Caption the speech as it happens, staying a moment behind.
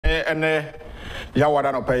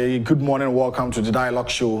Good morning, welcome to the Dialogue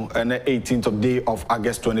Show, and the 18th of day of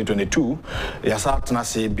August 2022. Yasatna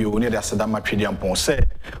say Bioni de Sadama Agyapong say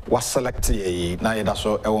was selected na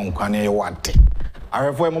yedaso ewon kwane wade.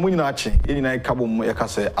 Arefo emo nyinachi nyina kabom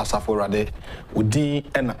yakase asafo rade udi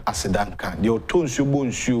ena asedanka de otonsu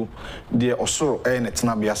bonsu de osoro na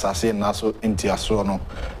tenabia asase na so enti asoro no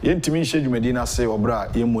yentimi nhye dwumadi na se obra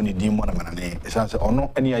yemoni din mo na manane esanse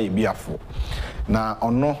ono ene aye biafo na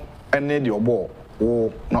ono ene de obo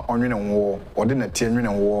wo na onwene wo ode na tie nwene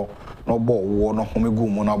wo na obo wo no homegu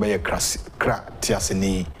mu na obaye kra tiase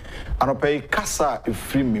ni anopai kasa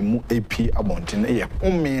efri memu epi abonten eye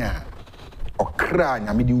home a okra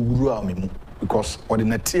nyame di wuru a memu because ode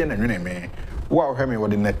na tie na nwene me wo a hweme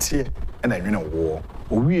ode na tie na nwene wo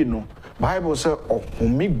owie no bible say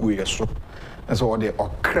ohomegu yeso so ode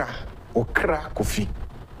okra kofi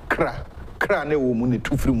kra na wo mu ne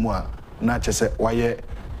tufri mu a na chese waye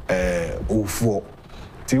ofuo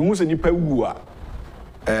ti hu se nipa wu a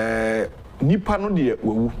nipa no de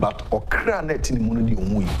wawu but okra na ti ni mu no de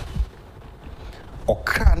omu yi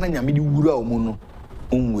okra na nyame di wuru a omu no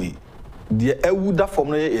onwe de awu da fom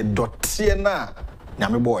no ye dotie na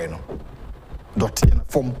nyame boy no dotie na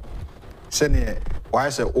fom se ne why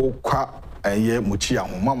say okwa ye muchi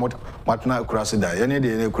ahoma matna kurase da ye ne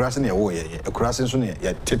de kurase ne wo ye kurase so ne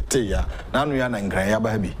ye tete ya na anu ya na ngran ya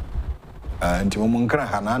ba bi nti mo nkran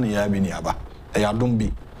ha na ya bi ni aba ya dom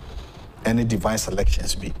bi any divine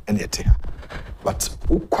selections be any etia but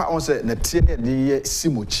ukwa on say na tie ne de ye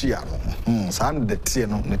simochi ano sa na de tie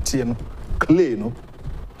no clay no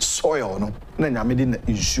soil no na nyame de na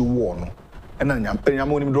nsu wo no na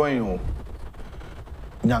nyame onim drawing o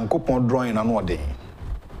nyankopon drawing na no ode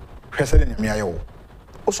hwese de nyame ayo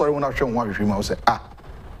o sorry wona hwe won ahwe ma o say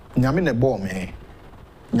nyame ne bo me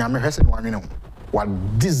nyame hwese no anwene wa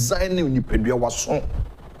designing nipadua waso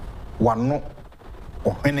wano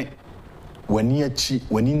ohene wani achi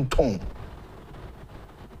wani nton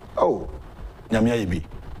nyame ayebi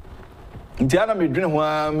nti ana medwene ho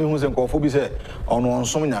a me hu se nkofo bi se ono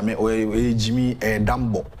onsom nyame ejimi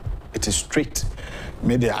dambo it is straight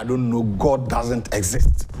maybe I don't know God doesn't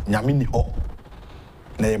exist nyame ni ho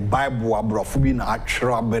na bible abrofo bi na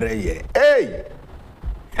atwere abere ye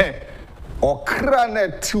okra na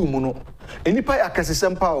tiumu no enipa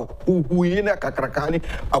yakasesem pa huhuye na kakrakani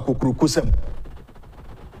akokrokosem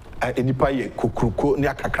enipa ye kokroko ne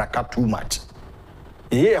akakraka too much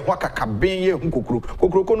ye ho akakaben ye hu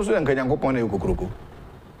kokroko no so yanka nyankopon na ye kokroko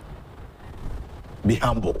be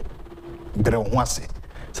humble dere ho ase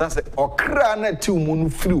sanse okra na tiumu no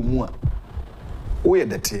firi mu a wo ye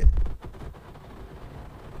dete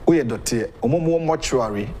omomo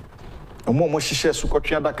mortuary omomo hihye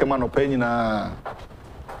sukotwe adaka ma no pa nyina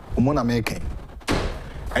umona meke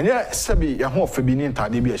anya sabi ya ho ofa bi ni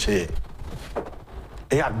ntade bi ehye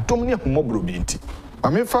ya dom ne homobro bi nti ma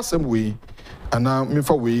me fa sem we ana me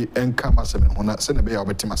fa we enka masem ho na se ne be ya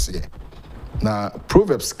obetimase na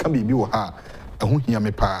proverbs kan bi wo ha ho hia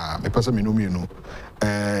me pa me pese me no mienu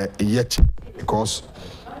yeche because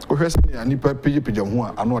o hwese ne anipa pejepejam ho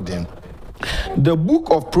a ano den. The book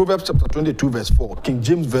of Proverbs chapter 22 verse 4, King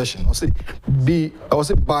James Version, I say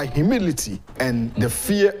by humility and the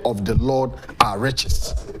fear of the Lord are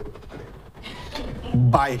riches.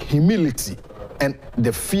 By humility and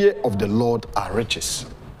the fear of the Lord are riches.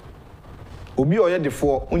 Obi oye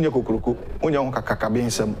defo onye kokroko onye ho kakaka be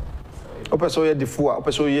nsam. Opeso oye defo a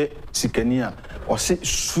opeso oye sikani a o se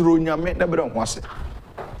suro nyame na bere ho ase.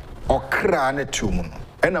 Okra na tumu no.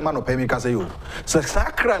 Ena mano pe mi ka say yo. Se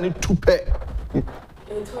sakra ni tupe.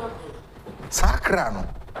 Sakra no.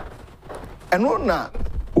 Eno na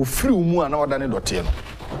ofiri mu ana oda ne dote no.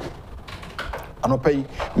 Anopai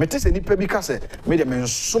metese nipa bi ka say me de me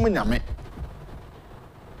nsom nyame.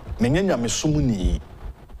 Me nyame som ni.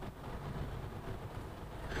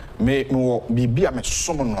 Me wo bibia me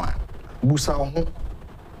som no a busa ho.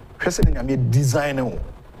 Hwese ne nyame design ho.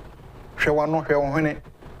 Hwe wano hwe wo hene.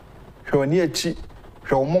 Hwe wani achi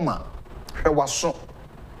hwe mama hwe waso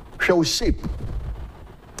hwe shape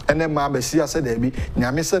ene ma besia se da bi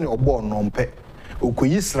nyame se ne obo no mpe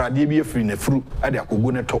okoyi srade bi afiri na furu ade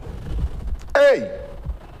akogo ne to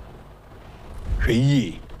hwe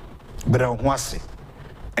yi bra ho ase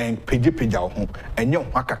en pejepeja ho enye ho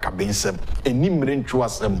akaka bensem eni mre ntwo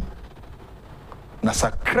asem na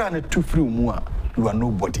sakra ne tufiri mu a you are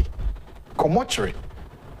nobody komochre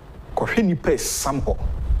ko hwe ni pe samho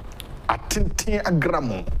atintin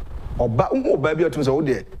agramo oba bi otum se wo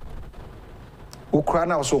de okra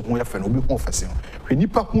na so ho yafe no obi ho fese hwe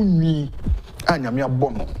nipa ho nwi anyame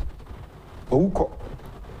abono owuko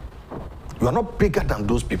you are not bigger than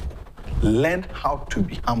those people Learn how to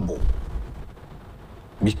be humble.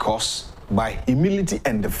 Because by humility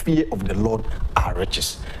and the fear of the Lord are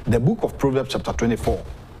riches. The book of Proverbs chapter 24,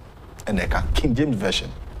 and the King James Version.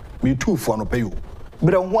 Me too for no pay you.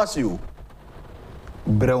 Brown was you.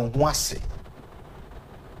 Brown was it.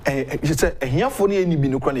 He said, and here for any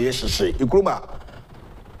binocran, yes, say, you come out.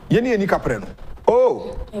 Yenny any capreno.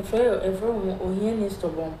 Oh, if you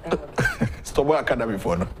stop academy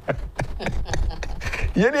for no.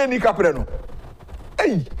 Yenny any capreno.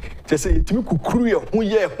 Hey, just say to me, Kukuya, who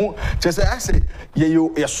ye, who just say, I say, ye,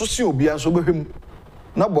 you are so be and so with him.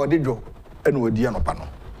 No body joe, and would dear no panel.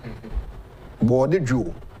 Body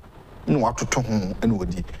joe, no what to talk and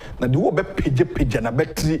would. Now, do what page and a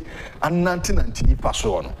battery and 1990 pass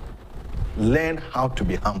on. Learn how to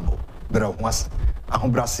be humble. There was a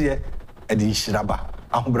humbrassier, Edin Shiraba,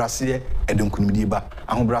 a humbrassier, Edin Kumidiba,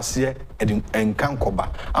 a humbrassier, Edin Encancoba,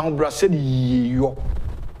 a humbrassier, yo,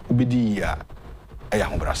 Ubidia.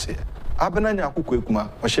 Ayahumbrase. Abananya Kukuma,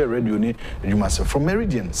 or share radio ni, you must say from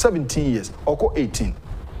Meridian, 17 years, or 18.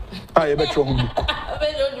 I bet you or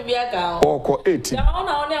 18.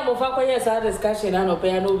 Now, only for 4 years, our discussion and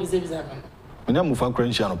pay no business. When you move on,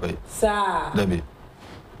 Crenchiano pay. Sir, Debbie.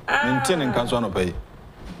 Maintaining council on pay.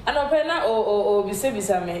 And a penna or be saving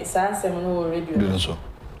some sans and no radio. So.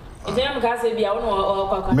 Jam Cassie be our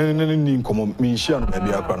or many come mean share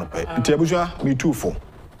maybe a crown pay. Tabusha, me too for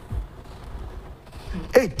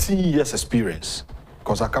 18 years experience.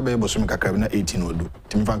 Because I can't be able to make a cabinet 18 would do.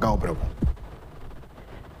 Tim Van Gaal.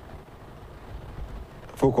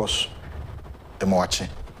 Focus. I'm watching.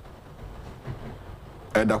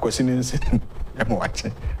 The question is, I'm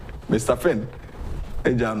watching. Mr. Friend,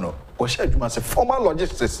 Ejano, or said you must say former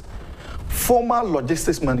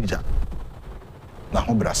logistics manager. Now,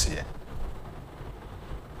 Brassier.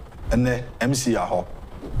 And the MC Aho.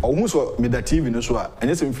 Almost made that TV no so, and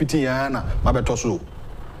yes, in 15 years, my better so.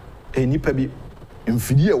 A nipa be in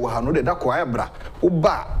Fidia, who had no that quiet bra,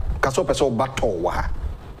 Uba, Casopes or Bato, Waha.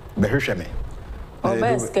 Behishame. Oh,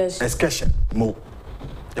 excursion, Mo.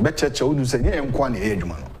 The better church who say, yeah, I'm quite a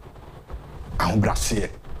man. I'm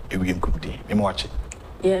Brassier, a wing could be. I'm watching.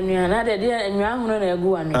 Yeah, another dear, and you are going to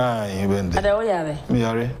go on. Aye, went there. Me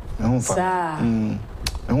are,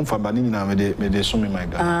 I won't banana made they show me my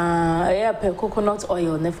gun. Yeah, coconut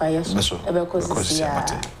oil, never yes. Because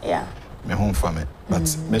yeah. My home family,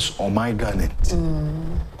 but miss on my gun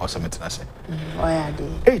or something I say. Oh, yeah,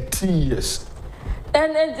 18 years.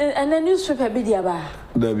 And the newspaper be there.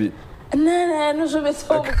 Debbie. No, so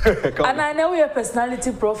and I know your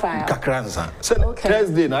personality profile. Kakranza. So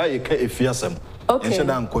Thursday now you can if you some. Okay. And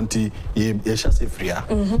down Conti, ye shall say free.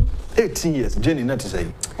 18 years. Jenny, not to say.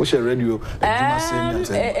 What's your radio? It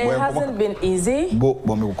hasn't been easy.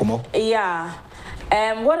 Yeah.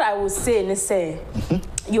 What I would say is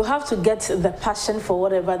you have to get the passion for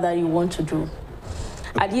whatever that you want to do.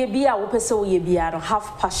 Have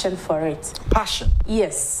passion for it. Passion?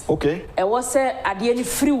 Yes. Okay. I was a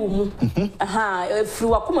free woman. Free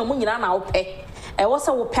wakuma munyina na ope. I was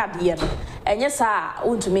a wope and yes, I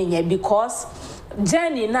want to mean because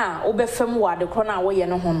Jenny na obefem wa de krona wo ye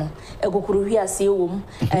no ho no egokuru hwi ase wom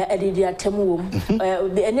edidi atem wom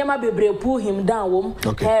enyema bebre pull him down wom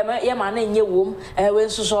ye ma na nye wom we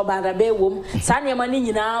nsoso bada be wom sa nyema ni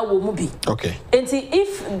nyina wom bi. Okay. And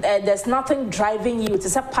if there's nothing driving you,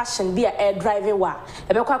 it's a passion be a driving wa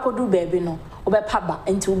ebekwa kodu baby no obepa ba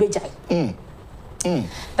enti obejai.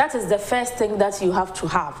 That is the first thing that you have to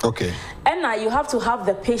have. Okay. And now you have to have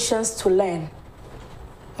the patience to learn.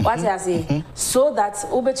 What I say, so that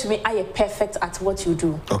to me I am perfect at what you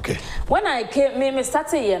do. Okay. When I came, me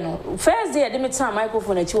started first day I didn't turn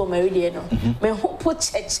microphone at you Meridian. Me who put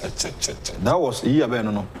church. That was year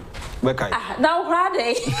no. Now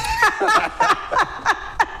Friday.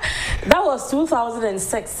 That was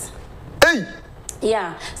 2006. Hey.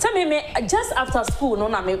 Yeah. So me just after school, no,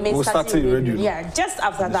 me started radio. Yeah, just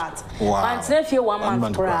after that. Wow. And then for 1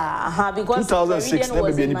 month, because 2006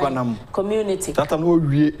 was in my community. That time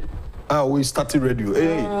we started radio.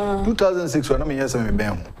 Hey, 2006 when I hear some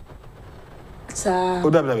bam. So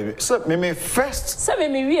me first. So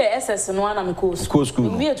me SS no na me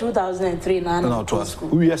school. Me 2003 na na school.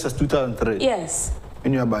 We SS 2003. Yes.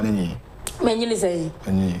 In your banani. Me nyini say.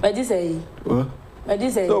 But this say. But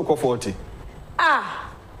this say. So 40. I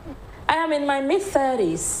am in my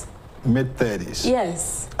mid-30s. Mid-30s?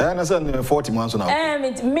 Yes. I understand 40 months now. I'm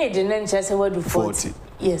mid and then just what do 40.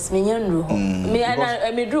 Yes, me drew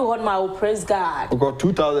on my praise God. We got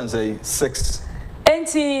 2006. And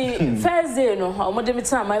first day, no, how much of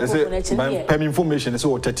time I my information is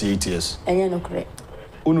over 38 years. And you're not correct.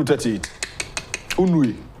 Unu 38.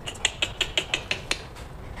 Unui.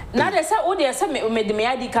 Now they say, oh, they say me the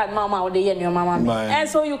ID card, mama, or the year your mama, and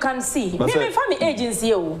so you can see. Me family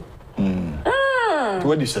agency, oh.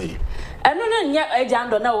 What do you say? I don't know, I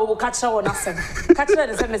don't know. We'll catch her on us. Catch her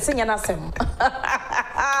and send me singing us.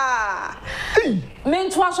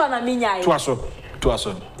 Men twice on a mini. Twice.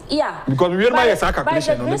 Yeah. Because we are by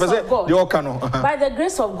the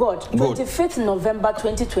grace of God, 25th November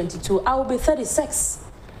 2022, I will be 36.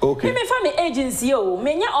 Okay. Me family agency, yo.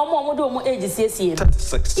 Me omo agency.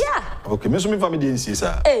 36. Yeah. Okay. Me family agency,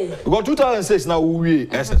 sir. Hey. We got 2006 now. We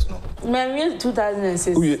SS no. Me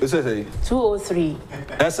 2006. We SS 203.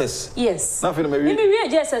 SS. Yes. Nothing me.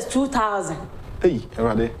 We SS 2000. Hey,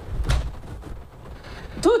 ready?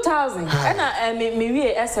 2000. And me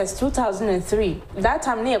SS 2003. That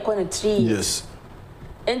time near 3 years. Yes.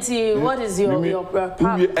 And see, what is your part?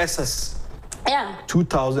 We SS. Yeah.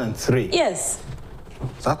 2003. Yes.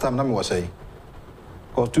 That time I was saying.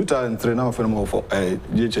 Because 2003 now for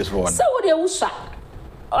GHS for one. So what you usha?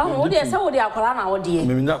 What you say what you akwala na what dey?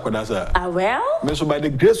 Me nya akwala sir. Ah well. Me so by the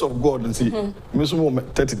grace of God and see. Me so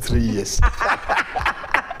 33 years.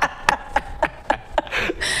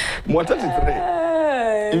 More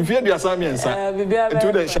 33. In fear the assignment sir.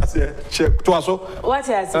 To the check to aso. What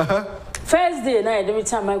you say? First day na dey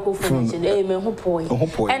meet microphone me hu poi.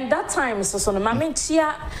 And that time so no mama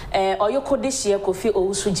chia oyoko de hie Kofi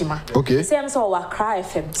Owusujima. Okay. Say am so wa cry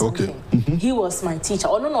FM something. Okay. He was my teacher.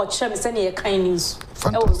 Ono no chere me say na kind news.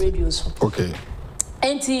 Fantastic. Radio so. Okay.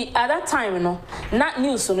 And at that time no na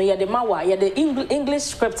news no ye de mawa ye de English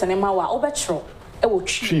script na mawa obetro.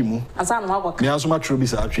 Tree mu. Asa no akwa. Me anso ma true bi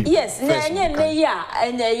sa tree. Yes, na enye ne ya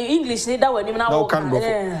English ni da wani na wo.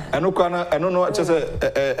 Eno kwa na eno no che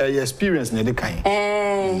say experience na de kan.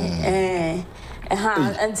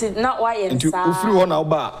 Until not why in sa. Until ufri ho na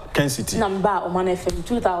oba Kencity. Number Oman FM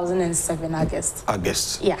 2007 August.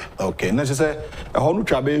 August. Yeah. Okay. Na che say ho no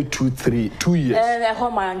twa be 2 years.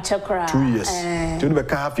 Ho man chekra. 2 years. To be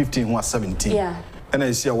ka 15 who 17. Yeah. And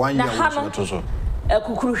I see 1 year so.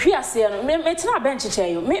 Kukuruhwi ase no me tena bench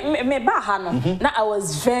cheyo me ba ha no na I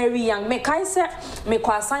was very young me kai se me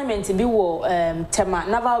ko assignment bi wo tema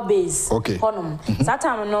naval base honom that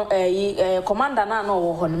time no commander na no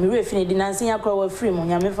wo honom me refine di nansi yakra wa free mo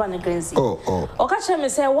nya me fa ne crazy oka che me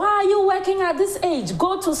say why are you working at this age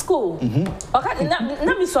go to school oka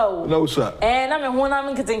na mi so no sir na me ho na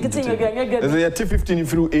me nkete nyodwa 15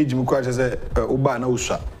 through age mu kwa che say oba na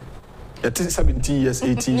usha 17 years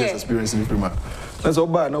 18 years experience in prima. That's all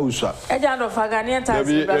bad now usha. Eja no fagania time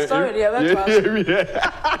story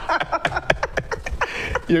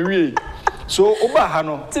dey we so oba ha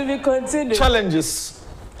no to be continued challenges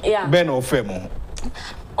ben of femo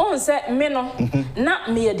on say me no na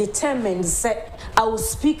me determined say I will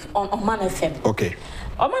speak on Oman FM. Okay.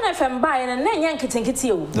 Oman FM buy na nya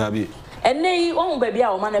nkitenkete o. Dabi. And nay on baby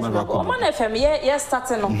Oman FM. Oman FM ye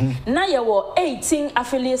starting no. Na ye wo 18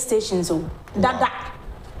 affiliate stations o. Dada.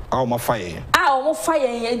 Ah, my fire. Ah, my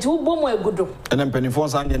fire into bomo egudo. And then penny for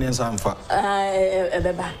sang and samfa.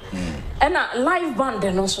 Beba. And a live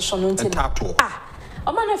band no so no tattoo. Ah.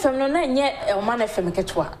 Oman FM no na nye Oman FM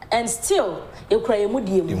ketwa. And still e kura ye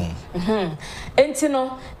mudie mu. Enti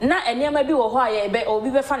no na enema bi wo ho aye be obi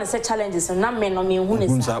be fa ne se challenges na me no me hu ne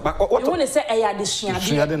sa. Hu ne se eya de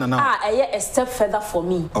suade. Ah, eye a step further for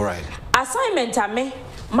me. All right. Assignment ame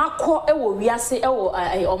mako ewo wiase ewo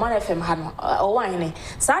Oman FM ha no owan ne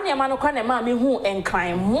sa ne ma no kwa ne ma me hu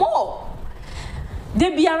enkran more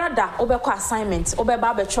de biara da obekọ assignment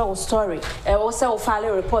obeba be travel story o say o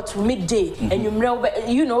file report midday enumre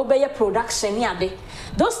you know be production ni ade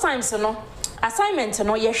those times no assignment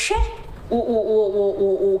no ye hwe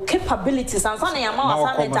capabilities and some na ma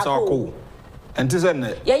assignment akọ and this is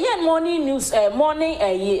yeah morning news morning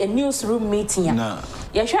a newsroom meeting ya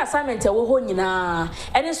yeah sure assignment wo ho nyina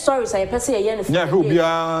any stories I person ye no yeah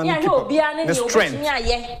obia ne strength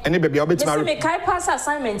any baby obet ma me kai pass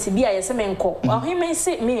assignment bi a ye se me nko him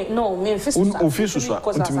say me no me official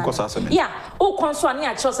assignment yeah o konso ani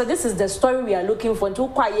a say this is the story we are looking for to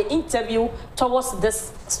quite interview towards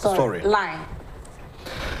this story line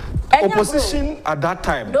opposition at that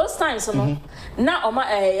time those times no na oma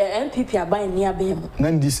MPP aban ni abem na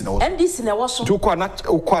NDC na was to kwa na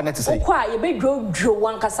say kwa ye be dro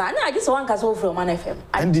wan kasa na agi so wan kasa from Oman FM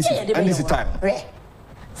NDC time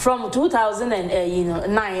from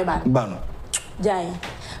 2009 ban jai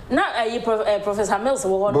na Professor Mills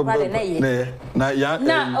wo ho brother na ye na ya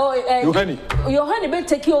Yohani be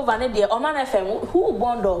take over na dey Oman FM who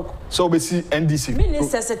born dog so be see NDC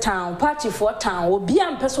ministers town party for town obi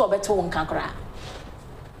am person obeto won kakra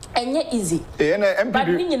Enye easy. MPP. But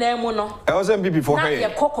ni nyina mu no. I was MPP for her. Na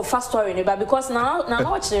ye koko fast story ne ba because na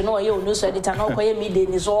watch no ye news editor na ko ye media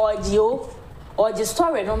ni so or the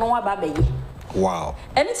story no wa ba be. Wow.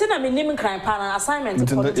 Anything na me nim crime pan assignment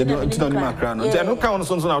for the no count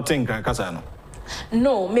so na think kasa no.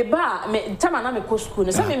 No, me time na me ko school.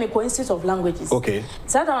 No say me ko Institute of Languages. Okay.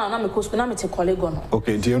 Say time na me ko school na me te college no.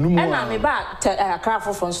 Okay, do you know more? And na me ba Accra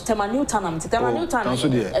for so tema Newton am te tema Newton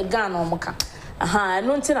Ghana o muka. Aha,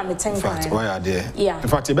 no nti na me ten kan. In fact, why are there? Yeah. In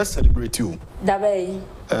fact, you best celebrate you. Da bay.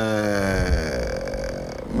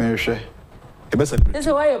 Me hwe. You best celebrate. This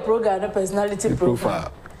is why your program no personality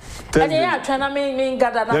profile. And yeah, trying to me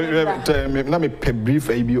gather na me brief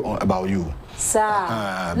about you. Sir,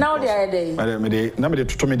 now the other day. Na me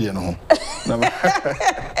to me dey no.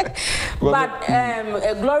 But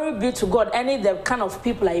glory be to God. Any the kind of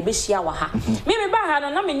people I be share wa ha. Me ba ha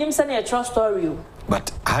na me nim say na true story.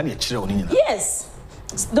 But I na kire oni nyina. Yes.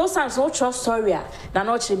 Those times no true story na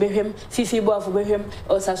no kire behwem, fifi boafo behwem,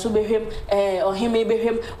 osaso behwem, ohime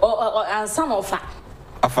behwem, or ansa no fa.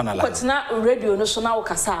 Afanala. But na radio no so na wo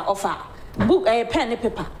kasa offer. Book pen and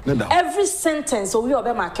paper. Every sentence so we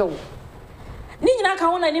obe mark you. Ni nyina ka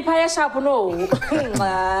wona nipa ya sharp no.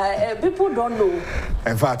 People don't know.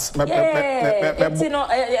 In fact, you know,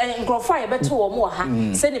 grofire beto wo mo ha.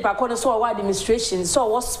 Say nipa ko no so wa administration, so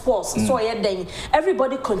what sports, so then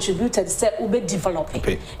everybody contributed say ube develop.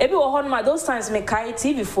 Ebi wo hon ma those times me kai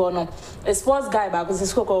TV for no. A sports guy ba go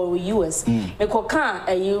say ko US. Me ko kan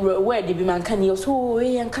where the be man kan you so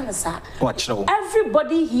we yan kan sa.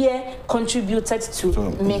 Everybody here contributed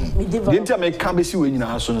to make me develop. Didn't make can be see we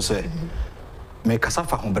nyina so no say. Make us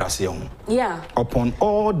fa hobrase ho. Yeah. Upon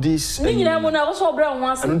all this. Ni nyina mo na wo so obra ho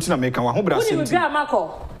ase. Anu ntina make wa hobrase. Wo ni dwa makọ.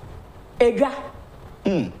 Edwa.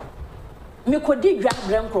 Me ko di dwa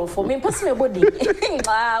bra nkrofo. Me pese me body.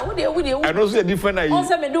 Wo de. I know say different are you. On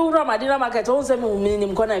say me do ura madina market. On say me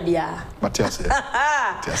nim kona bia. Matias.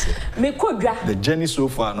 Me ko dwa. The journey so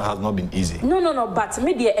far has not been easy. No, but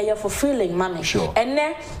me dey e fulfilling man. Sure. And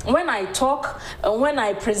then when I talk, when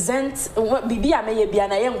I present, bibi ameye bia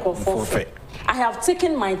na ye nkrofo. I have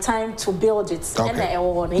taken my time to build it. Okay.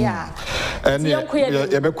 Yeah. And in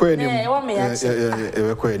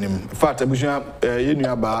fact, abusia ye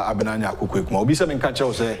nua ba abenanya akokwe obi se me nka che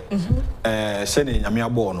wo se se ne nyame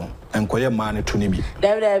abo no enkoye ma ne to ne bi.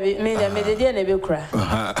 Me de na be kura.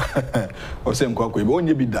 O se nkwa ko bi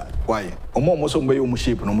onye bi da why omo so mbe ye omo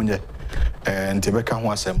shape no munye nti be ka ho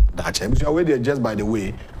asem da cha abusia we dey just by the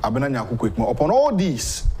way abenanya akokwe upon all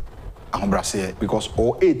these ahobrase because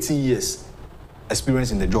all 18 years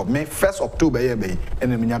experience in the job. Me 1st October year be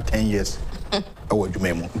and me 10 years. Awo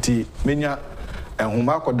dwuma mu. Nti menya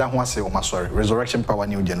homa akoda ho ase o ma sorry. Resurrection Power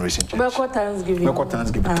New Generation Church. Be Thanksgiving.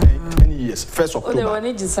 10 years. 1st October. O de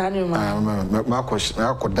woni jisani ma. Ma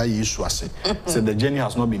akoda Yesu ase. So the journey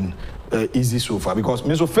has not been easy so far because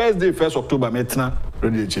me so first day 1st October me tena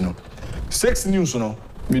radio chino. 6 news no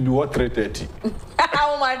me do what 3:30.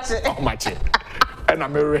 How much? How much? And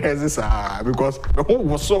I'm rehearsing because the whole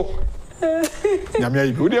was so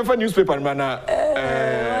Nyamia you dey for newspaper man na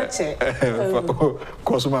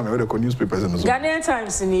consumer me we newspapers and so Ghanaian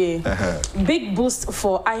Times in here. Big boost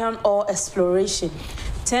for iron ore exploration.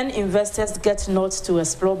 10 investors get north to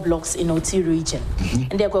explore blocks in Oti region.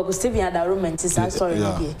 And they go Steve and Roman is sorry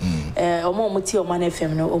omo muti o man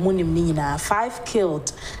FM no omo nim ni nyina 5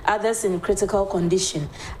 killed, others in critical condition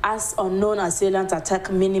as unknown assailant attack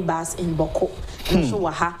minibus in Boko. So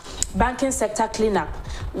waha banking sector cleanup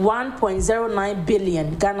 1.09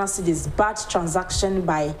 billion Ghana cedis bad transaction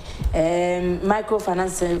by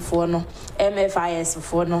microfinance for no MFIS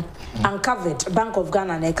for no uncovered Bank of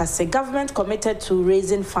Ghana neka say government committed to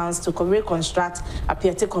raising funds to reconstruct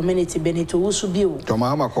Apiate community Benito Usubio.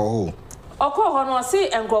 Tomama ko ho no say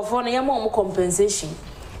enkrofo no yemo compensation.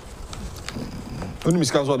 Oni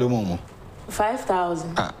miskan so de mo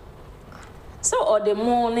 5,000. So or the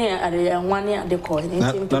money at the one at the coin.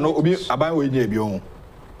 No obi aban we nye bi on.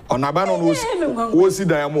 On aban no wo si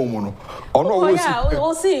dan mo no. Ono wo si. Yeah,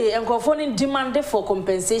 wo si enkrofo no demand for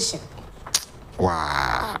compensation.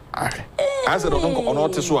 Wow. I said ono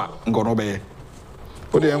te so a ngono be.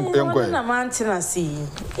 Wo de enko na mantina si.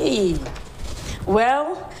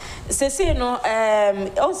 Well, say no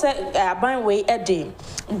also aban we ede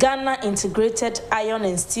Ghana Integrated Iron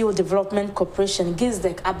and Steel Development Corporation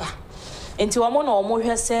GISDEC aba. Enti omo na omo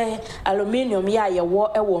hwe se aluminium ya yewo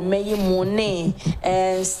ewo meyi mu ne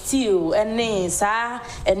steel ene sa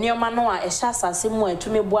enioma no a ehya asase mu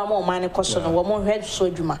atumi bua ma oman ne koso no omo hwe so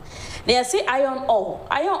adwuma na ye say iron ore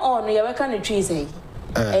no ye weka ne twi sei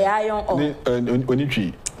iron ore oni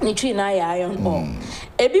twi ni tree na ya iron ore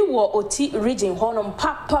ebi wo oti region honom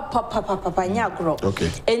papa nya agro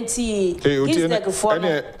enti Gizdek for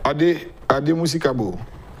no ade musikabo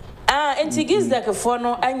enti Gizdek for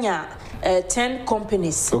no anya 10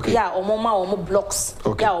 companies ya omoma omo blocks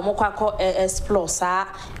ya omo kwako explore sa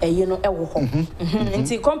you know ewo ho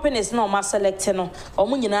enti companies no ma select no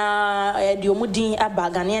omo nyina de omo din aba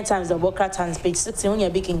Ghanaian Times the Democrat Times page 6 onya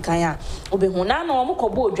big nkan ya obehu na no omo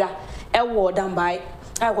kobo odwa ewo dambai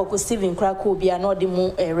akoko Steven Krako bia na odi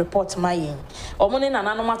mu report mayin omo ne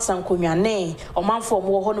nananom atsankonwa ne omanfo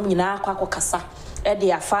omo ho no nyina akwa kasa e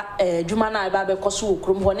de afa dwuma na ba be koso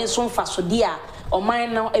okrom ho ne so mfa so de a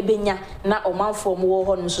oman na ebenya na omanfo omo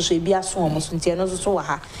ho no so ebi aso omo so ntie no so wa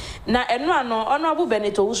ha na eno ano Honorable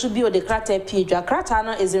Benito Wusu bi o de krata page krata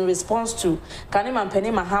no is in response to Kanema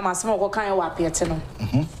Mpeni Mahama asem ko kan wa apete no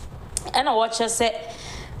ena wo che se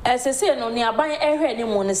SSA no ni aban ehwe ni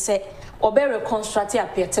mu ne se obe reconstruct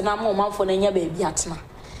apete na mo manfo na nya ba bi atena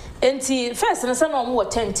enti first ne se na omo wo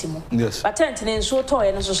tent mu but tent ne nso to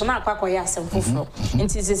ye no so na akwa ya asem foforo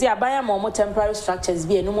enti sisi aban ma omo temporary structures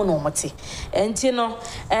bi enu mu no omote enti no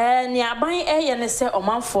ni aban ye ne se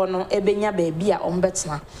omanfo no ebenya ba bi a omo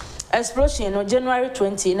betena explosion no January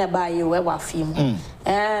 20 na ba ye we wa fim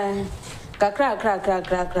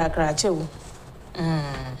kakra chewu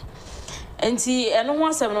enti eno ho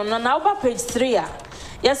asem no na over page 3 a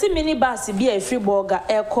yasi minibus bi a free burger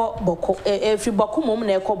eko boko free boko mom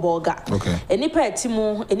na eko burger enipa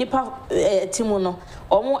etimu no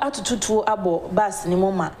omo atututu abo bus ni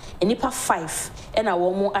moma enipa 5 ena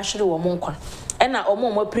wo mo ahwere wo mo nkwa ena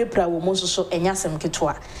omo prepare wo mo so enyasem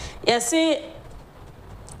ketwa yasi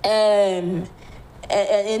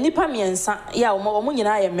enipa miensa ya omo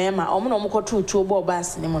nyina ye mema omo no kotutu obo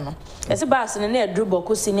bus ni mo no yasi bus ni na edru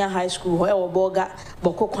boko senior high school ho e wo burger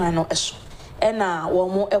boko kwan no eso ena wo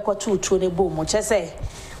mo ekotutu ne bo mo chese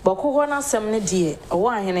boko ho na asem ne die wo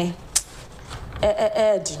ahene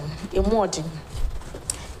di emodi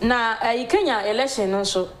na Kenya election no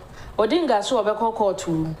so Odinga so obekọ court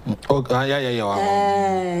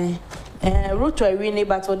Ruto win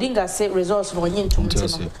but Odinga say results no nyin tum ti no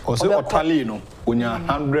o say otally no onya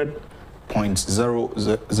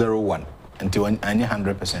 100.001 until any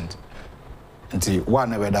 100% until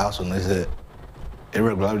one ever da so no say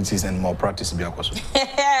irregularities and malpractice be akoso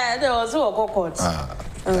there was a court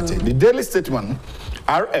that's it. The daily statement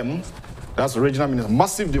RM, that's regional minister,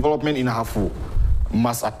 massive development in Hafu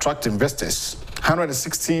must attract investors.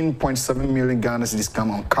 116.7 million Ghana cedis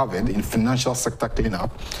come uncovered in financial sector cleanup.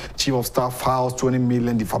 Chief of Staff files 20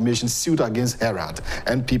 million defamation suit against Herald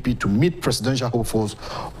NPP to meet presidential hopefuls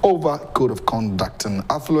over code of conduct. And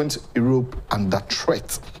affluent Europe under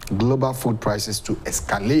threat. Global food prices to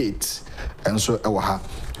escalate. And so,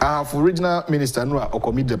 for regional minister, or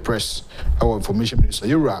commit the press, our information minister,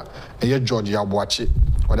 Yura, and George Yabuachi,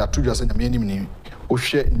 or that two just in the minimum, or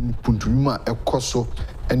share in Puntuma, a coso.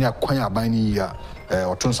 Any acquire buying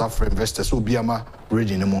or transfer for investors so biama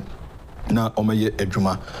region na omaye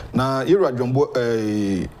edwuma na Ira Jumbo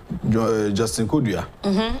Justin Kodua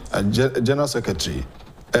General Secretary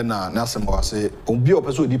na nasem wa say obi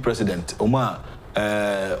opeso di president oma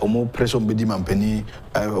omo preso bedi mampani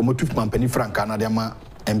omo tufu mampani franka na dem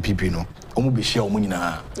MPP no omo be share omo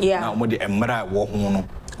nyina na omo de emra wo ho no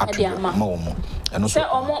atu ma omo eno so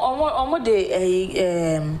omo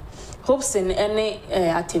de hopes in any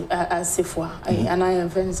asifwa and I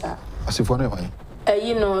offensa asifwa no why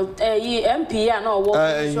you know MP no wo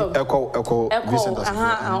echo Vincent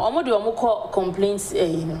omo de omo call complaints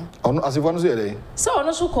you know ono asifwa no so dey so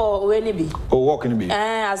ono so call we ni bi work ni bi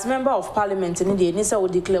as member of parliament ni dey ni say we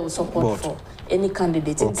declare support for any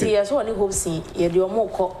candidate nti so oni hopes in ye de omo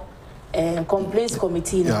call complaints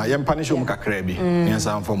committee yeah yem punish um kakra bi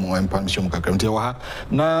nyansa form yem punish um kakra nti wa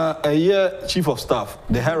na chief of staff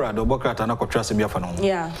the Herald Obokrata na kwatra se biafa no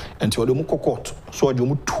nti ode mu court so ode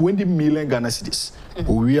mu 20 million Ghana cedis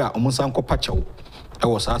owi a omo san ko pachew e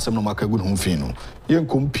wo sa asem no makagu no mfin no yen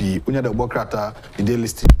kompi onya de Obokrata the daily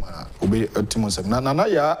statement obi timonsem na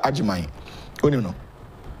ya Agyapong oni no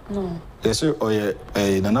yes oye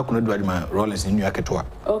nana kuno duadima Rollins in New York.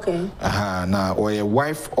 Okay. Na oye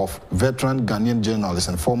wife of veteran Ghanaian journalist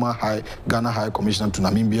and former Ghana High Commissioner to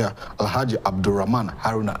Namibia Alhaji Abdurrahman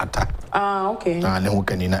Haruna Atta. Okay. Ne ho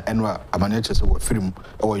kanina enwa amaneche se wo film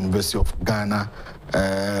or University of Ghana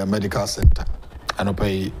Medical Center.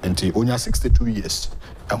 Anopai enti onya 62 years.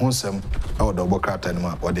 Ehonsem o do Obokrata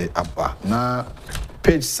nima o de abba. Na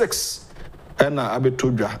page 6 ena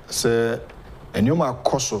abetodwa se enyoma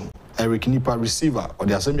koso Eric Nipa receiver or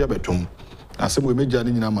the assembly betum asem we meja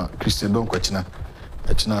ni nyina ma Christian Don kwachina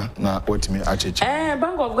Echina na wetimi achechi.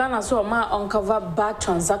 Bank of Ghana so ma uncover bad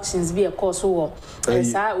transactions be a course wo.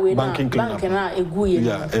 Banking bank na egu ye.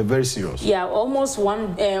 Yeah, very serious. Yeah, almost more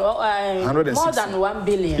than 1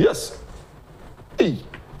 billion. Yes. Hey.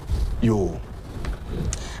 Yo.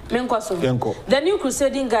 The new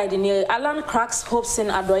crusading guide in Alan cracks hopes in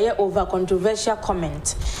Adoye over controversial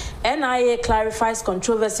comment. NIA clarifies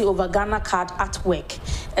controversy over Ghana card artwork.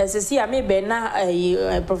 As you see, I may be na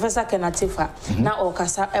Professor Kenatifa na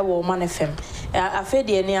Okasa ewo Man FM.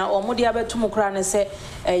 Afedi enia omudi abetumukra ne se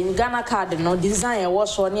Ghana card no design wo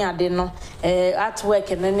so ne ade no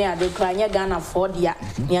artwork ne ade kra nya Ghana for dia.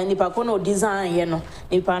 Nya nipa ko no design ye no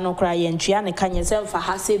nipa no kra ye ntwea ne kanye se mfa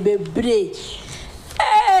ha se bebre.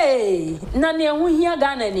 Hey, nani ehunhia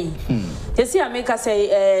Ghana ni. Tesi ameka say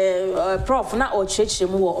prof na o chechire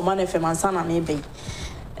mu wo Man FM ansa na me be.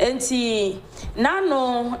 Enti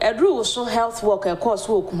nano edru so health worker course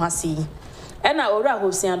wo kumasi. Ena ora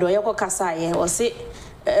hosia do ye kokasa ye o se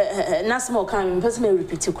nasmo kan person me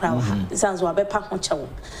repeat kra wa. Sans wa be pa ho chewo.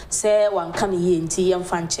 Se wan kan ye enti ye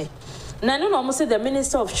mfa nche. Nano no mo say the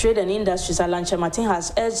Minister of Trade and Industries Alan Martin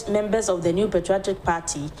has urged members of the New Patriotic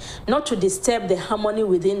Party not to disturb the harmony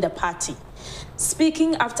within the party.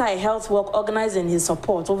 Speaking after a health walk organized in his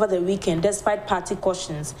support over the weekend, despite party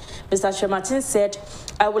cautions, Mr. Martin said,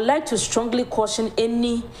 "I would like to strongly caution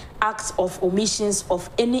any acts of omissions of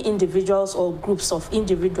any individuals or groups of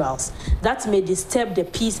individuals that may disturb the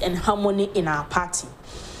peace and harmony in our party."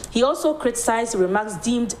 He also criticized remarks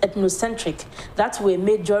deemed ethnocentric that were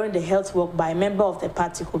made during the health walk by a member of the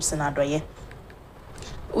party, Hobson Adoye.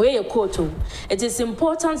 It is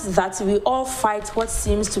important that we all fight what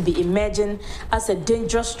seems to be emerging as a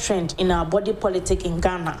dangerous trend in our body politic in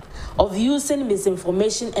Ghana of using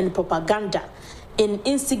misinformation and propaganda in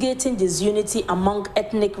instigating disunity among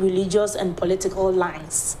ethnic, religious, and political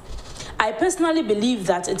lines. I personally believe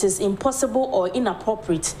that it is impossible or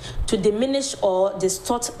inappropriate to diminish or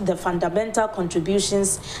distort the fundamental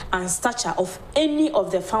contributions and stature of any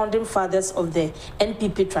of the founding fathers of the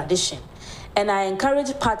NPP tradition. And I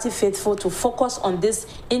encourage party faithful to focus on this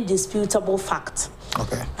indisputable fact.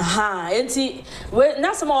 Okay. Enti we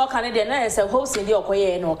na some wa Canada na say host in the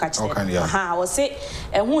okoye na okache. O say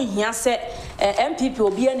hu hia say MPP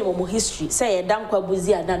obi ani mo history say e dan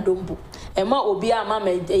kwabuzi anadombu. Ema obi ama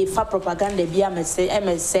me fa propaganda bia me say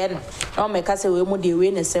MSN no me ka say we mu de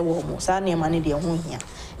we ne say wo mu sa na ma ne de hu hia.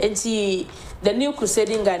 Enti the new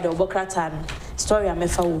crusading guide Obokratan story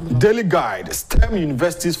amefa wo. Daily guide STEM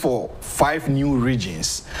universities for 5 new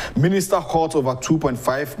regions. Minister holds over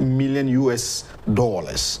 $2.5 million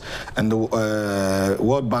and the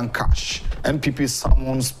World Bank cash. NPP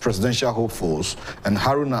summons presidential hopefuls and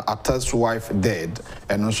Haruna Atta's wife dead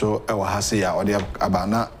and also Ewahasiya or the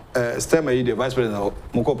Abana STEM the vice president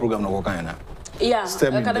Moko program no kana. Yeah,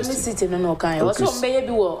 academic city no kind. Also mbeye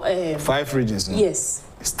bi wo 5 regions. No? Yes.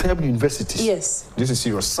 STEM universities. Yes. This is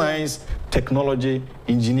your science, technology,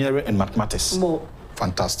 engineering, and mathematics. More.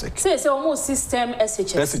 Fantastic. Say almost system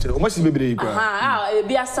SHS. Almost is baby.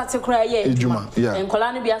 Be a static cry, yeah. And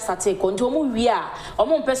Colani be a static. Until we are,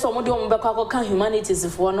 or person, or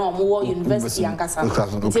humanities for no more university and Casa.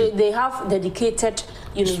 They have dedicated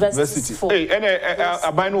universities for. Hey, and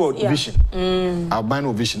a binary vision. A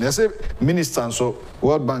binary vision. They say minister, so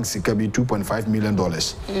World Bank can be $2.5 million.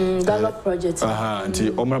 Dialogue project. Anti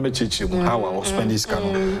Omrame Chichi, how I spend this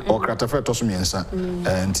canon, or Kratafa Tosmiensa,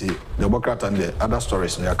 and the Democrat and the other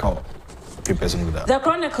stories in the account. The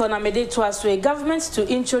Chronicle nominated to us a government to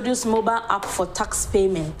introduce mobile app for tax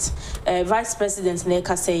payment. Vice President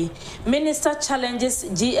Neka say, Minister challenges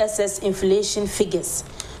GSS inflation figures.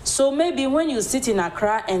 So maybe when you sit in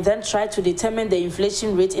Accra and then try to determine the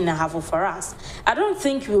inflation rate in Ahafo for us, I don't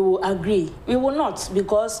think we will agree. We will not,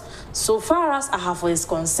 because so far as Ahafo is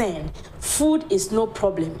concerned, food is no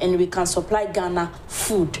problem and we can supply Ghana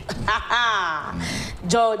food.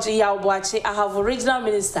 George Yawbachi, I have original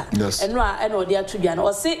minister. Yes. And no dear to Ghana.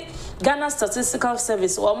 Or say Ghana Statistical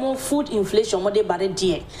Service or more food inflation, more de bad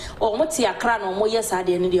dear. Or more tea Accra or more yes I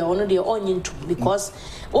didn't or no dear onion too, because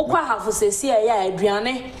Okwa have to say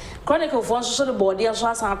Adriane Chronicle for social body as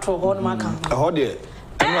well as after hold my account. Hold it.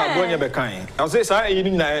 And I'm going to be kind. I'll say, sir, you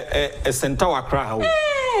need a center Accra.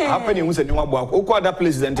 Happening with a new work. Okwa that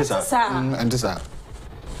place is Antissa.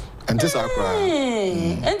 Antissa Accra.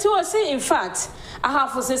 And to say, in fact, I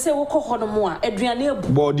have to say, we call her more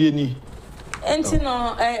Adriane Body. And you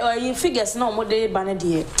know, you figures no more day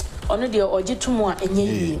banadier. Only the Ojitumwa and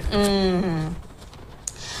ye.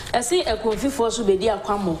 I say a confused force will be dear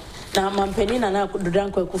Quamo. na mampeni na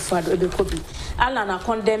Dodanko akufo-addo ebekobi ala na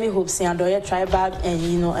condemning hopes and oye tribal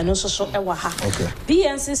and and also ewa ha.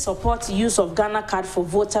 PNC support use of Ghana card for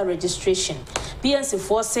voter registration. PNC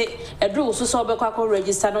for say edru so obekwa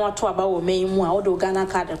register na wato aba wo main mu a odo Ghana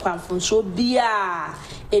card kwamfo so bia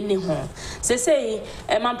eni ho. Say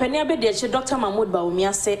mampeni abede Dr. Mahmoud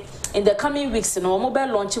Bawumia say in the coming weeks no mobile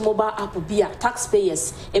launch mobile app bia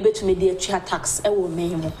taxpayers ebetumi de atwa tax ewo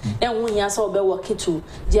main mu. Na wo nya so obe work to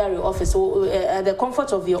GRA office at the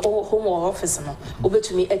comfort of your home or office no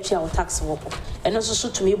obetumi atwa tax work. And also so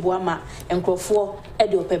to me boama enkrofo e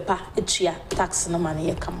de opepa atwa tax no man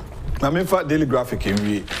ye kama. Na me fa daily graphic in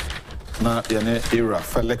we na yene era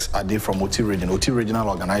Felix Ade from OT regional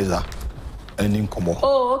organizer.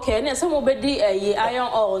 Oh, okay. And some obedi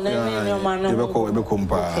iron ore no man. Ebeko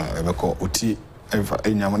mpa ebeko oti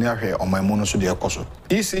enyamani ahwe on my mono so de ekoso.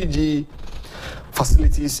 ECG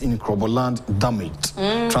facilities in Kroboland damaged.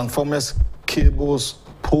 Transformers, cables,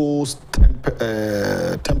 poles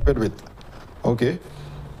tempered with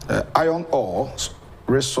iron ore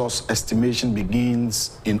resource estimation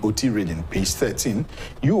begins in OT region, page 13.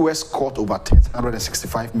 US court overturns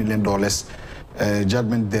 $165 million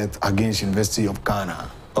judgment debt against University of Ghana.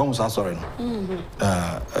 Almost sorry.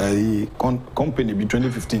 Company in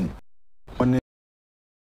 2015.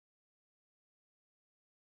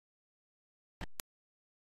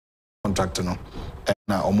 Contractor no.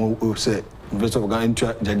 Now almost say University of Ghana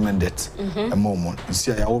into judgment debt. A moment. You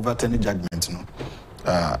see, I overturn judgment no.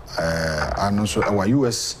 And also our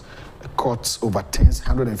US court overturns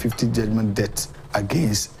 150 judgment debt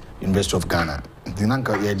against University of Ghana. The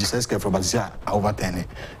Nanka just from Bazia overturning.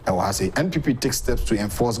 NPP takes steps to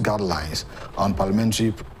enforce guidelines on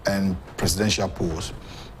parliamentary and presidential polls.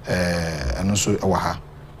 And also Awaha.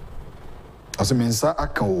 As Mensa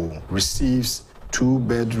Akao receives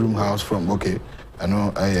 2-bedroom house from I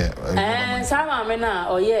know Sama Mena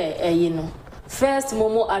first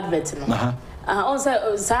Momo advert no.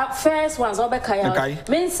 First ones obekaya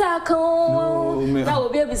mensako na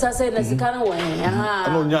obi ebisa say na sika na wen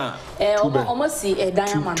almost see a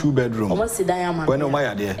diamond 2-bedroom almost see diamond when o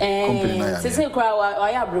my there company na ya say kra wa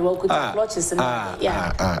ya brewo kuta clutches na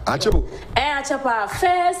achepa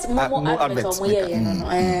first momo advert omo ye no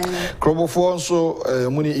Krobofo nso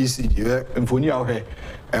muni ECG mfoni ahwe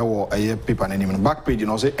ewo paper na nim back page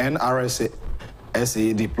no say NRSA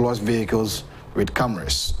deploys vehicles with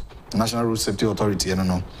cameras. National Road Safety Authority,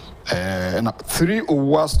 and 3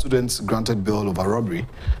 OWA students granted bail over robbery,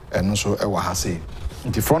 and also Ewahase.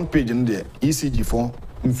 The front page in the ECG for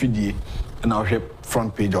Infidi, and our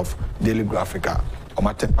front page of Daily Graphica, or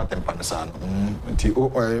my temper San.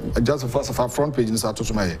 Just the first of our front page in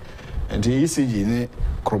Satosuma, and the ECG in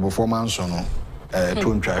Krobo Manson,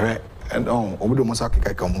 and obodo mo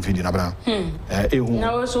sakeka ka mo fidi na bra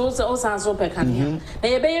na so sanso pekania na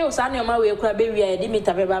ye be yo sane o ma we kura be wi e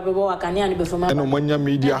dimita be ba be bo akania ne be fama and omonya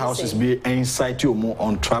media houses be insight you more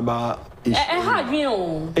on tribal issue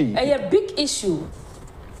a big issue.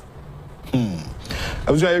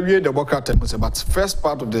 I was read the book but first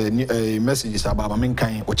part of the message is about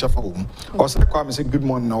Minkai or Chafahum. Also, I say good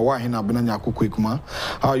morning or Wahina Benanya Kukwikuma.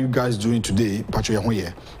 How are you guys doing today? Patrick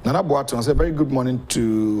Hoye. Nana Boaton say very good morning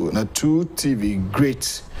to 2 TV.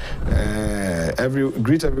 Great.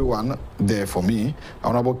 Greet everyone there for me.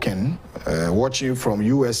 Honorable Ken, watching from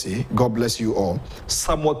USA. God bless you all.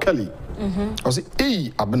 Samuel Kelly. I say,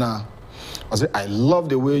 hey, Abna. I love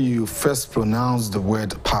the way you first pronounce the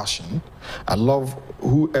word passion. I love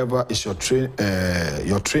whoever is your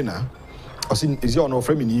trainer. Is your no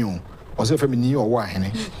feminine? Or say feminine or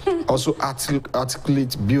why? Also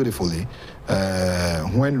articulate beautifully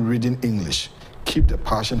when reading English. Keep the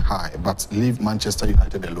passion high, but leave Manchester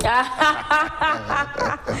United alone.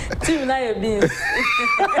 Team na beans.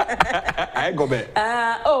 I go back.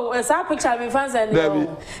 It's a picture of fans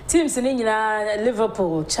and teams in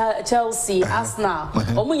Liverpool, Chelsea, Arsenal.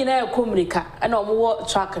 Omu nyina Kumrika, and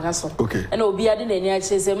omu track na so. Okay. And obi ade na ni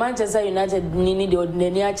akyere Manchester United ni de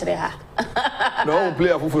ordinary akyere ha. No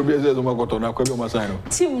player for be say Zuma goto na kwabi o masan.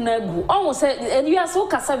 Team na gu. Almost say and you are so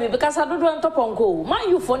kasabe because I don't want to ponko. Man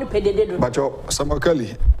you for ni pedede. But Samuel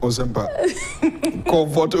Kelly, Osempa,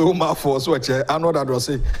 comfort Uma for switch. I know that was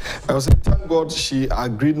say, thank God she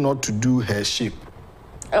agreed not to do her shape.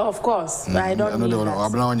 Of course, I don't know.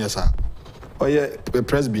 I'm not yes, sir. Oh yeah,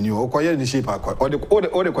 press be new. Oh, the shape or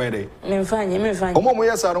the quiet. Me fine. Oh,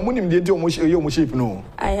 yes, I don't want him to do your shape. No,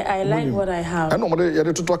 I like what I have. I know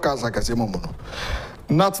you're to talk as like I say, Momo.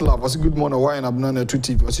 Not love was a good morning. Why and Abnana 2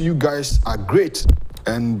 TV. So you guys are great.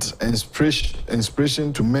 and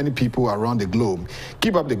inspiration to many people around the globe.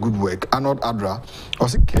 Keep up the good work. Arnold Adra,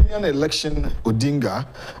 was a Kenyan election Odinga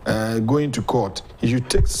going to court. You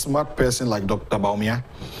take smart person like Dr. Baumia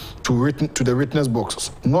to the witness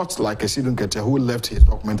box, not like a Sidon Ketia who left his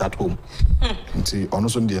document at home.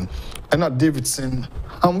 And Davidson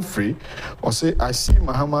Humphrey or say, I see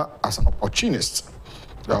Mahama as an opportunist.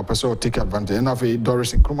 The person will take advantage. And after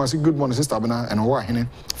Doris Nkrumah say, good morning, Sister Abena, and Wahine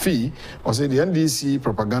Fee, or say the NDC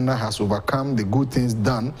propaganda has overcome the good things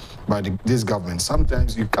done by this government.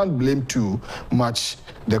 Sometimes you can't blame too much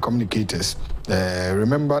the communicators.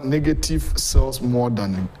 Remember, negative sells more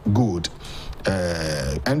than good.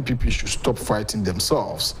 NPP should stop fighting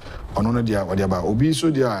themselves. On dia whatever. Obi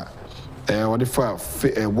so dia what if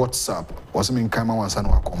WhatsApp or something kama wansa no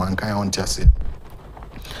akoma nkan on tiase.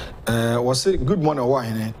 Was say good morning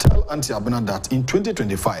Wahine. Tell Auntie Abena that in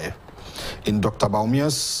 2025 in Dr.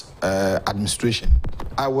 Baumia's administration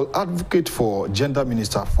I will advocate for gender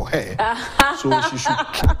minister for her. So she should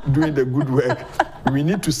keep doing the good work. We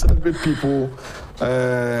need to celebrate people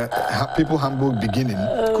humble beginning.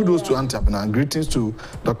 Kudos to Auntie Abena. Greetings to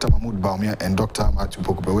Dr. Mahmoud Baumia and Dr. Matthew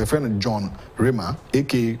Pokupe. We're friend John Rema,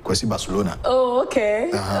 aka Kwesi Barcelona. Oh,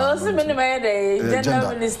 okay. Also, gender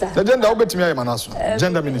minister. The gender, I'll bet me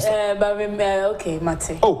gender minister. Okay,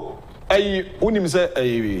 Mate. Oh. I unim say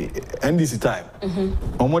NDC time.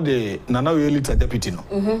 Omo de nana we elite deputy no.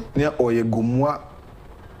 Near oye Gumwa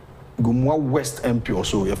West MP or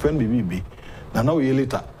so. Your friend BB. Nana we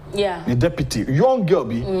elite. Yeah. The deputy, young girl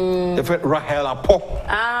be. Your friend Rahel Apo.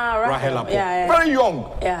 Rahel Apo. Yeah. Very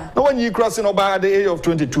young. Yeah. No one you crossing over at the age of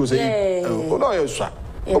 22 say. Oh no, you sir.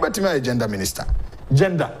 Obeti me a gender minister.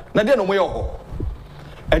 Gender. Na dey no mo yo.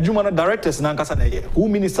 Ejumana directors nankasa na ye who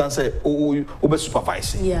minister say obe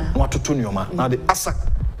supervise what to nyoma na the asa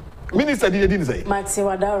minister didn't say Mate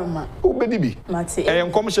wadaroma obe dibi Mate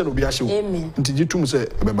commission obi ahye amen nti gitum say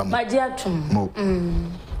ebeba mo magiatum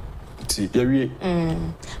nti yawie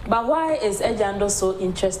but why is Ejando so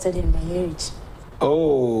interested in marriage?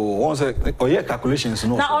 Oh, once oh yeah, calculations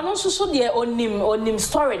no. Now, on so the onim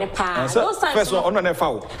story the pa. Those times. First one, on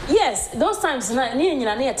foul. Yes, those times na near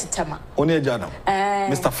tetema. Only Ejana.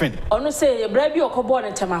 Mr. Finn. Ono say brebi okobo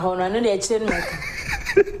ne tema ho no na e chire no.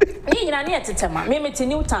 Near tetema. Me meti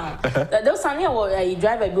New Town. Those time here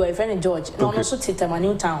driver bi o friend George. No no so tetema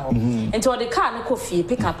New Town. Into the car no coffee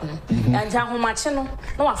pick up no. And ahomache no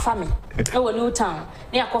na wa fa me. E wo New Town.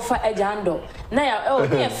 Na yakofa Ejando. Na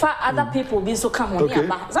ya fa other people be so come on here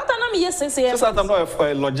ba. Zata na me yes say. So I'm not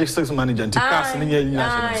a logistics manager. Cars ni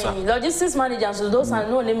nya logistics manager so those are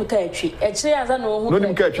no name ka atwi. E kire aza no hu. No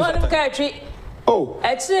name ka atwi. Oh.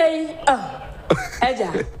 E kire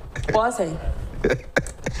Eja. What say?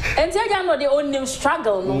 And Ejando the onim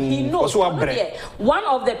struggle no he knows. One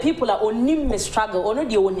of the people are onim struggle ono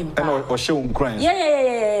the onim. And or show crime.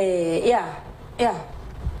 Yeah.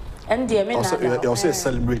 And the men are say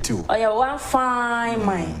celebrate you. Oh, yeah, one fine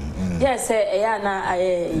mind. Yes, yeah, na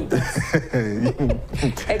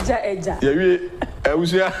Eja. Yeah, we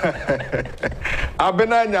Usia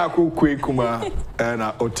Abena Nyako Kuma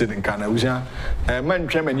na Otin in Kana Usia. Man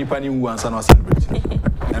Chairman Nipani once and celebrate.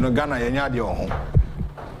 And Ghana Yanya de home.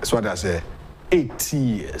 That's what I say. 8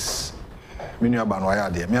 years. Minya Banwaya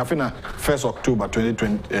de. Me afina 1st October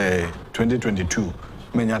 2022.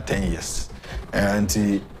 Menya 10 years.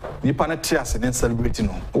 And nipa na tears and celebrating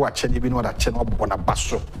no wa che bi no da che no bona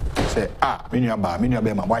baso say menua ba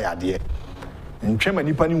ma waya de ntwema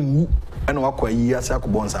nipa ni wu na wakwa yi ase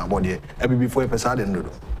akobon san abode e bi before person de ndo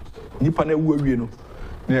nipa na wu awie no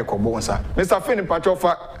na e kobon san Mr. Finn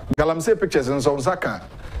Pachofa galamsey pictures nso nsaka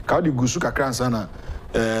ka di gusu kakra nsa na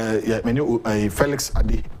meni Felix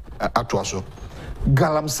ade atoaso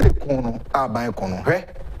galamsey kono aban kono hwe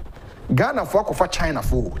Ghana fo akofa China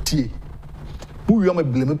fo tie who you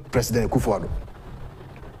blame President akufo-addo.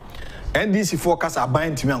 NDC forecast are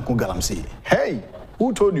buying Timi and Galamsey. Hey,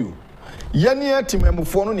 who told you? Yania Timemu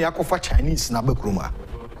Fono ni akofa Chinese na bekruma.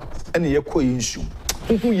 And ye ko yenshu.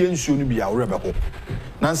 Who yenshu ni be our rebel.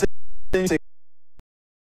 Nancy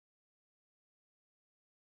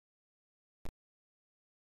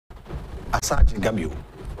Asaji Gabio.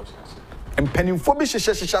 And penny phobia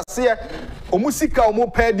share omusika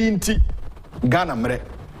omo pedi nti Ghana mre.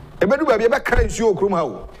 Ebedu ba be kra nsuo okrum ha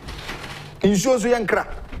o nsuo so yankra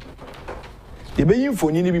ebe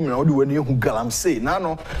yimfoni ni bi mra odi wani hu Galamsey na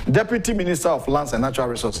no Deputy Minister of Lands and Natural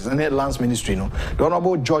Resources and Lands Ministry no the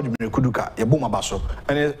Honorable George Kuduka ye boma baso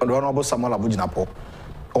and the Honorable Samuel Abujinapo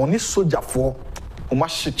oni soldier for o ma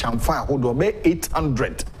hye chamfa ahodo be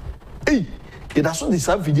 800 eh e da so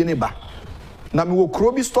disa video ne ba na me wo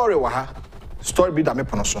kro bi story wa ha story bi da me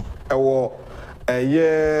pono so e wo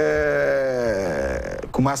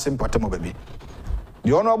Kumasi Mpatemo baby.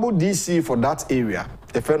 The Honorable DC for that area,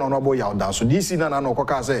 the friend Honorable Yaudan. So DC na no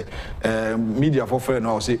koka say media for friend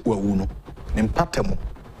now say Wawuno. Mpatemo.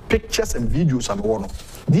 Pictures and videos and one.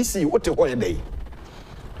 DC what a whole day.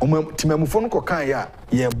 Timemufon koka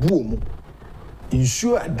ya boom.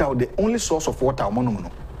 Ensure that the only source of water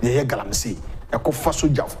mono. The galamsey. Akofa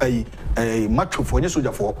soja macho for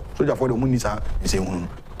soja for the munisa say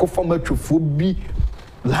kofa macho for bi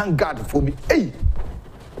land guard for bi hey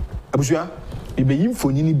abusua e be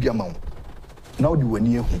yimfoni ni biama now the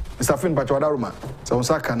wani ehu Mr. Fin Pacho Adaruma so on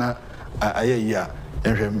sakana ayaya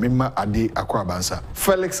ehwe mema ade akwabansa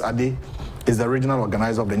Felix Ade is the regional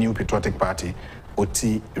organizer of the New Patriotic Party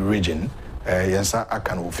OT region yensa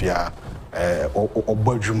akana ofia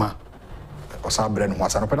obadwuma Osabren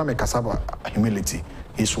was an open Kasaba humility.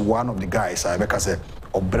 He's one of the guys I make say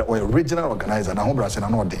original organizer na hobra say na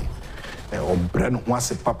no day. Obren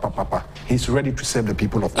wants papa. He's ready to serve the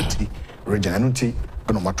people of the region. Anuti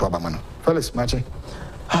no matter abamano. Felix Mache.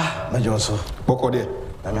 Majoso. Boko de.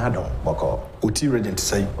 Na me hadon boko. OT region to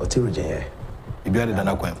say. OT region here. Ibiade na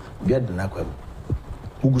nakwem. Ibiade na nakwem.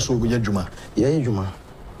 Muguso go yedwuma. Ye yedwuma.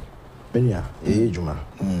 Benya ye yedwuma.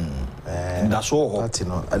 And that's all.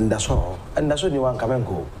 And that's all. And that's when you want come and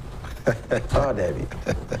go. Oh, David.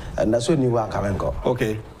 And that's when you want come and go.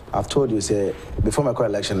 Okay. I've told you, say, before my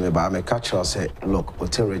election, I'm a catcher, say, look,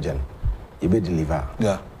 hotel region, you be deliver.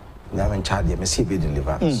 Yeah. Now I'm in charge, you see, be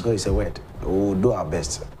deliver. So it's a word. We'll do our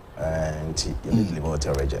best. And you be deliver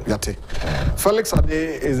hotel region. Got it. Felix Ade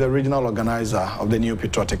is the regional organizer of the New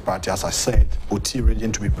Patriotic Party, as I said, OT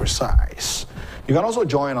region to be precise. You can also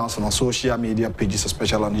join us on our social media pages,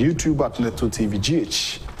 especially on YouTube at Neto TV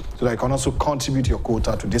GH, so that you can also contribute your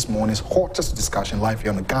quota to this morning's hottest discussion live here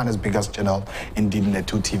on the Ghana's biggest channel, indeed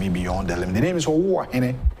Neto TV Beyond the Limit. The name is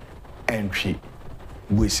Owuahene Entry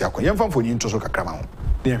Buisiako. Yemfam for you to soka krama.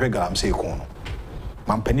 The galam say kono.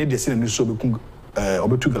 Mampeni de sin so beku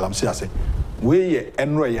obetu galam say ase. We ye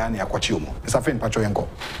enro ya na akwachi omo. It's a fin pacho yenko.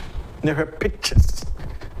 Never pictures.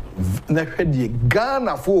 Never the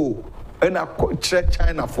Ghana for and I check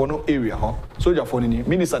China for no area, huh? Soldier for any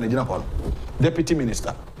minister, the deputy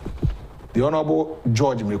minister, the Honorable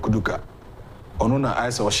George Mekuduka. Onuna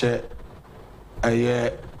I saw share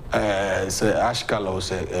say ash color or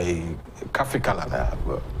say a coffee color.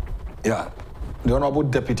 Yeah, the Honorable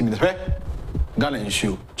Deputy Minister. Ghana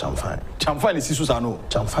issue. Chamfine is Susano.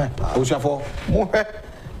 Chamfine. Oshafo. Mohe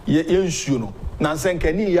ye issue no.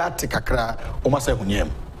 Nansenke ni ya tekakra o masa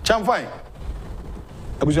hunyem. Chamfine.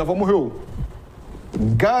 Abusafo mo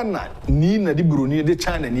Ghana ni na di Bruni de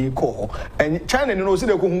China ni ko and China ni no se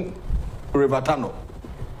de ko River Tano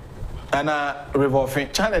ana River Fin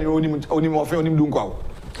China ni onim of onim dun kwa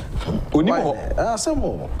onim ho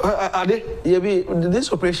some ade ye be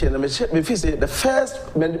this operation me feel say the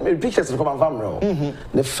first pictures come from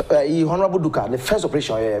the Honorable Duka the first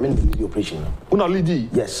operation the operation una lead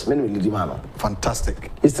yes men lead man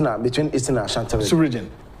fantastic between Eastern and Ashanti region.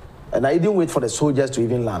 And I didn't wait for the soldiers to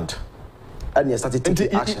even land. And you started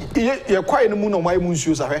taking action. You're quite in the moon on my moon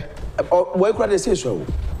shoes, where could they say so?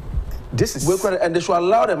 This is and they should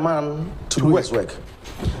allow the man to do his work.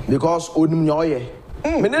 Because Odinyoye,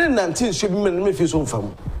 many 19 should be feel so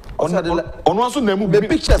from. The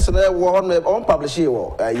pictures on publish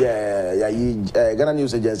here, Ghana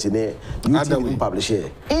News Agency, you publish here.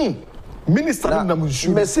 Minister,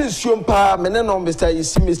 Mrs. Shumpa,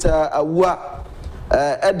 Mr. Awa.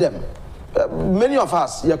 Adam, many of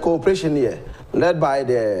us, your cooperation here, led by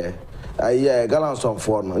the Galanson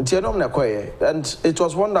Forum, and it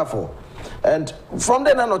was wonderful. And from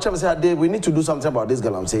then on, said, we need to do something about these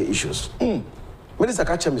Galamsey issues. Minister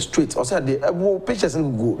catch me straight, or said, pictures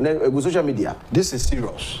in Google, social media. This is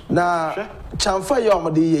serious. Now, Chamfa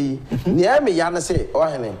Yomadi, Niami Yana say,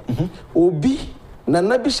 Obi,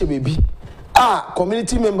 Nanabishi baby,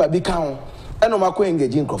 community member become, and Omako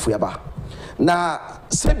engaging Kofiaba. Na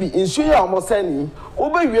sebi insuya almost sending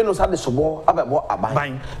over you know the subo about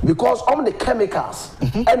aban because all the chemicals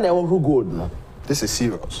and who gold no. This is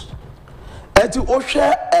serious. And to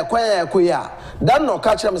share a that no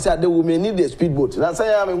catch them say they will need a speedboat. That's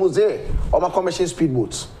say I mean say or my commercial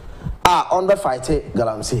speedboats are under fighting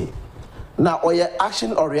Galamsey. Now or your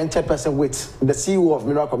action oriented person with the CEO of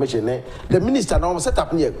Mineral Commission, the minister now set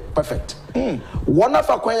up near perfect. One of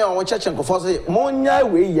our church and say Monya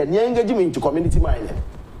way and engagement into community mining.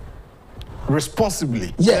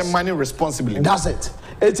 Responsibly. Yes. Mining responsibly. That's it.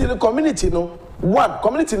 It's in the community, no one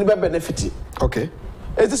community benefit. Okay.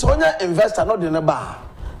 It is only investor not in a bar.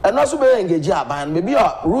 and also be engage aban maybe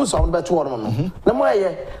rules on better one no more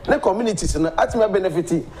the communities no atima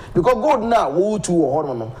benefit because God now wo to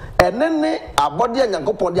ho no and then abode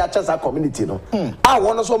Nyankopon dey achesa community no ah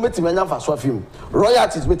won so metima nya fa so film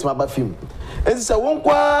royalties metima ba film and say won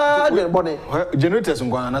kwa body generators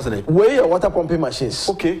ngwan na say we water pumping machines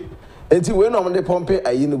okay enti we no dey pump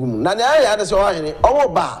ayi no gum na ya na say o hene o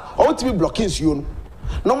ba o ti be blocking you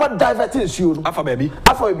no more diverting you afa baby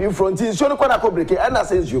in front you no kwada ko break and na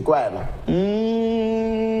say you kwa no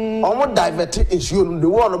omo diverting you the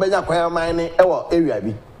one no benya kwa man ni e wo area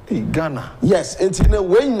bi Ghana yes enti na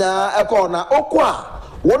we nyina e ko na okwa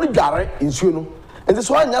wonu dware nsuo no enti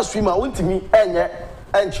so anya swimmer wontimi enye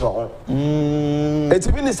enchro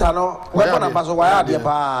enti minister no we ko na paso waya de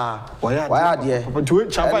pa waya de to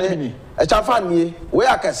champagne ni e champagne we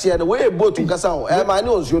akase no we boat nkasa ho e ma ni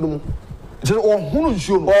onsuo no mu je ohunu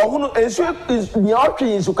nsuo no ohunu ensuo nya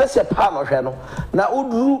otwe nsuo kase pa no hwe no na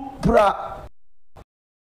oduru pra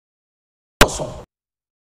so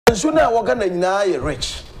ensuo na wo Ghana nyina ye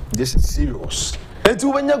rich. This is serious. Eti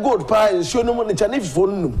wanya gold pa ensuo no mu ne chane fifo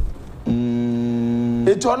no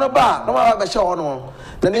eti ono ba no ma ba hye ono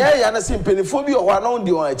na ne ya na simpelifo bi o ho na on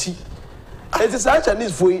di on achi eti sa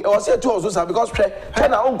Chinese fo yi o se to so sa because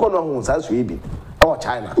China onko no ho sa so ebi o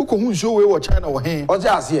China uko hu nsuo we wo China wo hen o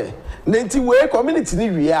ja ase na enti we community ni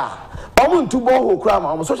wi a omo ntu bo ho kra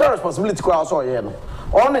ma omo social responsibility kra so ye no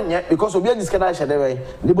on nye because obi agiske na hye de we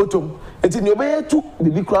ne botom enti ne obe tu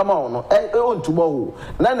bibi kra ma ono on tu bo ho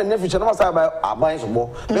na ne future no masa ba aban so bo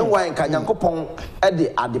me wan nka Nyankopon e de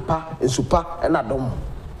adepa ensupa e na dom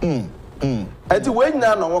enti we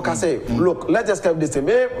nyina no wo ka say look let's just keep this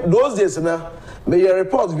those days na may your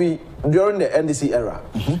reports be during the NDC era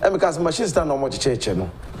and because machine stand no much church no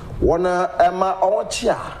wona ema onchi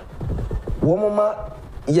a wo mama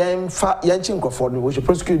we should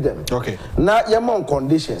prosecute them. Okay. Now, you're on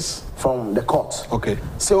conditions from the court. Okay.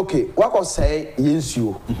 Say, okay, what I say, yes,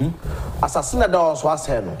 you. Assassin was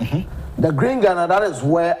the Green Ghana, that is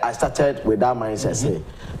where I started with that mindset. Say,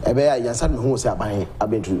 I've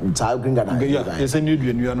been to Green Ghana. It's a new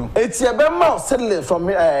one. It's a bema settling from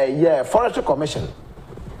Forestry Commission.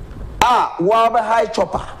 Wabe high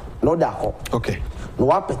chopper, no dako. Okay. No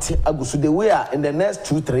apeti agusu the way in the next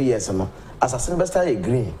 2-3 years, no. Assassin besta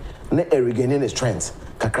green ne regaining strength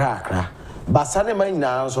kakra basane man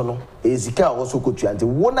na so no ezika also kotu ante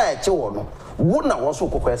wona eche wo no wona wo so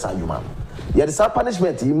kokọ esa adwuma ye the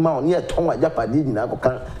punishment yi ma on ye ton ajapade nyina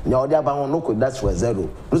kokan nya odi aba ho no ko that's for zero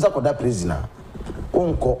lusa ko da prisoner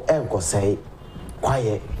onko enko sei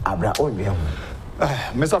kwaye abra onwe ho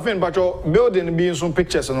Mr. Finn Bacho building be some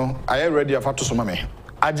pictures no I ready afa to so ma me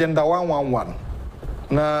agenda 111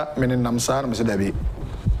 na menenam sa na me se da bi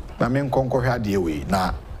na men konko hwa de we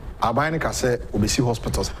na aban ka se obesi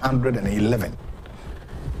hospitals 111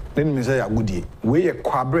 then me say agudie we ye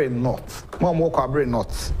Kwabre North mo Kwabre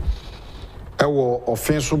North e wo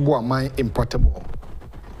offense bo aman importable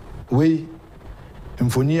we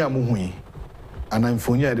mfoni amuhui ana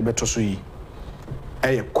mfoni a de beto so yi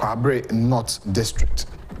e ye Kwabre North district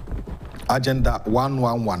agenda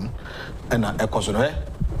 111 and ekoso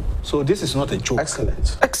so this is not a joke.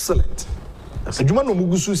 Excellent. Adwuma no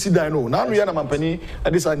mugusu sidan no na anu ya na mampani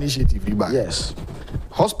this initiative ba yes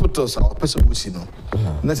hospitals are person we see no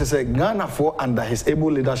necessary Ghana for under his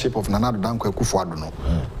able leadership of Nana Danko akufo-addo no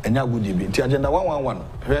enya gudi bi ti agenda 111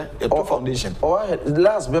 a foundation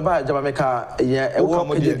last beba Jamaica e wo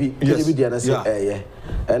KDB dia na say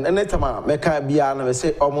and anytime meka bia na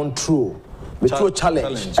say omon true metro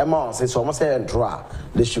challenge amount say so say entra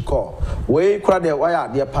they should call we crowd there why are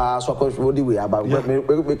there pass so go the way about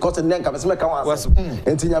because then can make one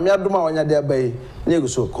enti nyame adoma wonya there bay na go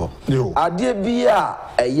so call ade bia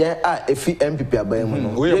eye a efi MPP aban mu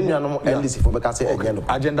no ye nuanom NDC for beka say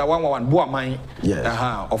agenda 111 bo aman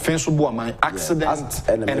offense bo aman accident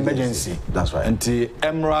and emergency that's right enti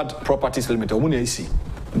Emerald Properties Limited omu na esi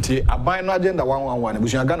enti aban no agenda 111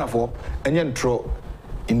 ebusu Ghana for enye ntro.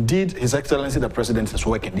 Indeed, His Excellency the President is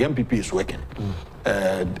working. The MPP is working.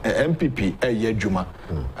 MPP, Juma.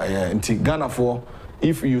 In Ghana for,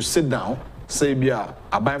 if you sit down, say bia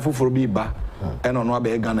abayfo for biba, and on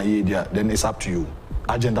wabe Ghana yedia, then it's up to you.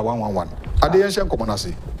 Agenda 111. Adeyensian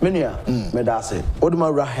komanasi. Menia, medase.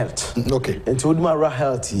 Odumara health. Okay. Into Odumara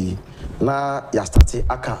health. Na ya start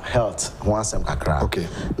aka health wansem kakra okay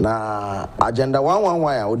na agenda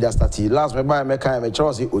 111 ya we start last me buy me kan me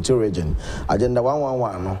Chelsea Otil region agenda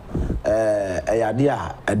 111 no eyade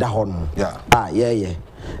a eda ho no yeah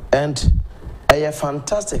and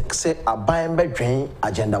fantastic say aban bedwen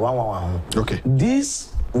agenda 111 okay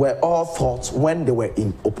this were all thought when they were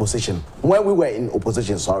in opposition. When we were in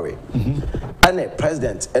opposition, sorry. And the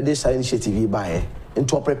president, this initiative by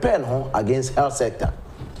into preparing against health sector.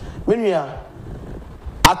 Meaning,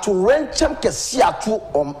 at to renchem kesiatu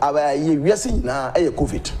our year na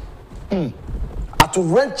COVID. At to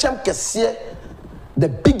renchem kesie the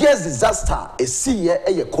biggest disaster is see a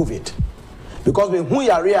COVID. Because when we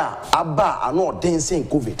are here, Abba are not dancing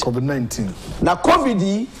COVID-19. Now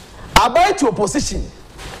COVID, about to opposition,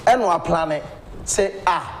 and we planet say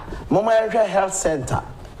Mama Health Center.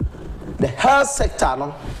 The health sector,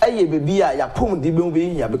 no, baby, Agyapong di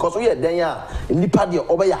here because we are there in the party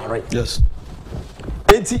over yare. Yes.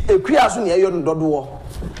 Enti ekwiaso ne ayo ndodo.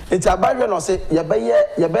 Enti abadwe no say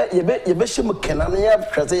yebe shim kenan ya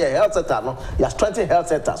hwese ya health sector no ya strengthen health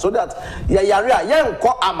sector so that ya yare a ye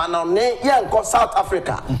nko amanone ye nko South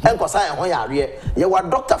Africa enko sai ho yare ye wa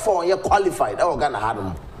doctor for ye qualified e Ghana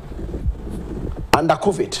hadum. Under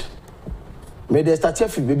COVID me dey start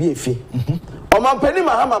fi baby efi. Omampani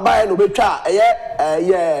mahama bae no betwa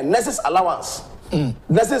ye nurses allowance.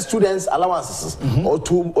 Nurses students allowances or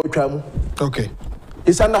two otwamu. Okay.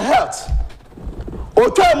 It's under health.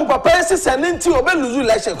 Otwamu papa say sendinti obe lose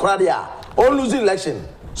election kradia. O lose election.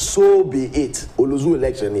 So be it. O lose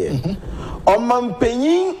election here.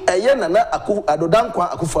 Omampani nana akufo-addo dankwa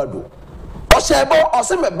akufo-addo. Osebo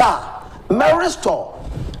osemeba me restore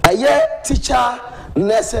teacher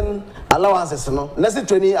nursing allowances no. Nursing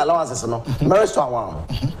training allowances no. Me restore one.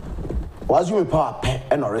 Was you power pay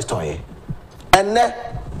and restore here. And ne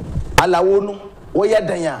alawo no woye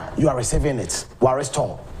dan you are receiving it we are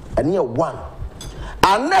restored and near one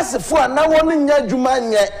unless for na won nya dwuma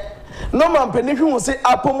nye no man penihwe say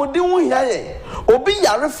apomodi wo hia ye obi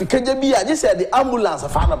yare fikaja bi a just the ambulance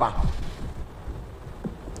fa na ba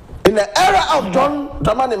in the era of John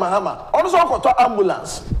Dramani Mahama also got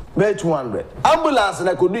ambulance be 200 ambulance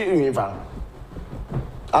na could do in van.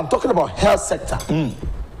 I'm talking about health sector.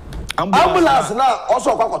 Ambulance now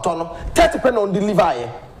also got 30% on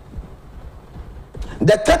deliver.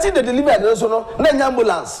 The 30 they deliver also no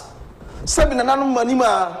ambulance. Seven na nanu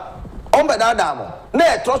manima on be that damo.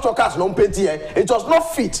 Na trust cars no penti here. It was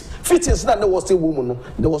not fit. Fittings that there was still woman no.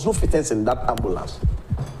 There was no fittings in that ambulance.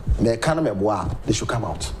 Me can me boa they should come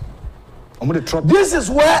out. This is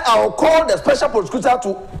where I will call the special prosecutor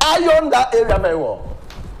to iron that area very well.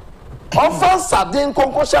 Often sardine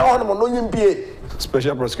concussion on no yimpie.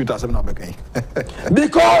 Special prosecutor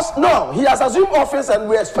because no, he has assumed office and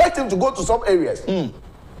we expect him to go to some areas.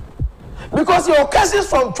 Because your cases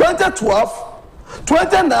from 2012,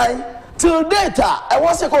 29 till data, I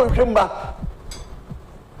want to call remember.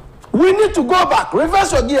 We need to go back,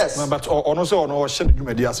 reverse your gears. No, but also on our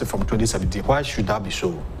media from 2017. Why should that be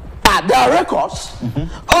so? There are records.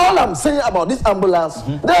 All I'm saying about this ambulance,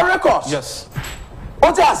 there are records. Yes.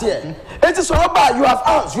 What else here? It is so bad. You have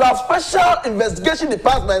arms. You have special investigation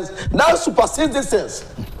departments now supersede these things,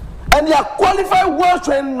 and they are qualified,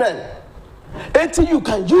 well-trained men. Until you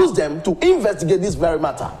can use them to investigate this very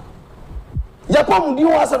matter. Agyapong, do you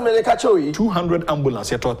want some medical 200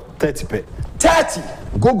 ambulance. You thought 30 pay. 30.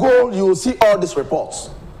 Google, you will see all these reports.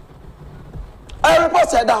 A report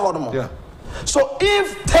said that. Yeah. So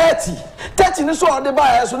if 30 is so they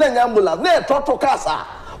buy so then ambulance. They total casa.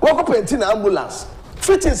 Walk up in ambulance.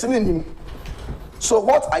 Fittings in him. So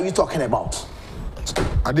what are you talking about?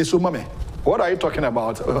 Adesumame, what are you talking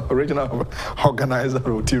about? Regional organizer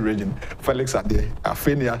Roti region. Felix Ade,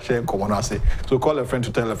 Afenia Shen Komonase. So call a friend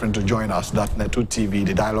to tell a friend to join us. That Netu TV,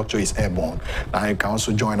 the dialogue show is airborne. Now you can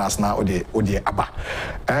also join us now Odi Abba.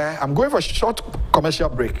 I'm going for a short commercial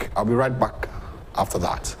break. I'll be right back after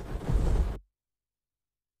that.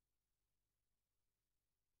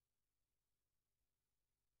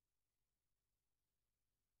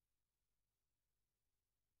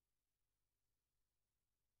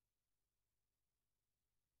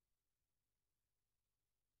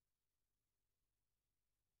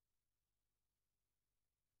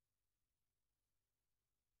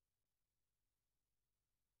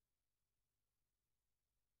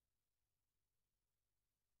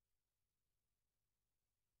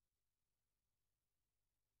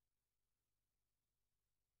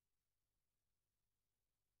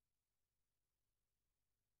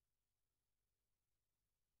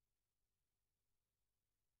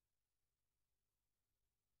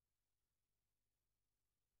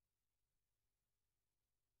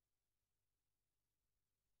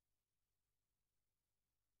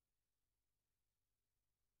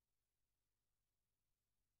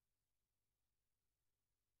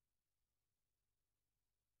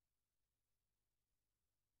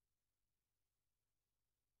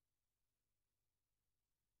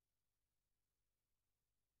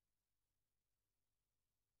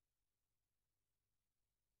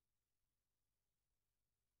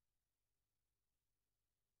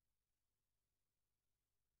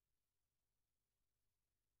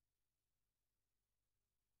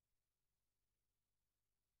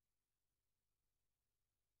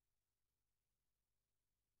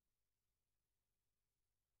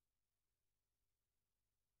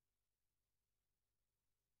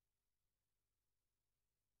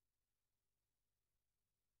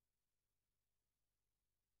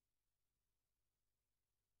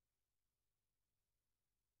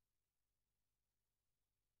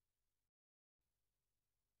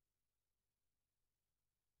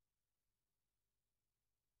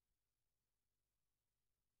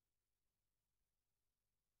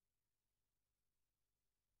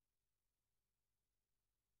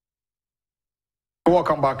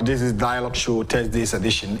 Welcome back. This is Dialogue Show, Thursday's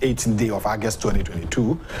edition, 18th day of August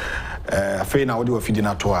 2022. Afei na wodi wafidi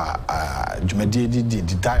na to a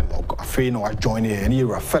the dialogue. Afei na wa join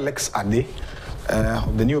here Felix Ade,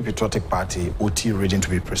 the New Patriotic Party, OT region to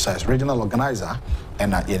be precise, regional organizer,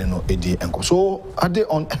 and Edi Enko. So Ade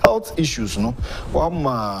on health issues, no,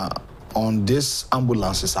 on these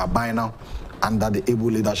ambulances are by now under the able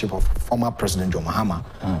leadership of former President John Mahama.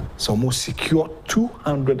 So most secure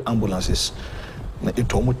 200 ambulances.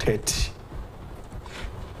 It's almost 30.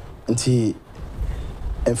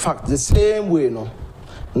 In fact, the same way, no.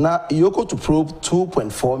 Now you go to probe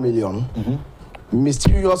 2.4 million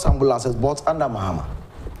mysterious ambulances bought under Mahama.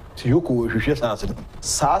 So you go with your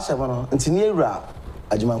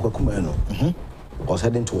Agyapong was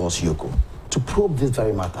heading towards Yoko to probe this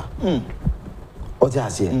very matter. What you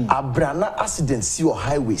say? Abrana accident see your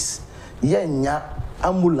highways. Yenya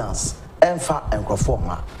ambulance enfa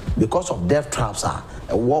enkrofoma because of death traps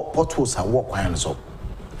walk potholes and walk hands up.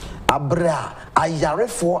 Abra ayare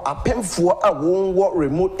for apemfo a won walk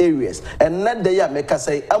remote areas and not there make us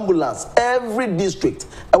say ambulance every district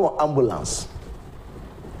our ambulance.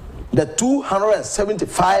 The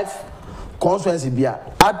 275 constituency bia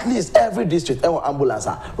at least every district our ambulance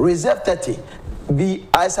reserve 30 be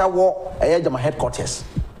Isa walk Agyapong headquarters.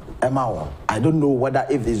 I don't know whether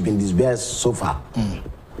if it's been disbursed so far.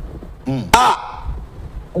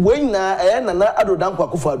 When na adodan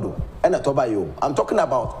akufo-addo and atobayo. I'm talking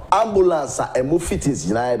about ambulance and move fittings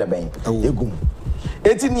in the bank. Egum.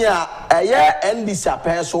 Etinia NDC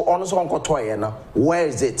peso on so onkotoye na. Where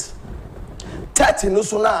is it? 30 no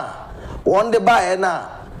so na one the buy na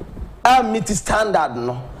meet standard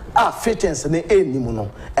no. Fittings ne enimu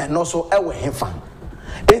no and also ewe hemfa.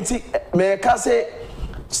 Enti me ka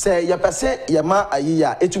say ya pese yama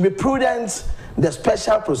ayiya it will be prudent the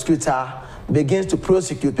special prosecutor begins to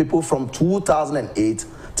prosecute people from 2008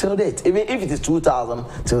 till date. Even if it is 2000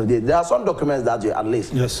 till date, there are some documents that you at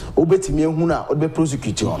least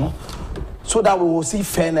prosecute you so that we will see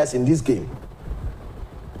fairness in this game.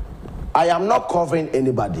 I am not covering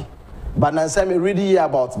anybody, but I'm saying reading here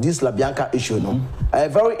about this LaBianca issue,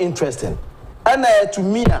 very interesting. And to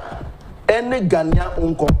me, any Ghanaian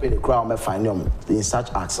owned company crowd may find them in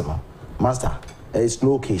such accident. Master, there is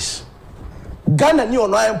no case. Ghana ni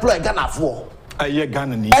ono employ Ghana for. Aye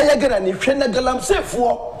Ghana ni hwene galamsey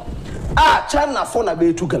for. China for na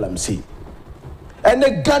be to galamsey. And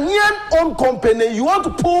the Ghanaian owned company, you want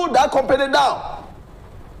to pull that company down.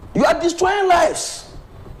 You are destroying lives.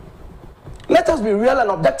 Let us be real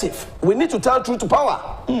and objective. We need to tell truth to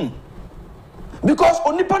power. Because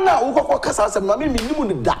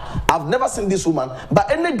I've never seen this woman, but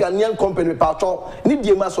any Ghanaian company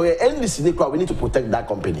we need to protect that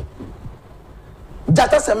company.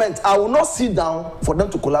 Jata Cement, I will not sit down for them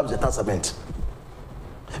to collapse Jata Cement.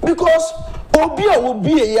 Because Obia will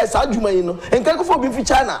be a yes, and Kakufo be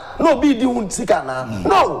China. No, be the Sikana.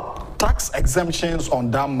 No. Tax exemptions on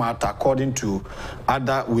that matter, according to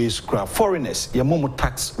other ways, foreigners, Yamomo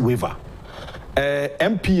tax waiver.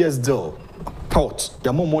 MPS deal, port,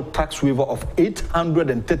 Yamomo tax waiver of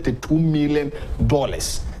 $832 million.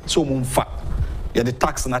 So, Mumfa, yeah, the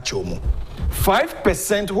tax nachomo.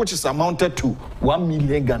 5%, which is amounted to 1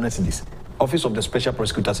 million Ghana cedis. Office of the Special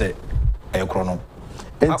Prosecutor said, Chrono.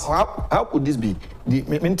 How could this be?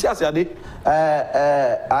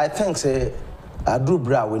 I think, say, Adru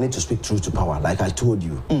Bra, we need to speak truth to power, like I told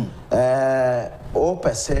you.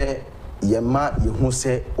 Per se, Yema, Yehu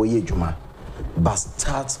say, Oye Juma, but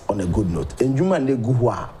start on a good note. And Juma ne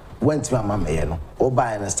Guhua went to my mama, or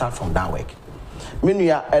buy and start from that work.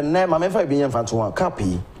 Meanwhile, and now my member being infant one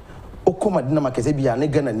copy. Okoma dina makete bia ne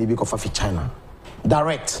Ghana ni bi kofa fi China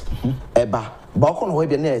direct eba ba okon ho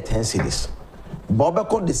bia na 10 cities ba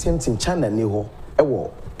obekọ the same thing China ni ho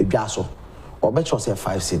ewo edwaso obecho say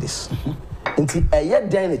 5 cities nti eye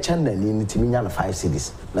den ne China ni ntimi nya na 5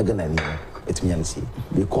 cities na Ghana ni etimi nya see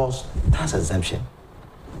because tax exemption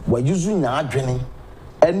we use nya adwene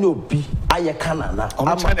ene obi aye kana na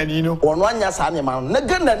China ni no ono anya sa ne ma na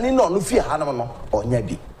Ghana ni no no fie ha no onya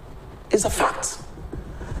bi. It's a fact.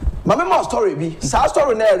 My memory story be sad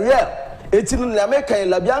story na real. 18 in America in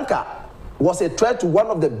LaBianca was a threat to one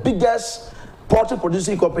of the biggest poultry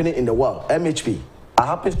producing company in the world, MHP. I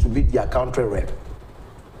happen to be their country rep.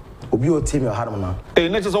 Obi o team your harmona.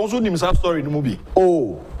 Next is also nim sad story in the movie.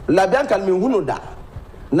 Oh, LaBianca me hunu da.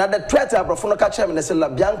 Now the threat I brought catch them and they say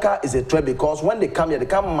LaBianca is a threat because when they come here they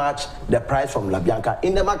can't match the price from LaBianca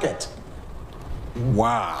in the market.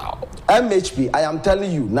 Wow. MHP, I am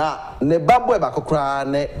telling you now, ne babo bakokra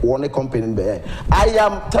ne one company be. I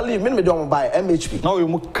am telling you, me don't buy MHP. Now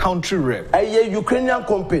you country rep. A Ukrainian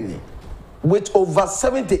company. with over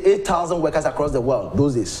 78,000 workers across the world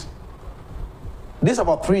those days. This is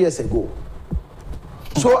about 3 years ago.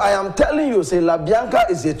 So I am telling you, say La Bianca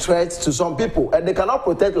is a threat to some people, and they cannot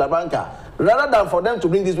protect La Bianca. Rather than for them to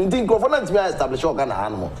bring this, we think government to establish all kind of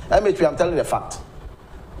animal. MHP, I'm telling you the fact.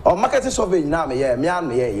 Or marketing survey now,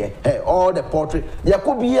 all the portrait. There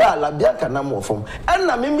could be a La Bianca number from. And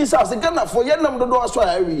I mean, Miss House, again for your number do as well.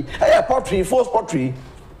 A portrait, false portrait.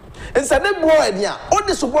 Instead of boy, yeah, all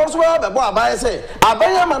the supports were the boy. I say, I buy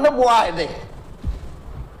him and the boy.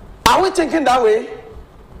 Are we thinking that way?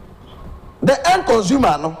 The end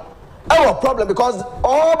consumer, no, our problem because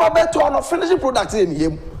all my better on finishing products in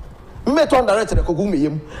him. Me turn director the kogumi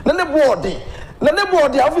him. Then the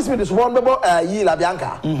board, the office with this one ye La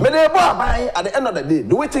Bianca. Me they buy at the end of the day.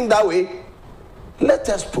 Do we think that way? Let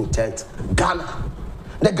us protect Ghana.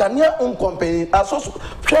 The Ghanaian owned company are so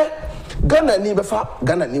Ghana ni befa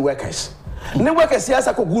Ghana ni workers. Ni workers yes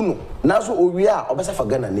akogunu. Na so owia obesa for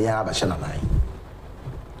Ghana ni ya ba hye na nan.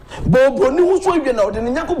 Bobo ni hu so wie na ode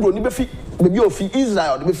ni nyako bro ni befi bebi ofi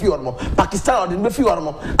Israel ode befi ormo Pakistan ode befi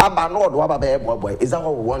ormo aba no ode aba be boy. Is that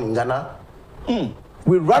what we want in Ghana?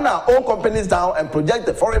 We run our own companies down and project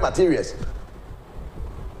the foreign materials.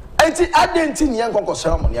 Enti adenti ni yan konko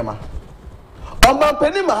sera mo niam. Omban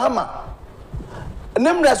Penny Mahama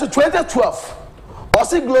nemre so 2012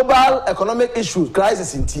 osi global economic issues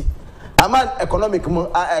crisis inti aman economic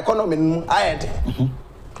economy mu ayede.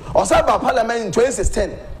 Osa ba parliament in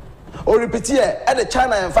 2016 or repeat here at the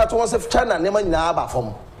China in fact once if China nema nyina aba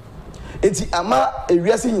fom. Enti ama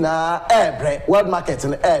ewiase nyina ebre world market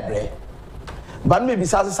in ebre. But maybe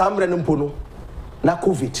sambre mpo no na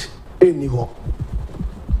COVID eni ho.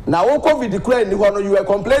 Na wo COVID declare eni ho no you were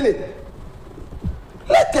complaining.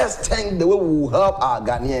 Let us think the way we will help our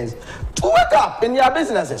Ghanaians to wake up in their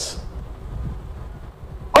businesses.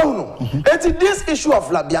 Oh no. It's this issue of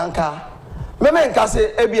La Bianca. Meme nka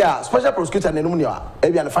say ebia special prosecutor nenum ni wa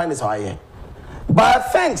ebia na find this why. But I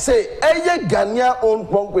think say eye Ghanaian owned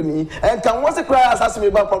company and can once cry assassin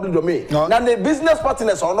about public domain. Na the business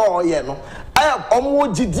partners or no here no. I am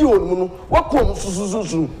omo gidi onu no wakom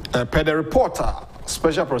susususu. Per the reporter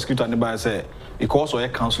special prosecutor nearby say because of a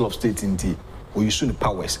council of state in T we use the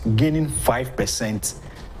powers gaining 5%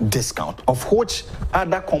 discount of which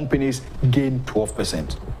other companies gain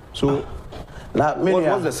 12%. So now,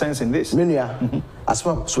 what's the sense in this? As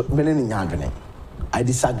well, I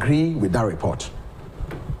disagree with that report.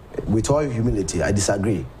 With all humility, I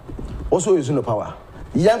disagree. Also, using the power.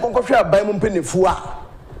 Young Concofia by Mumpeni Fua.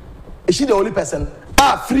 Is she the only person?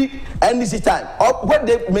 Free and this time. Or what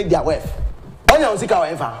they make their wealth. Only on Zika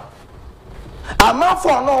ever. I'm not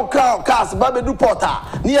for no cars, Baby do Porter,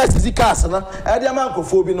 near Sisi Castle, and the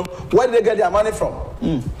Amancophobia. Where do they get their money from?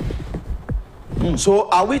 So,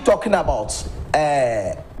 are we talking about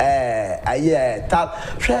let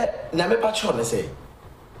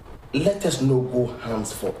us no go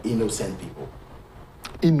hands for innocent people.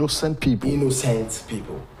 Innocent people. Innocent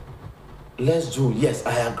people. Let's do, yes,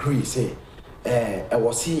 I agree. Say, I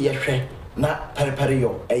was here, not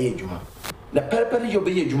periperio, juma. The periperio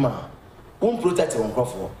be juma. Won't protect one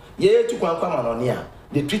crop. Ye to come on here.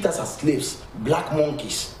 They treat us as slaves, black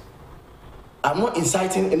monkeys. I'm not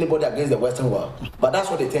inciting anybody against the Western world, but that's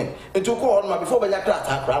what they think. It took on my before when I cracked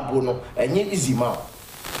and yet easy man.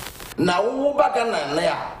 Now, who back and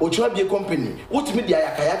now, which might be a company, what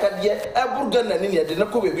media Kayaka, dear, a Burgan and India did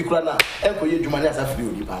not go with Bikrana, and for you, Jumanas a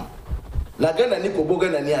few depan. Lagan and Nico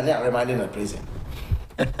Bogan and Yana reminding a prison.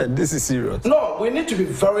 This is serious. No, we need to be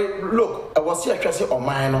very. Look, I was here to say, or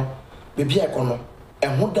minor, baby, I can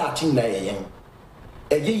and who that in there, young.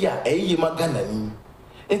 A year, a year, Magana.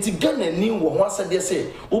 And to Ghana knew once they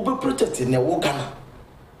say, will be protected in the Ghana.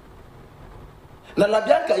 Na La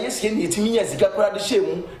Bianca, yes, he needs me as he got the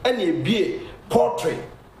shame and a beer portrait.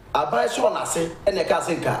 I buy so on, I say, and a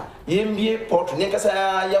casenka. Ye portrait,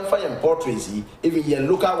 Nekasa, young fire portraits, even ye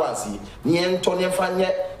local ones, Nien Tony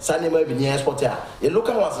Fanya, Sunny maybe near Spotter. Ye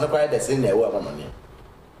local ones, not quite the same there were money.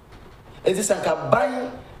 It is a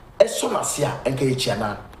buying a sonasia and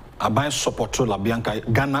Kachana. I buy support to La Bianca,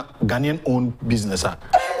 Ghanaian owned business.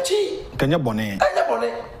 Kenya Bonnet.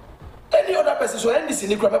 Any other person, so any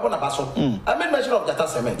cynical on a basso. I made mention of data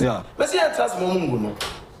cement. Yeah. But see, I trust Mungu.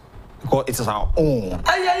 Because it is our own.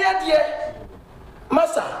 Aye,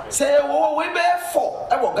 Master, say, oh, we bear 4.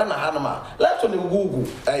 I will Ghana Hanama. Left on the Google.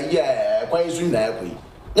 Yeah, quite soon.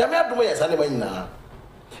 Yamia do yes, anyway now.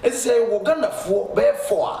 It is a Ghana 4, bear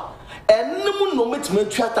 4. And no one to make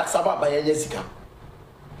tax about by Jessica.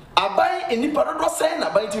 I buy any part of the sign,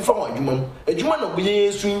 I buy it from a Juman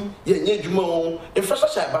of Swing, ye Jumo,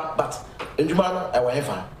 infrastructure, but a Jumana,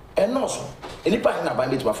 however, and also any part na buy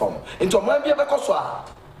me to perform into man be because so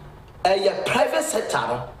a private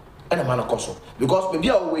sector and a man also because maybe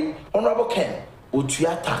away honorable Ken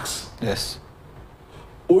utua tax. Yes.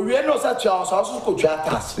 We no such also ko tua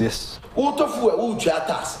tax. Yes. Utofu e utua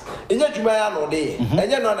tax. Enya dwuma ya no dey.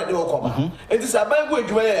 Enya no na dey okoba. Enti sa ban go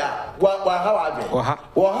dwuma ya wa ha wa adwen.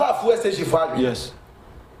 Wa ha fu station fu adwen. Yes.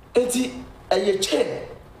 Enti eye chain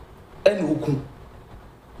and hukum.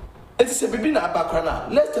 Enti se bibi na abakra na,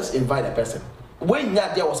 let's just invite a person. When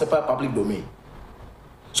nya there was a public domain.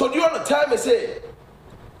 So do you want to tell me say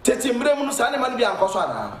tete mbre mu no sa ne man bi ankoso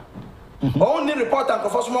ana? Only report and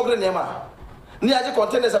confirm smuggling nema. Ni aje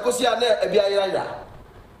containers akosia na ebia yira.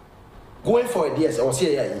 Going for a DS or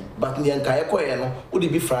say ya but ni anka e koye no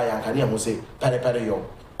udi bi fry anka ni am say pare yo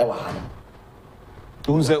e wa han.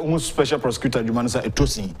 Un special prosecutor you man say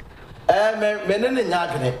etosin. Me ne nya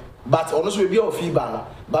adwene but ono so be of feedback no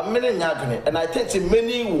but me ne nya adwene and I think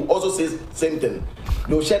many will also say same thing.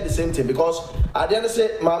 They will share the same thing because at the end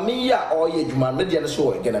say mami ya or ye dwuma me de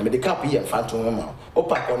so again me de cap here phantom ma.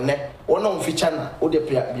 Opa connect one on feature na o de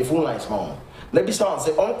be phone lines ma. Na bi sound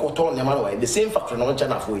say on koto ne ma the same factory no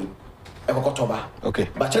chana for yi. E kokoto ba. Okay.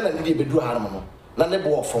 But chana ni be do ha no. Na ne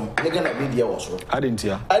bo from ne Ghana media was so. I didn't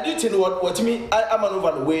know what me I am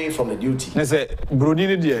over away from the duty. Na say broni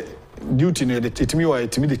ni de duty no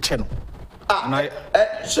it me the channel. And I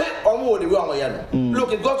say omo the way am ya no.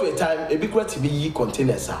 Look, it got to a time a big to be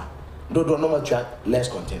containers are. Do normal track less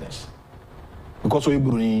containers. Because we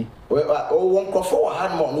broni one crop for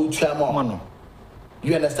hand more no twa more.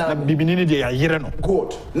 You understand? Na bibini de yayere no.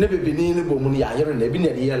 Good. Ne bibini ne bomu ne yayere na bi na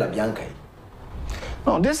de yela bianca.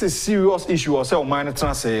 No, this is serious issue. Or say man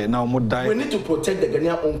say now mo die. We need to protect the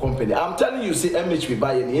Ghanaian owned company. I'm telling you, say MHP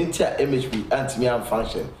buy an entire MHP anti-me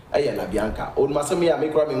function. Aye na bianca. O ma say me make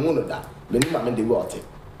me hunu da. Me ni ma me dey work.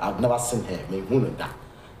 I've never seen her me hunu da.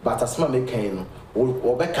 But as ma me kan no,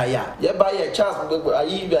 o be kaya. Ye buy a Charles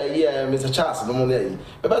ayi Mr. Charles no mo na yi.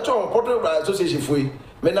 E be to portrait association for yi.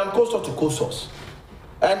 Me nam coast to coast.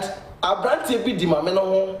 And a brand be di ma me no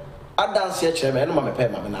ho adanse here chairman no ma me pay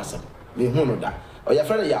ma me na asem. Me hunu da. Or your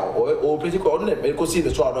friend ya or pretty coordinate medical see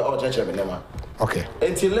the sword or chairman nema. Okay.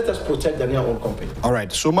 Until let us protect the own company. All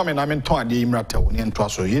right. So mama na men ton ade imrata woni ento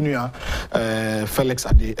aso yenua Felix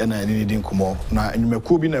ade na ni din kumo na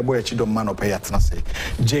enwumaku bi na boy achi dom man opay atena se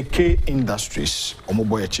JK Industries omo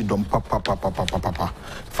boy achi dom papa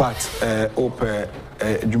fact ope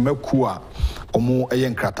enwumaku a omo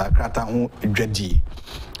krata ho dwadi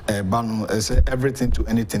ban say everything to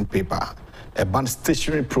anything paper a ban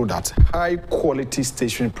stationery product, high quality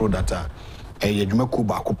stationery product.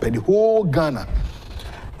 The whole Ghana,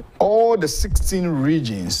 all the 16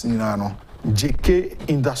 regions, JK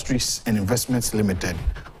Industries and Investments Limited,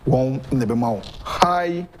 one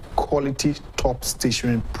high quality top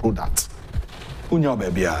stationery product. Unya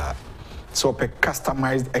baby, so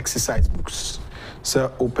customized exercise books.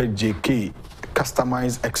 So open JK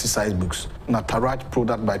customized exercise books, Unauthorized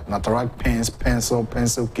product by Unauthorized pens,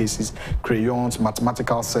 pencil cases, crayons,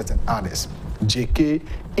 mathematical sets, and others. JK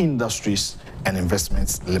Industries and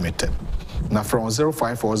Investments Limited. Now from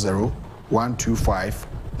 0540 125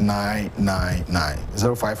 999,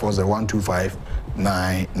 0540 125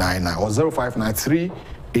 999, or 0593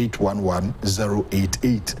 811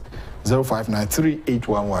 088, 0593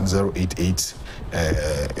 811 088.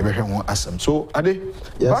 So, Ade,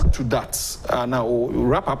 yes, back to that. Now, we'll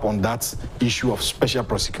wrap up on that issue of special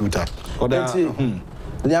prosecutor. The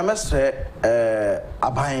Amestre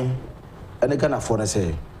Abain and the Ghana for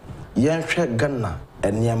say, Yanshre Ghana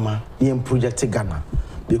and Yama, Yen project Ghana,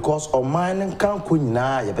 because of mine can't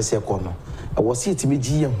quina Yapese Kono. I was here to me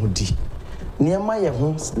G and Hoodie. Near my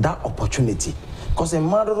that opportunity, because a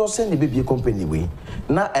mother was sending the baby company way,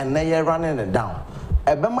 now and they running it down.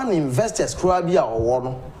 Ebeman investors crabia or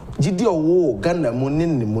one, Gidi or Ghana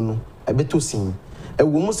Munin Munu, a bit to sing. A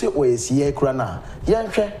woman say, oh, is ye crana.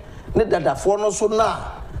 Yanke, net that for no so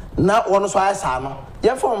now one so I saw.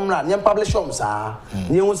 Yan from run, yan publish homes,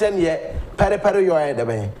 you will send ye pere your head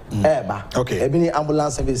away. Okay, Ebony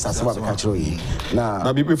ambulance service as well.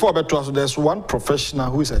 Now, before there's one professional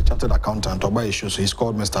who is a chartered accountant about issues. He's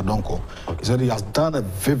called Mr. Donko. He said he has done a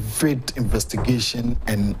vivid investigation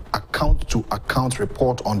and account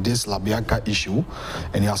report on this Labiaka issue,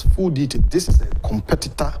 and he has full detail. This is a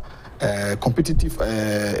competitive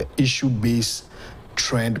issue-based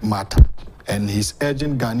trend matter, and he's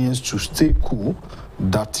urging Ghanaians to stay cool,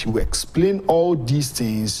 that he will explain all these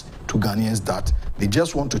things to Ghanaians, that They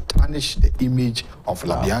just want to tarnish the image of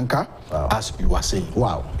La Bianca, as you were saying.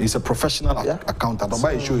 Wow. He's a professional accountant.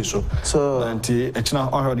 So, show you so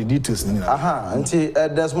all the details.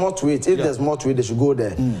 There's more to it. If there's more to it, they should go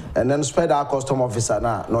there and then spread our custom officer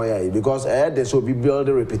now. No, yeah, because they should be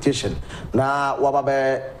building reputation. Now,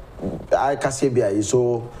 I can say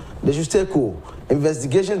so they should stay cool.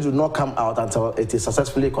 Investigations do not come out until it is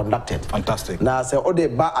successfully conducted. Fantastic. Now, say, oh, they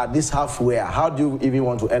bar at this halfway. How do you even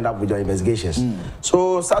want to end up with your investigations?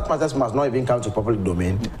 So, such matters must not even come to public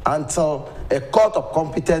domain until a court of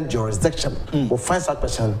competent jurisdiction will find such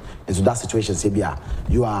person into that situation. Say,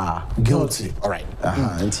 you are guilty. All right.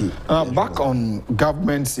 Back on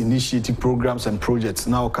government's initiative programs and projects,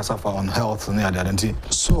 now Kasafa on health and the identity.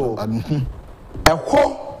 So, a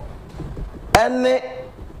whole any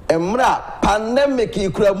pandemic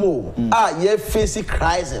ikramo ye face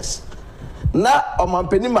crisis na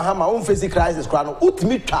omampeni mahama won face crisis kwa no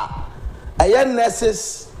utimi twa aye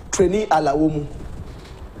nurses trainee alawo mu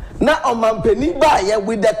na omampeni ba ye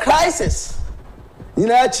with the crisis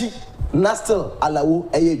nyina chi na still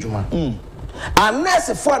alawo aye adwuma and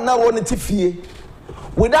nurse for na won tifie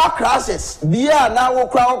without crisis bia na wo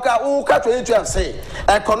kra 2012 say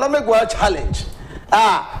economic world challenge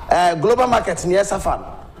global market near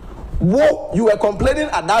Safan. Wo you were complaining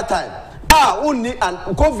at that time. Only and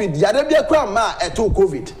COVID. Yadebia kwama eto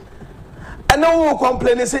COVID. And now we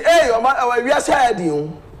complaining say, hey, we are saying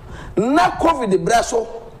you. Na COVID the brasso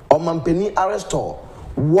or mampeni arrest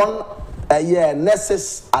one a year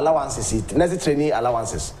nurses allowances, nurses trainee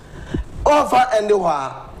allowances. Offer and the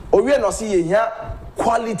we are not seeing here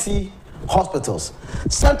quality hospitals.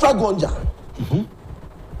 Central Gonja.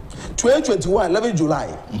 2021, 11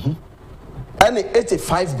 July, and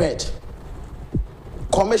 85 bed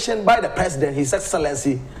commissioned by the president, His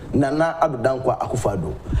Excellency Nana Addo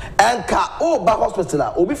Akufo-Addo. And ka ba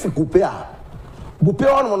hospital obi fi kupea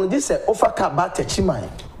on this offer ka ba techimai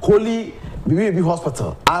Holy BBB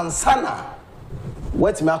Hospital and Sana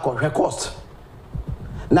what me akọ cost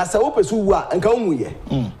na se opesu wa nka umuye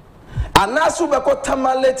and na so be ko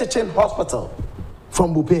Tamale Teaching Hospital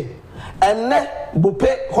from Bupe. And ne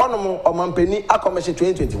Bupe Honomo or Mampeni a commission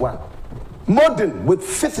 2021. Modern with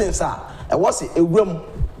fittings and what's it a room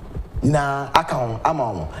na account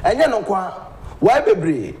amount. And then why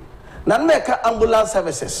be nan make ambulance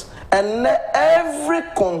services and every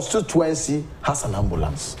constituency has an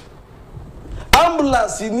ambulance.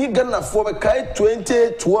 Ambulance in Ghana for a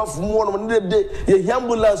 2012 morning ye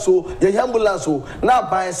ambulance now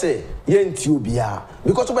by say yentubia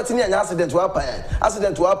because of an accident to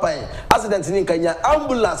accident in Kenya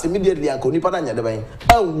ambulance immediately and Konipana Yadabain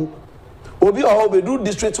obi or do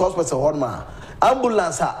district hospital horma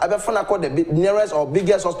ambulance abefana called the nearest or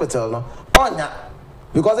biggest hospital no onya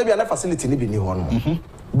because they be a facility ni bi ni hormo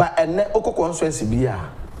but enne oko constituency bia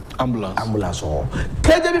ambulance or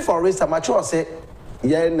KJB for race amateur say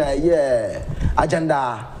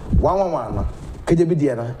agenda 111 KJB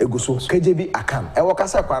diana eguso KJB akam e wo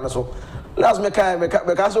kasa kwa so last me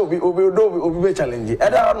so obi challenge e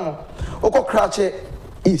da no oko crache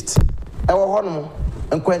east e wo hono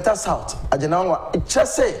enkwenta south agenda 1 it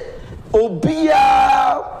just say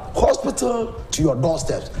obia hospital to your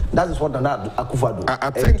doorstep. That is what Nana Akufo-Addo.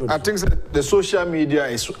 I think the social media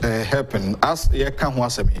is helping. As you can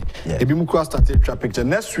watch me, Ebimuku started trap picture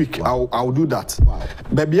next week. I'll do that. Wow.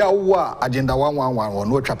 Baby, agenda 111 or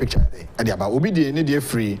no trap picture. About Obi need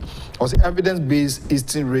free. Was evidence-based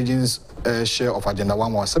Eastern regions share of agenda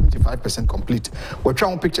 111 75% complete. We're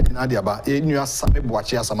trying picture in Adiaba. You are Sami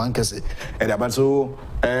Boachia Samankese. So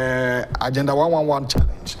agenda 111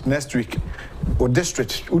 challenge next week. Or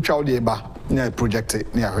district Uchaudieba near project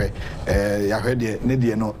near where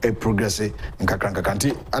the no a progress in Kakranka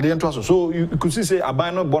Kanti. At the end also, so you could see say a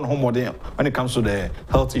no born home model when it comes to the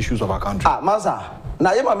health issues of our country. Maza,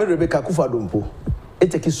 now you me Rebecca Akufo-Addo.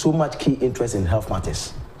 It takes so much key interest in health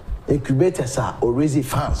matters. Incubators are already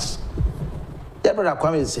fans. Deborah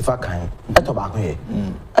Kwame is a kind. Etobago here.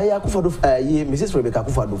 Akufo-Addo, Mrs. Rebecca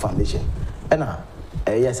Akufo-Addo Foundation.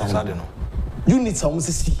 Yes, I know. You need some to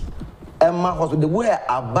see. Emma hospital the way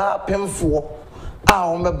aba pemfo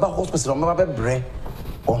on be hospital on be bre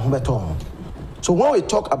on beton. So when we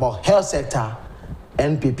talk about health sector,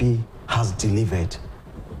 NPP has delivered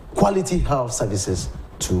quality health services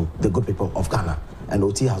to the good people of Ghana, and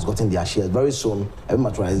OT has gotten their shares very soon. Every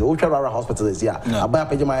material is Ultra Hospital is here. Abaya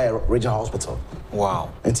Pejama Regional Hospital.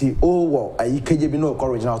 Wow. And see, KJB no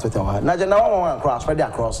regional hospital. Now one across spread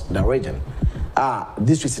across the region.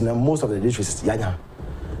 Districts in most of the districts Yanya.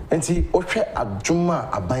 And see, Oche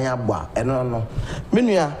Adjuma Abanyabwa, and no.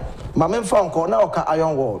 Minua, Mama found now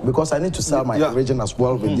iron ore because I need to sell my region as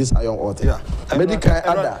well with this iron ore. Yeah. Medical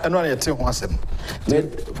other. And when you tell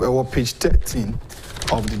page 13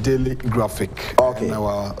 of the daily graphic. Okay.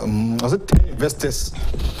 And our 10 investors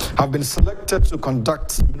have been selected to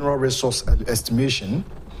conduct mineral resource estimation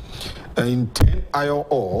in 10 iron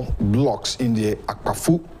ore blocks in the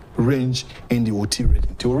Akufo range in the OT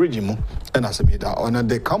region. The region, and as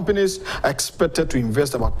the companies are expected to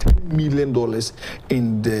invest about $10 million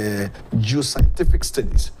in the geoscientific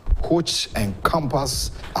studies, which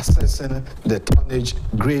encompass assessing the tonnage,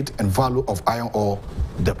 grade, and value of iron ore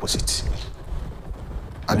deposits.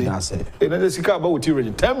 I say,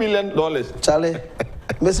 $10 million. Charlie,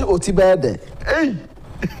 Mr. OT bad. Hey,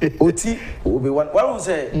 OT will be one. What I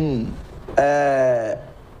say,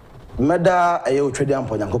 Meda ayo trading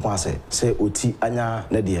point yankopon say OT anya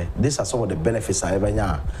na de. These are some of the benefits I ever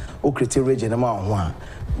nya. O create region ma ho a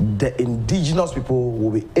the indigenous people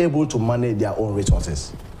will be able to manage their own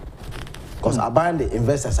resources. Because aban the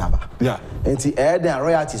investors aba. Yeah. Enti their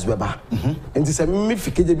royalties weba. Enti say me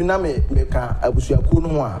fikeje bi na me ka abusuaku no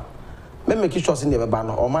ho a. Me make sure say ne beba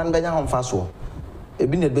no o man benya ho mfa so.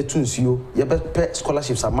 Ebi ne betu nsuo ye be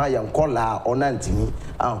scholarships ama ya nkola onantini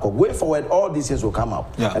anko going forward all these things will come out.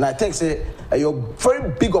 Yeah. And I think say a very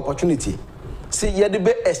big opportunity. See ye de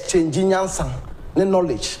be exchanging nyansa ne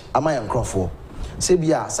knowledge ama ya nkrofo. Say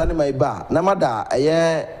bia sanema iba na mada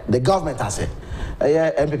the government has it.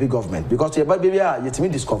 MPP government because ye ba baby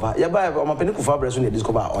yetimi discover ye ba omapeni kufa breso ne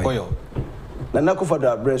discover oil. Na kufa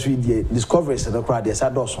da breso die discoveries na kra de sa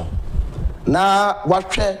doso. Na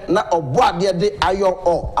watwe na obo ade de ayo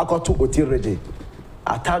o akoto oti reje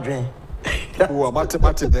atadwen oh about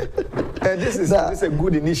there. This is a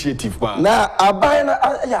good initiative ba na abai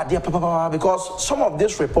na ya de papa because some of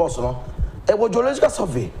these reports no e wo geological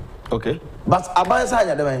survey okay but abai sa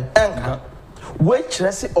nya de ban enka we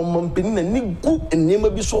kire se omampeni na ni gu enema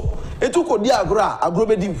bi so etu ko di agro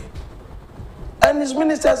bedi and his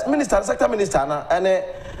minister sector minister na ene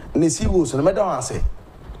ne CEOs no medon ase.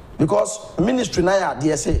 Because ministry na ya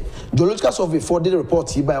dey say geological survey for the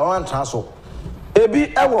report by one transfer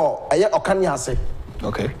ebi ewo eye okani ase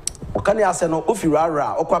okay okani ase no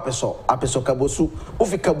ofirara okwa apeso kabosu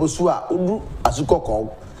ofi kabosu a odu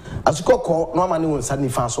asukoko no amane won sa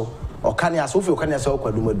nifa so okani ase ofi okani ase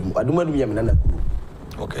okwa adumadum ye menana kuru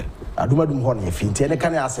okay adumadum ho na ye finti ene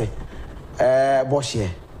kani ase bohye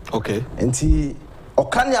okay enti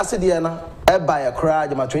okani ase de na e ba ya kra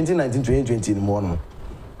jama 2019 2020 ni mo no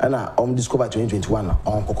and discover 2021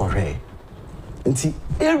 on kokore nti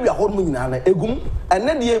area ho mu nyina na egum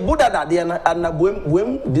ene de budada de na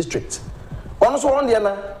anabuem district ono so on de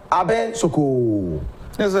na aben soko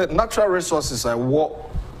there's a natural resources I what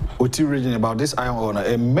OT region about this iron ore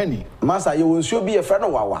and many master you will show be a friend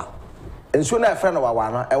of wawa enso na friend of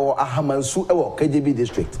wawa na ewo ahamansu ewo KJB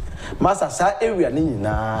district master sa area ni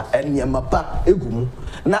nyina eniema pa egum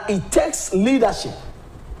na it takes leadership.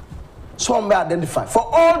 Some identified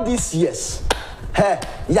for all these years. Hey,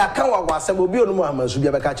 yaka wa wasem obi onum amansu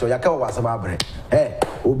bia beka che yaka wa wasem abre. Hey,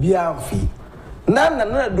 obi amfi. Na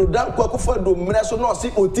do dan akufo-addo mre so no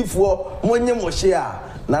si otifo monye mohye a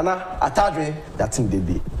nana atadwe that thing dey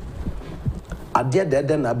be. Ade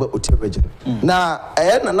de na ba oti region. Na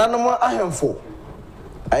nananom ahemfo.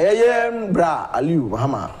 Bra Aliu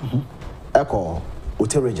Mahama. Eko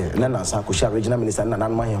oti region na sa ko share regional minister na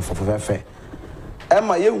nananom ahemfo fefe.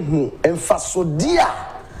 Emma yehu emfasodia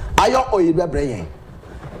ayo oyibe breyen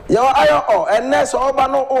yo ayo o ns oba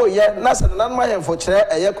no oye na se nan ma yen fo kire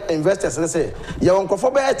investors ne say ye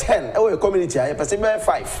wonkofo be 10 e community aye person be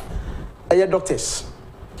 5 eye doctors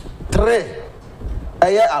 3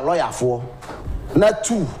 eye a lawyer fo na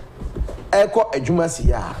 2 eko adwuma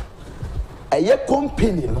siya eye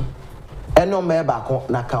company no eno me ba ko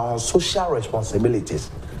na ka on social responsibilities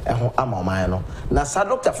ehun amaman no na sa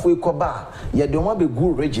doctor fo ikoba ye de won be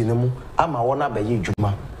gu region mu ama wona ba ye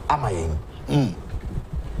dwuma ama yen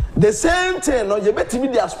the same thing no ye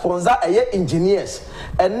betimi dia sponsor engineers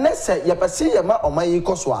and next ye pese ye ma oman yi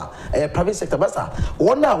koso a private sector basa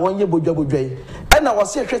wona won ye bodwabodwai and na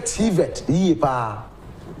wose hwe TVET yi pa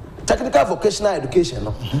technical vocational education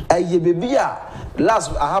no ye bebi a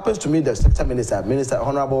last happens to me the sector minister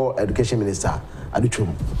honorable education minister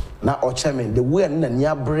Aduchum na or chairman the way na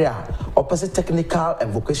niabre a opposite technical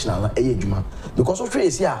and vocational na edwuma because of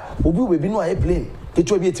trace here obi we bi no aye plane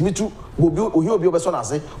ketu obi etimitu obi obi obeso na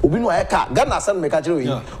ase obi no aye car Ghana san me ka kire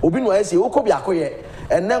oyi obi no aye se okobi akoye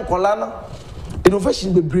enne nkola no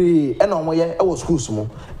innovation bebre e na omoye e wo schools mu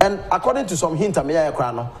and according to some hint am ya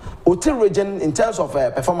kra no Hotel region in terms of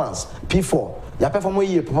performance P4 ya perform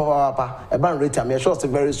year papa e ban rate am sure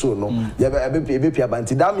very soon no ya be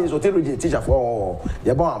abanti that means hotel region teacher for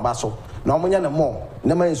ya bon ambaso na omonya na more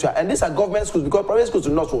na man so and these are government schools because private schools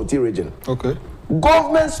are not hotel region. Okay.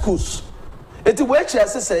 Government schools it we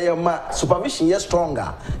say ma supervision is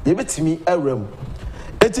stronger you betimi awram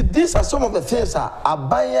it these are some of the things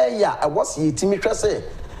abaya ya I was yitimi hwe say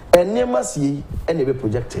enema sie ene be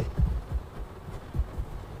projected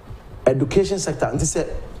education sector and say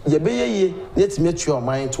ye be ye let me try your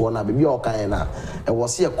mind to one baby or kind na e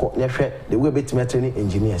was here ko nyehwe the way betimi training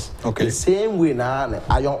engineers. Okay. The same way na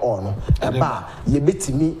iron ore no eba ye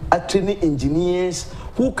betimi training engineers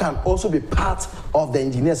who can also be part of the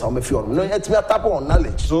engineers on the field. No, it's me tap on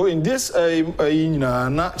knowledge. So in this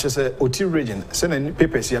na just OT region, send any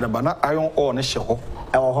papers here na iron ore na sheho.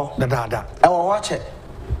 Da.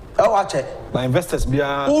 Watch it. My investors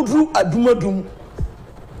bia Udru adumadum.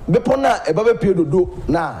 Bepona ebabe piedodo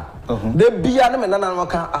na. De bia na me nana no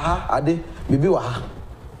ka aha ade bibi wa ha.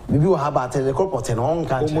 Bibi wa ha ba te crop pot no on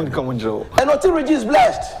kan. And OT region is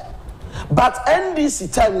blessed. But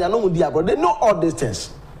NDC time na no mudi abro they know all these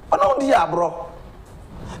things. No di abro.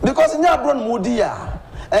 Because in abro no mudi ya.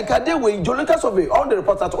 And can they we Jolika survey all the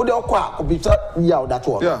reports that ode okwa computer ya that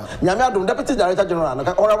one. Nyame adom deputy director general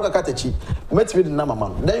na ora ka katechi. Met me the number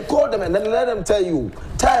man. Then you call them and then let them tell you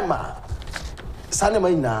timer.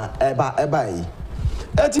 Sanema ina eba yi.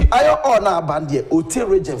 Enti ayo all na abandie OT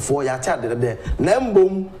region for ya cha de na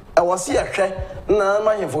mbom e wo se yehwe na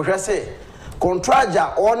mahemfo hwe se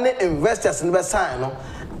contractor on investors in the sign no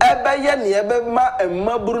ebe ye ne ebe ma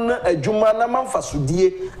emaburu na adwuma na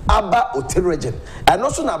manfasodie aba hotel region and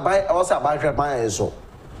also na buy also buy ban so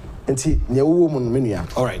nti ne wo mu menua.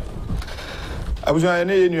 All right, abuja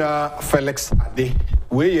ne yenua Felix ade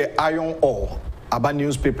we ye iron ore aba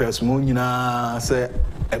newspapers mu nyina se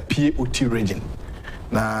apie hotel region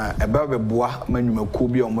na ebe beboa manwumakuo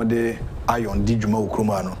bi omode iron di dwuma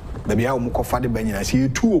okroma no baby how mukofa de banyina see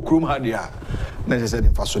two okrom ha dia na je said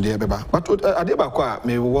infaso de beba but ade ba kwa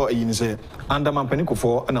me wo yin say under man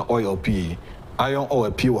panikofo na oil p iron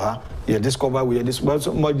ore p ha you discover we this but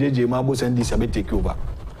mo jeje ma bo send this abet take over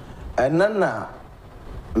enana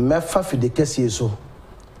mefa fidekesi so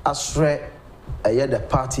asre the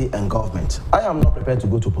party and government. I am not prepared to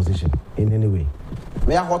go to opposition in any way.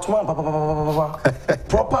 Me a hotman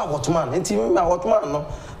proper hotman enti me a hotman no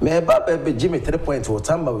me ba be Jimmy 3 points or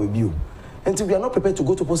tamba with you enti we are not prepared to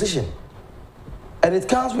go to opposition and it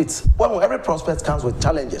comes with every prospect comes with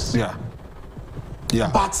challenges. Yeah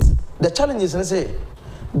but the challenges is say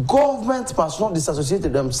government must not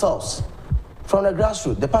disassociate themselves from the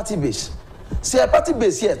grassroots, the party base. See a party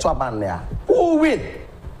base here to ban there who win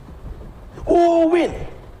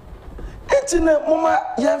Internet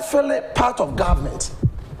mama yan feel part of government.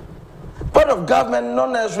 Part of government not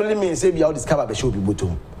necessarily means say we all discover the show be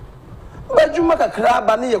bottom. But you make a crab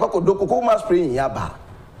and you go mas spray in yaba.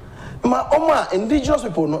 Ma indigenous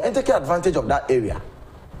people no take advantage of that area.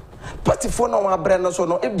 Party for no brand so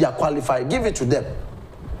no if they are qualified, give it to them.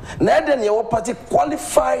 Now then your party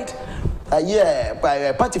qualified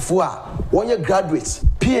by party for 1 year graduates,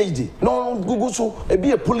 PhD, no Google so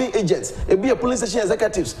be a polling agent, be a polling station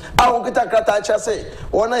executives. I won't get a crata say,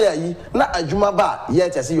 one year, not a jumaba,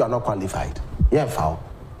 yet I see you are not qualified. Yeah, foul.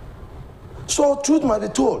 So truth must be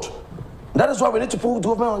told. That is why we need to put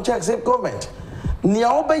government on check, save government.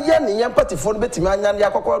 Niaobe yan yan party for Betty-Man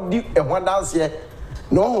Yakoko deep and one dance here.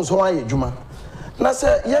 No one was why Juma. Now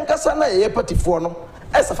say Yankasana ye party for no.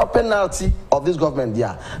 As a penalty of this government,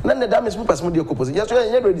 yeah. Then the damage people media opposition. Yes,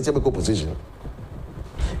 you're ready to make opposition.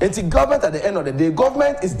 It's the government at the end of the day.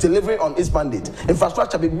 Government is delivering on its mandate.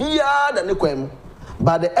 Infrastructure be beyond the nequem.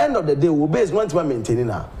 By the end of the day, we base one to maintaining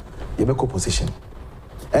now. You make opposition,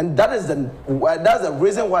 and that's the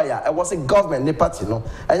reason why I was a government, the party, no,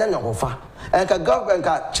 and then you and a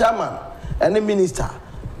government, chairman, and a minister,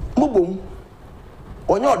 mubum,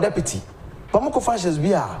 on your deputy, Pamoko functions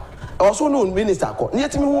be also no minister ko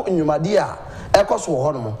yet me hu nwumade a ekoso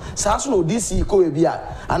ho no saa so no DC ko we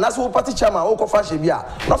bia anaso party chairman wo ko fa hye bia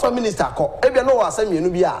no so minister ko e bia no wa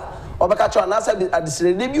asamienu bia obeka cho anasa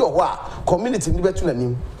adisrede bi ho a community ni betu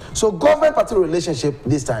nanim. So government party relationship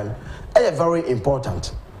this time is very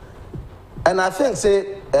important, and I think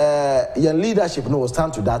say your leadership will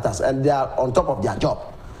stand to that and they are on top of their job.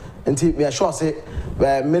 Until we are sure say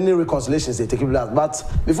many reconciliations they take place. But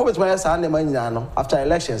before we after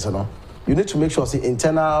elections, you need to make sure say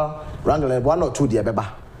internal wrangling 1 or 2 there,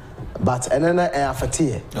 but and then affect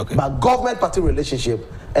here. Okay. But government party relationship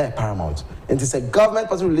paramount. And it's a government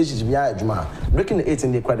party relationship breaking the 8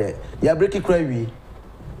 in the credit. You are breaking credit.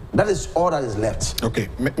 That is all that is left. Okay,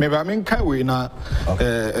 maybe I mean, can we now?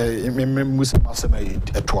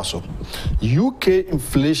 UK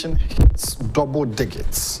inflation hits double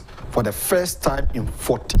digits for the first time in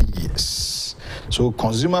 40 years. So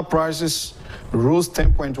consumer prices rose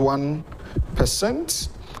 10.1%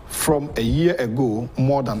 from a year ago,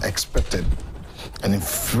 more than expected. And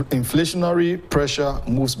inflationary pressure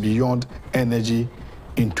moves beyond energy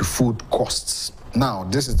into food costs. Now,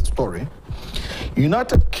 this is the story.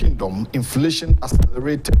 United Kingdom inflation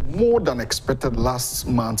accelerated more than expected last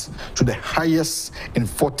month to the highest in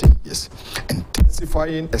 40 years,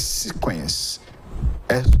 intensifying a sequence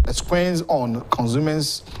on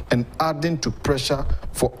consumers and adding to pressure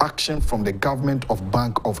for action from the government of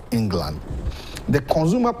Bank of England. The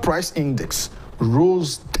consumer price index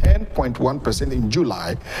rose 10.1% in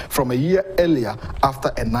July from a year earlier after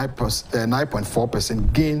a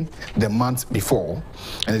 9.4% gain the month before.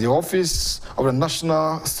 And the Office of the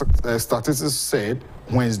National Statistics said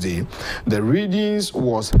Wednesday the readings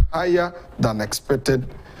was higher than expected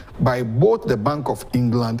by both the Bank of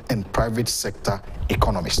England and private sector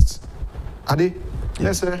economists. Ade,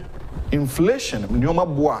 yes, sir. Inflation, nyoma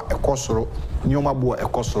bua ekosoro,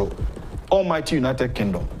 almighty United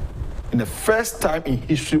Kingdom. In the first time in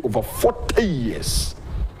history over 40 years,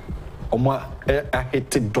 I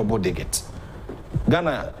hit double digits.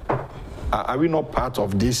 Ghana, are we not part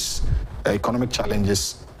of these economic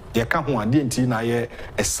challenges? A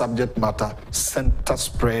subject matter center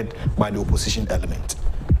spread by the opposition element.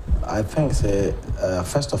 I think,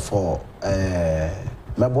 first of all,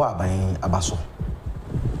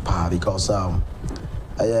 because a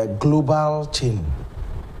global chain.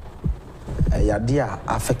 Yadia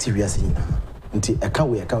affected us nti eka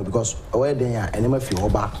we eka because where den ya enema fi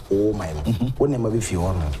oba o my no never be fi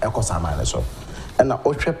on ekosama so na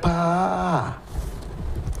ohwe pa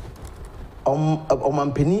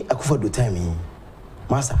omampeni akufo-addo time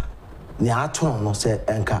masa ni ato no se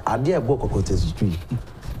enka ade ebo kokote street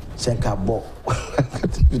senka bo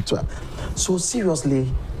so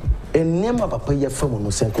seriously enema papa ye fam no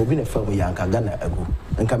senka obi na fam yanka Ghana agu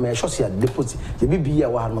nka me sure say deposit ye bibi ya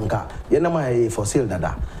wa no nka ye na ma for sale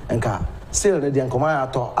dada nka sale ne de nka ma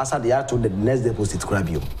ato asa de ato the next deposit kura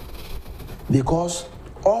bio because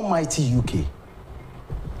almighty UK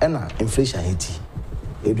and inflation hiti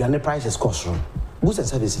eduane prices cost room goods and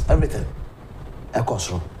services everything e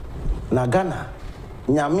cost room na Ghana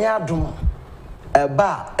nyame adom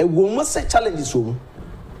eba e wo mo se challenges so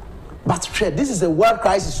but this is a world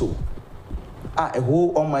crisis so a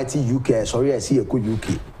whole almighty UK sorry I see a good UK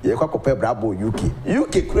you kwa compare brabo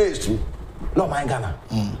UK crazy no my Ghana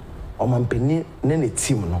omampeni ne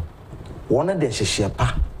team no one de hye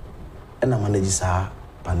pa na manage sa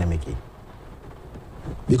pandemic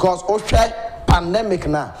because ohwe pandemic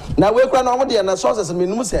na we kwa na omde na sources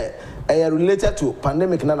minimum say related to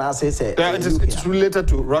pandemic na say it's related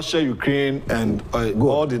to Russia, Ukraine and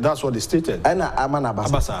all the, that's what they stated. And Amana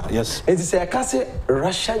Abasa, yes. It is a case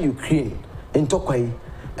Russia, Ukraine in Tokwai.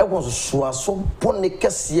 It was so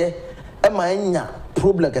bonekese e ma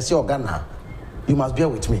problem kese Ghana. You must bear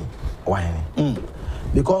with me. Why?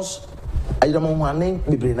 Because I don't want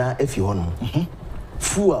to na if you want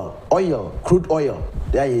fuel, oil, crude oil.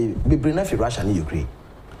 They be bring fi Russia and Ukraine.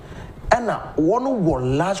 And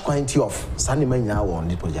one large quantity of Sanimanya on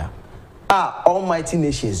this project. Almighty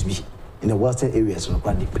nations be in the western areas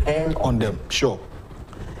depend on them, sure.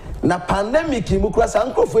 Na pandemic imukura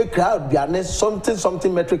uncle for a crowd be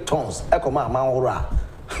something metric tons. Ekoma manhora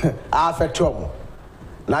affect them.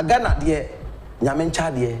 Na Ghana de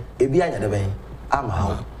nyamencha de ebi anya de ben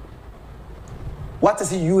how. What is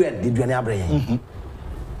the UN did you bring?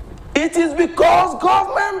 It is because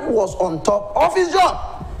government was on top of his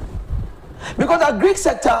job. Because the Greek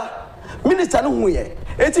sector, minister no here,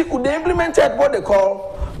 it could implemented what they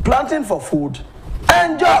call planting for food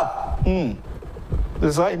and job.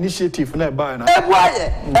 There's an initiative na buy na.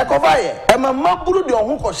 Ekovaye, e mama buru de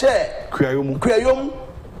ohun ko share. Kuyayom.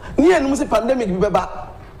 Ni enum se pandemic bi beba.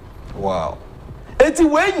 Wow. Eti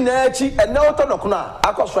we nyina achi ene oto dokuna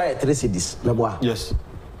akoswa 3 cities na boa. Yes.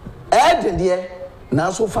 De na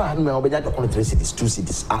so far no me obenya dokuna 3 cities, 2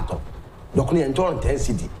 cities ato. Dokuna enton 10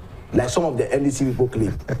 cities. Like some of the NDC people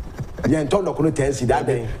claim. Yeah, talk about 10 cedi that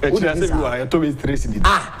day. I told me 3 cedi.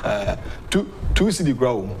 2 cedi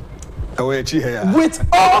grow. With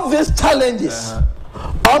all these challenges,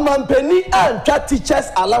 Omampeni and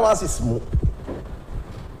teachers allowances more.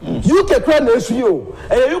 You can cry next you.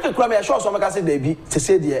 And you can cry me a short so I say baby to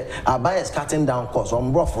say the buy cutting down costs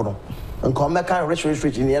on broth for them. And come back and rich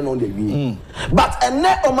in the end on the way. But and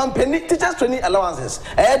net Omampeni teachers training allowances.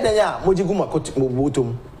 Then ya Mojiguma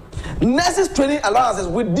Mobutum. nurses training allowances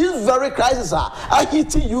with this very crisis are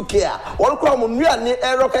hitting UK. One crowd we are near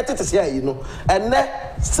rocket to see and then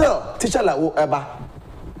still teacher la eba.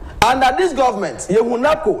 Under this government, you will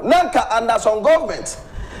not go. Nanka under some government,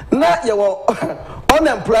 not your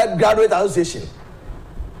unemployed graduate association.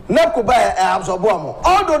 Not go buy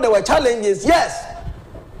although there were challenges, yes.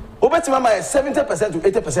 Obetima 70%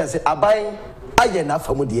 to 80% say are buying ayena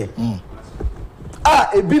from dear.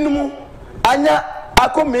 A binumu anya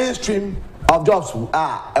ako mainstream of jobs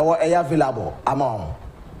available among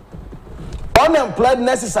unemployed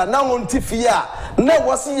nurses are now on tifia. Now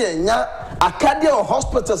was here Acadia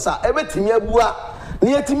hospitals are everything yabua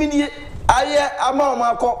near timidi aye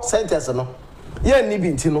among centers no. Yeah,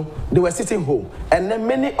 Nibintino, they were sitting home, and then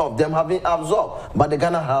many of them have been absorbed by the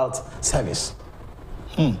Ghana Health Service.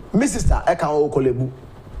 Mrs. Eka Okolebu.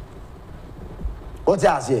 What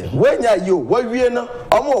I say? When you, what we know,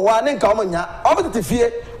 one in common ya, over the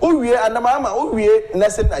fear, we and the mama, we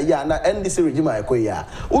Nesson Ayana, and this regime I queer.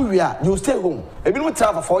 We are, you stay home. I've been with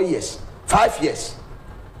her for 4 years, 5 years.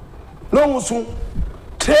 No soon,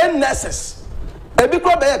 train nurses. A big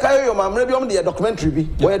club, I carry your mom, maybe on the documentary,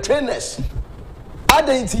 where trainers.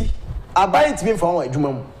 Identity, I buy it me for my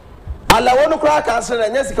jumum. Alla wonu kra cancel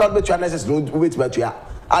and yes can be nurses no wait but ya.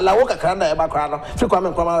 Alla wo kakra na e ba kra no. Fi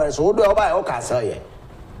kwame kwama so do buy o cancel here.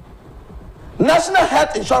 National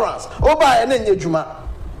Health Insurance, o buy na nya juma.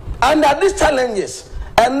 Under these challenges,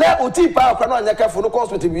 and na oti pa kra no anya careful no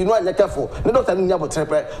hospital bi no anya careful. The doctor nya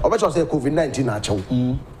botrepre, o be say COVID-19 na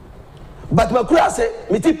achew. But makura say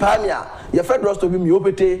meti pa me a ye federal to be me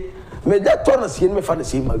opete, me ja turn see me fa na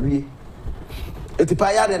see ma wie.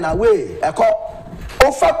 Etipaya na way eko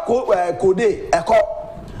ofa code eko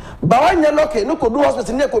bawanya loke no kodu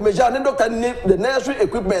hospital ne ko meja ne doctor ne the necessary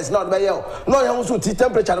equipments now be here no yan so ti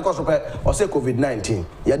temperature no so pe o say COVID-19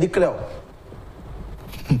 ya declare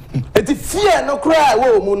eti fear no cry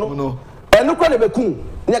wo mu no eno kwa ne be kun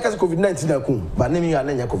ne ka say COVID-19 na kun ba ne mi ya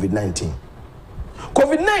na COVID-19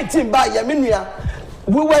 ba ya menua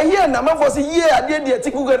we were here na man for say year ade de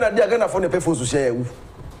tiku Ghana for ne pe for so share wu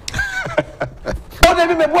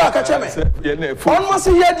Odebi me bua ka cheme. Almost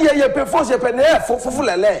here dia ye perforce ye pe na fufu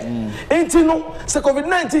lele. Enti no se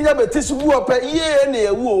COVID-19 ya betisi bu opa ye na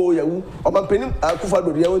ewu o yawu. Obampeni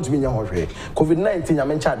akufo-addo ya wontumi nya hohwe. COVID-19 ya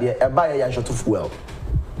mencha de e ba ye short of fuel.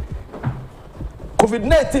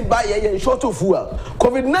 COVID-19 ba ye short of fuel.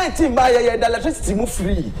 COVID-19 ba ye the electricity mu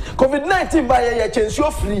free. COVID-19 ba ye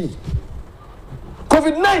chensio free.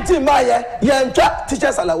 COVID-19 ba ye ntwa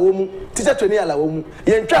teachers alawo mu. Teacher training alawo mu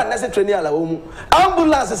ye ntwa nurse training alawo mu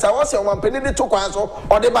ambulances a wose omampeni de to kwan so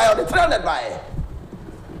or the buy or the 300 buy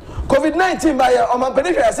COVID-19 buy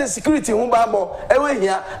omampeni hwe say security hu ba mo ewe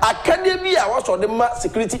hia academy a wose the ma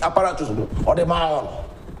security apparatus mu or the ma on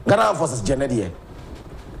Ghana forces generally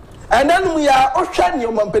and then we are ohwa ni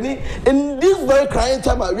omampeni in this very crying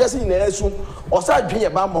time we are seeing na esu o sa dwen ye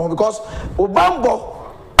ba mo because obambo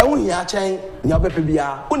ewu hia chen nya obepe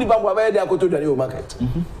bia uni bambo ba ye de akoto dwane o market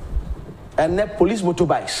and then police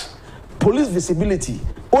motorbikes, police visibility.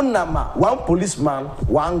 Onama one policeman,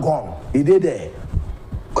 one gun. He did there.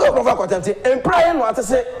 And prior no to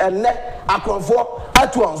say and net akronfo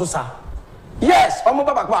atu on so sa. Yes, omo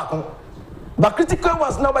baba kwa. But critical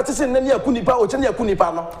was now but say nani akunipa o chani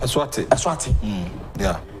akunipa no. Aswati.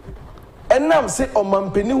 Yeah. And now say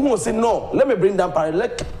omampeni who say no, let me bring down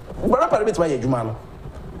parallel. Brother parliament my ejuma no.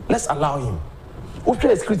 Let's allow him.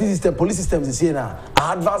 Okay, security system, police systems is here now.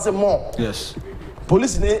 Are advancing more. Yes.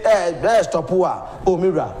 Police stop o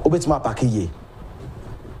mirror obetima pakiye.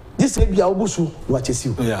 This may be obusu what you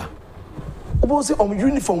see. Yeah. Obusu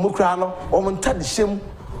uniform mukra no, ntade shem.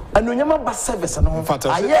 Anonyama ba service no. In fact,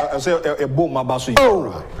 I say a bomb abaso.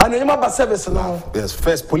 Oh, anonyama ba service no. Yes,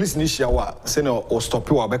 first police initial wa say no o stop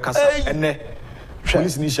you abekasa ene.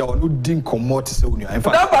 Police initial no din comot say unia. In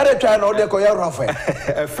fact, that bare try no dey koye rough.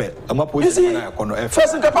 Efe, ama police na yakono efe.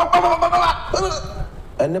 First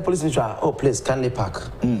and the police initial, oh please kindly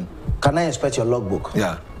park. Can I inspect your logbook?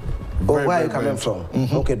 Yeah. Oh, where are you coming from?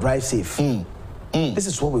 Okay, drive safe. This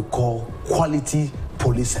is what we call quality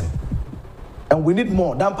policing. And we need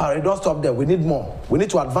more. Don't stop there. We need more. We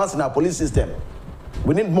need to advance in our police system.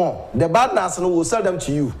 We need more. The bad nurse will sell them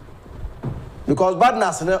to you. Because bad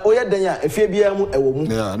nurse, yeah,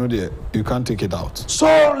 no dear. You can't take it out. So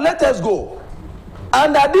let us go.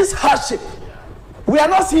 Under this hardship, we are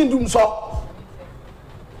not seeing doom so.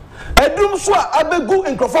 A doom so abegu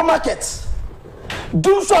in Crawford market.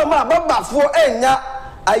 Doom so ma baba for enya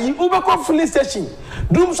ayi ubeko filling station.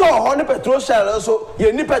 Doom so 100 petrol shell so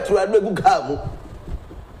ye ni petrol abegu gamu.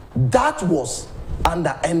 That was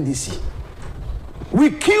under NDC.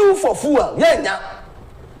 We queue for fuel. Yeah.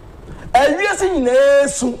 in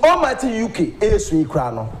Esu, almighty UK, Esu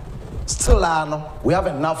Ikrano. Still, we have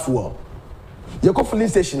enough fuel. You go filling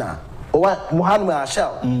station or Muhammad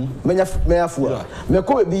Shell, many fuel.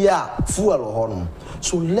 Meko be fuel or honor.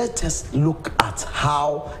 So let us look at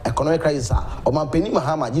how economic crisis are. Or my penny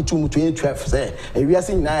Mahama, G2 2012 say, and we are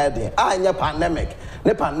seeing now the pandemic,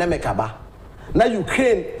 the pandemic aba. Now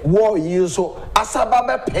Ukraine war is so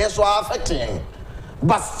asababe peso affecting.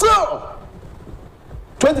 But still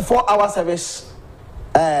 24-hour service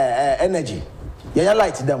energy. Yeah,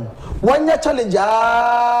 light them. 1 year challenge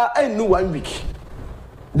and new 1 week.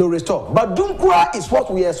 They'll restore. But Dumkura is what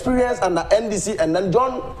we experience under NDC and then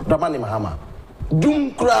John Dramani Mahama.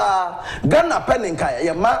 Dumkura Ghana Penninka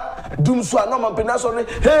Yama Dumswa no Mampina sorry.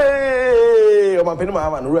 Hey Mampini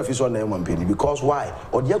Mahama no ref is on Mampini. Because why?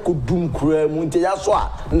 Or Yako Dumkura Muntia Swa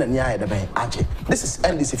Nanya the bank Aje. This is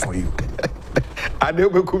NDC for you. I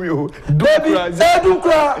never come you. Dumkura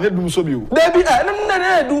Dumsobu. Baby,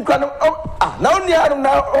 Dumkura now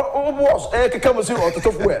was a Kakamusi or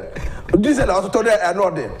to well. This is also told I know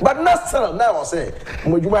them. But not still now say,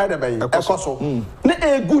 Mujuma bay, a cosso. Ne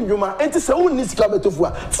a good yuma, and it's a own nice club to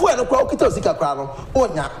fuel. Fuel a crocketo sika crown,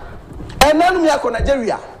 onya. And none of Yako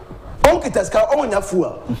Nigeria. Onkiteska on your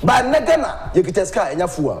fuel. But Nagana, you kiteska and your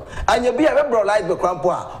fuel. And you be a rebel like the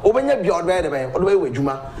crampoa, open your beyond way, all the way with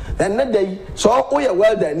Juma. Then that day, so we are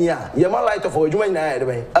well done here. You're more light of Juma in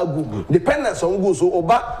the a good dependence on goose or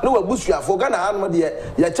back, no bush you have forgotten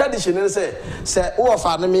Armadia. Your tradition say, oh,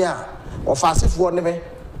 Fanamia. Or fast for never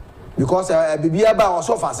because be about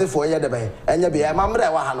so fast for the bay and you be a mamma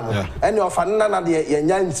and your fanana the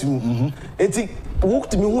yan it's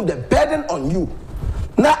walked me the burden on you.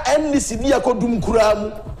 Now endly Sidia Kodum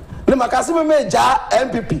Kuram, the Macasima Meja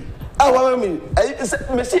MPP. I want me,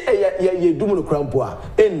 Messi, ye Dumuno Crampoa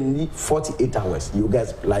in 48 hours. You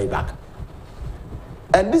guys lie back.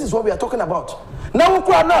 And this is what we are talking about. Now we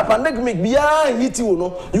cry now, pandemic behind hit you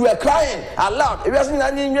know. You were crying aloud. If you are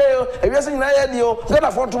saying if you are saying God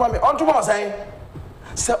afford to me. On tomorrow saying,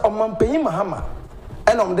 say Mampini Mahama,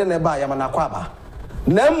 and then buy Yamana Kwaba.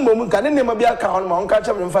 Nem moment can never be a count. My uncle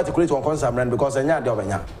Cham in fact to create one concern because I know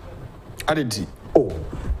the Aditi. Oh,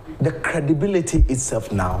 the credibility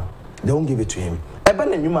itself now, they won't give it to him.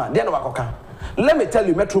 Eben and Yuma, then Wakoka. Let me tell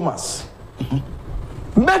you, Metro Mass.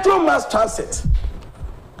 Metro Mass Transit.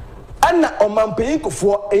 And Omampei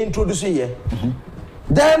for introducing here.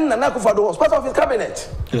 Then Akufo-Addo was part of his cabinet.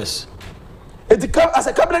 Yes. As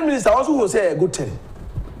a cabinet minister, also will say a good thing.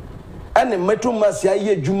 And the Metro Mass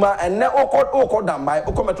Juma and now Oko down by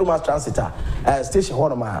Oko Metro Mass Transitor station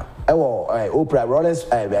Honoma, Oprah Rollins,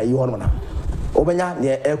 Honoma. Obenya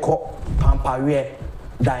near Eko, Pampawe,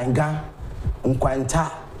 Dainga,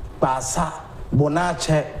 Nkwanta, Basa,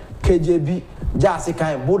 Bonache, KJB,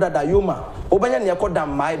 Jasika, Buddha Dayuma. Obanya near Kodam,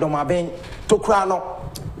 my domaben, Tokrano,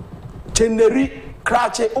 Chenderi,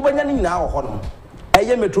 Crache, Obanya now Honor.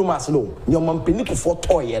 I Metro Mass low, your Mampinico for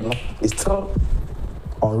toy is still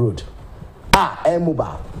on road.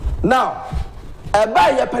 Mobile. Now, I buy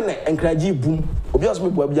a penny and crazy boom. Obviously,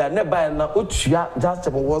 we are never buy now. Utia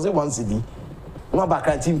just was it 1 CD. No back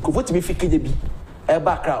and team could be FKB. A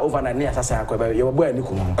back over and near Sasa, your boy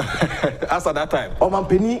Nico. As at that time, Oman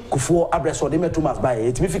Penny could for address or the Metro Mass by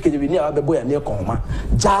it. If you can be near the boy and near Coma,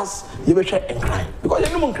 just you will try and cry because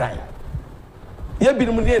you're no one crying. You've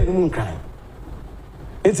been no one crying.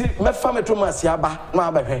 It's my family to Masiaba,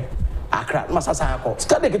 my baby. Akra, Masasa,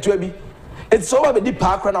 study it to be. It's so a deep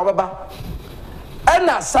park and over. And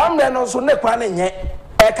now some men also neck running yet.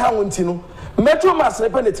 I can't win. Metro must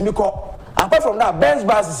repent it me call. Apart from that, Ben's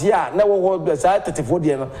bus is here, never was beside 34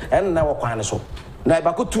 years and now one so. Now,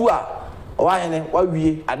 Baku 2 why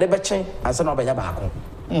we are never change and send over Yabako.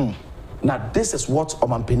 Now, this is what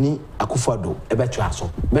Omampeni Akufo-Addo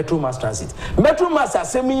Ebetraso, Metro Mass Transit. Metro Mass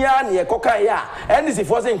Semia near Kokaya, and this is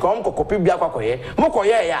forcing come copy Biakoye,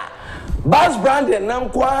 Mokoya. Bas Brandon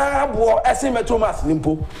Namqua, Essie Metro Mass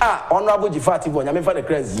Limpo. Honorable Jifati, when I'm for the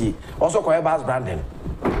crazy, also call Bas Brandon.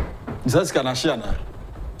 Zaskanashiana.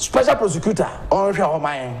 Special prosecutor, on your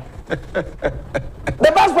mind.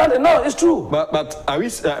 The Bas Brandon, no, it's true. But are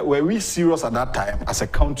we, were we serious at that time, as a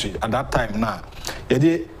country, at that time now?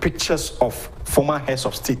 There are pictures of former heads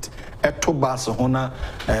of state. Eto Barcelona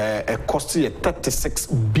costing 36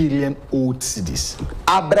 billion old cedis.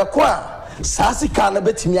 Abrekwa. Sasi kan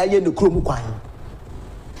betimi aye ne kromu kwan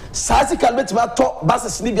Sasi kan betimi ato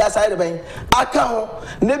bases ni bia side ben aka ho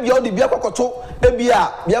ne bia odi bia kokoto e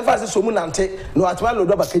bia fa se somu nante no atma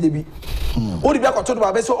lodo ba keje bi odi bia koto do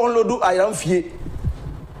ba be so onload ayran fie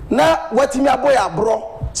na watimi aboy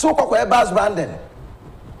abro so kokoye Bas Brandon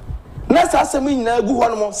na sasemi nyina gu ho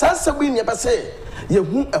no mo sasemi ne be se ye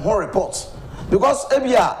hu e ho report because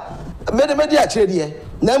ebia media trade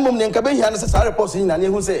na mum ne nka be hia no say report ni na ne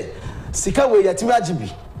hu say sika we yatimi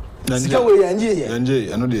agibi sika we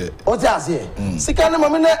yanje eno de o ti ase sika ne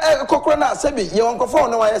mame na kokoro na sebi ye wonkofo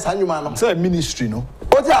no wa yes anwuma no say ministry no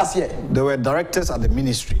o ti ase there were directors at the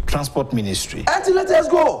ministry, transport ministry, and let us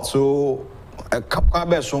go. So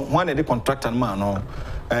one of the contractor man no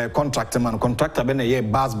contractor be na ye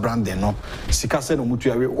bus branding no sika say no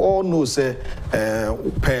mutu we all know say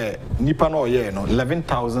per nipa no ye no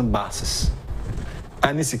 11,000 buses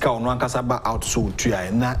ani sika ono ankasa ba out so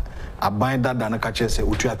tuya na aban that na ka say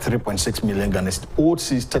utua 3.6 million Ghana old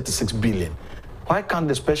sees 36 billion. Why can't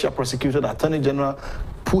the special prosecutor, the attorney general,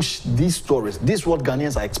 push these stories? This is what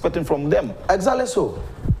Ghanaians are expecting from them. Exactly so.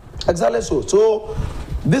 So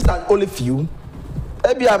these are only few.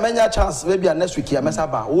 Maybe I may have chance. Maybe next week I mess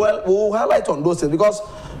up. Well, we'll highlight on those things because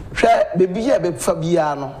baby here, baby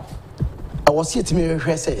Fabiano. I was here to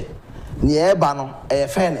me say near Bano a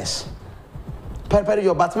fairness. Prepare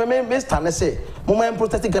your but me stand say moment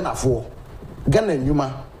protect Ghana for Ghana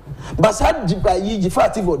Numa. But sad yi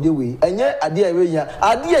fati for the way enye ade we ya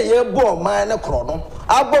ade ye bo man ne krono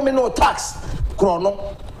abo me no tax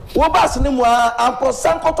krono wo bas ne mu ampo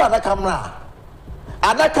sankoto adaka mra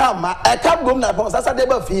adaka ma e kam gom na pon sasa de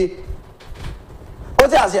ba fie o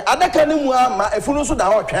ti ase adaka ne mu ma efunu so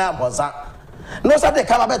da ho twan amponsa no sa de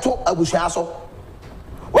ka ba beto abusua so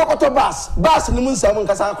wo koto bas ne mu nsam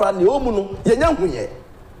nkasa akra ne o mu no ye nya huye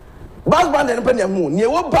bas band ne panya hu ne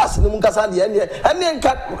wo bas ne mu nkasa de ene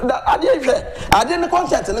nka ade hwe ade ne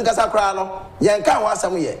content ne nkasa akra no ye nka ho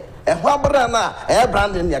asem ye e ho abra na e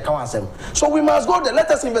branding ne ka ho asem. So we must go there. Let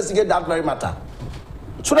us investigate that very matter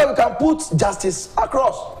so that we can put justice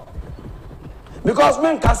across. Because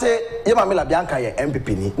men can say ye mamela bianca ye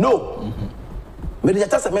MPP ni no me the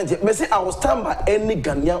testament me say I will stand by any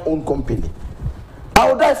Ghanaian owned company. I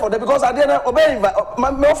will die for them because I didn't obey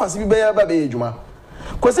me offense be be ejuma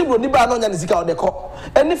kwesi bro ni ba no nya ne sika odeko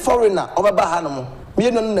any foreigner obaba ha no mo me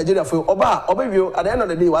no Nigeria for oba obawio at the end of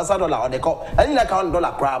the day $1 odeko any na count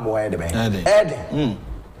dollar crab boy de be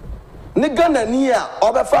ni Ghana ni a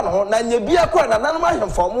obefa no na nya bia kwa na nanom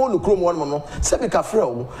ahemfo mo no krom won mo no se bi ka frɛ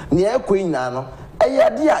wo ne ekɔ nyina no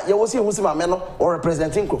eyade a ye wo se hu se ma me no or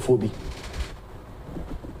representing crofo bi.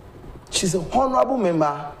 She's a honorable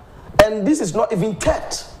member and this is not even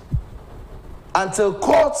third until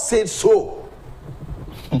court said so.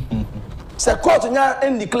 Say court nya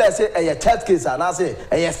in declare say a third case and I say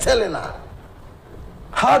a stealing.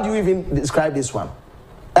 How do you even describe this one?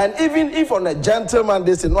 And even if on a gentleman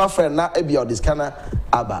they say no friend na ebi or this kind of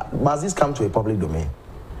aba must this come to a public domain?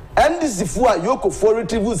 And this is for yoko for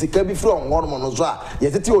retrieve zika bi from one mono so a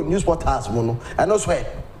yetete on news portals mono and no swear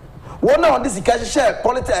one on this cash share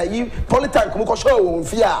politics come show won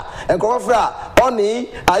fear and come fra oni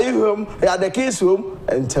are you home at the case home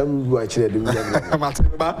and tell me what actually do.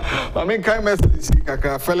 I mean kind message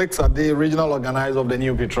kaka Felix are the regional organizer of the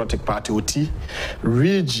New Patriotic Party OT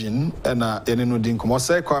region and eneno din komo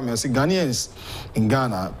say kwame say Ghanaians in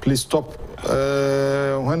Ghana please stop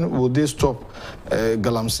when will they stop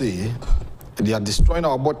galamsey. They are destroying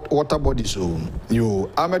our water bodies. So you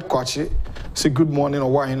Ahmed Kwachi say good morning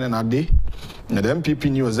or wine and a day. The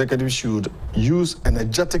MPP new executive should use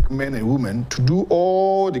energetic men and women to do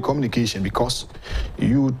all the communication because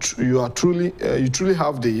you truly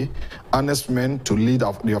have the honest men to lead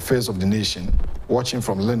the affairs of the nation. Watching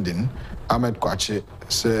from London, Ahmed Kwachi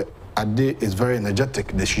say Ade is very energetic.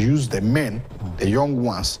 They should use the men, the young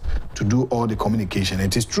ones, to do all the communication.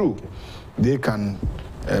 It is true. They can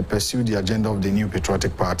pursue the agenda of the New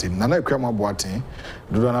Patriotic Party. Nana Kwama Boateng,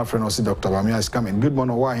 Dudana friend Osi Dr. Bamia is coming. Good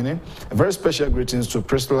morning, Wahine. A very special greetings to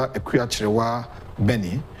Priscilla Ekuachirewa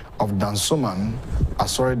Benny of Dansoman,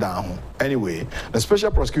 Asori Dahu. Anyway, the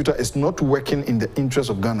special prosecutor is not working in the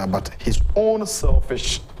interest of Ghana, but his own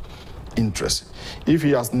selfish interest. If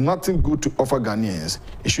he has nothing good to offer Ghanaians,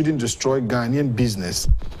 he shouldn't destroy Ghanaian business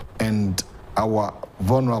and our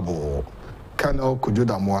vulnerable Colonel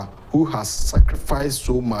Kujodamwa, who has sacrificed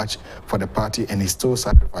so much for the party and is still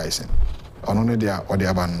sacrificing.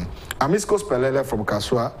 Amisco Spelele from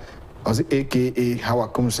Kasua, aka Hawa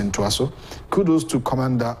Kumsin Tuaso. Kudos to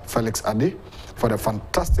Commander Felix Ade for the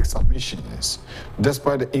fantastic submissions.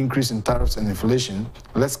 Despite the increase in tariffs and inflation,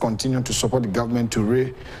 let's continue to support the government to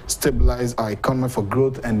re-stabilize our economy for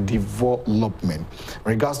growth and development. In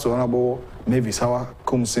regards to Honorable Mavis Hawa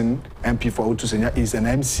Kumsin, MP for Utusenya, is an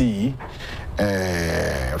MC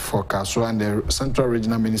for Kasua and the Central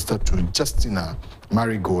Regional Minister to Justina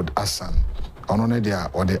Marigold Asan. Ononedia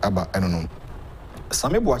or the Abba, I don't know.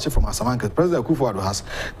 Sami Buachi from Asamanka, President Akufo-Addo has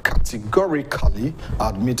categorically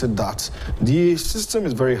admitted that the system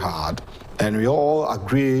is very hard, and we all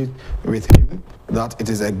agree with him that it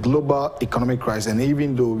is a global economic crisis. And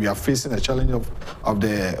even though we are facing a challenge of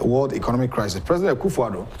the world economic crisis, President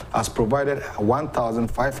Akufo-Addo has provided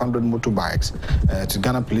 1,500 motorbikes to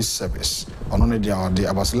Ghana Police Service.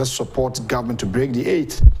 Let's support government to break the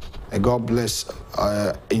 8. God bless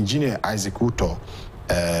Engineer Isaac Uto.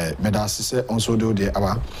 Medasise also do the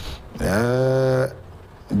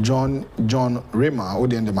John Rema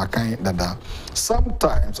Odien de Makai Dada.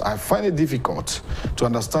 Sometimes I find it difficult to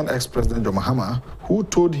understand ex-President John Mahama, who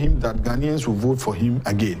told him that Ghanaians will vote for him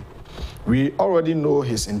again. We already know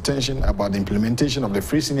his intention about the implementation of the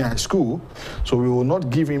free senior high school, so we will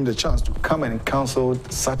not give him the chance to come and counsel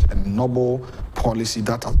such a noble policy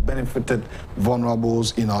that has benefited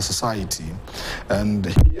vulnerables in our society. And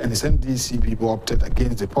he and his NDC people opted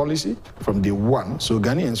against the policy from day one, so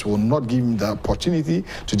Ghanaians will not give him the opportunity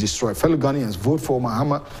to destroy. Fellow Ghanaians, vote for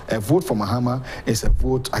Mahama. A vote for Mahama is a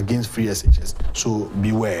vote against free SHS, so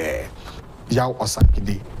beware. Yao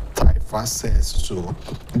Osankide Taifa says so.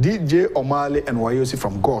 DJ Omale and Wayosi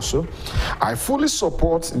from Goso. I fully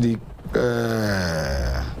support the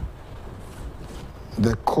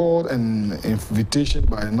call and invitation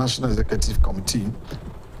by the National Executive Committee.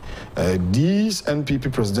 These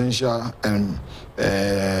NPP presidential and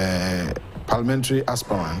parliamentary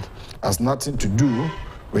aspirant has nothing to do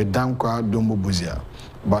with Dankwa Dombo Buzia,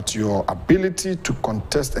 but your ability to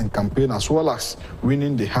contest and campaign as well as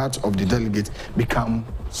winning the heart of the delegate becomes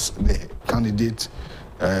the candidate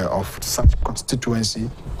of such constituency,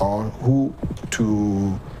 or who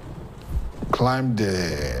to climb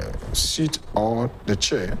the seat or the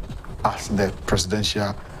chair as the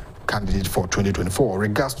presidential candidate for 2024.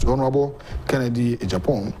 Regards to Honorable Kennedy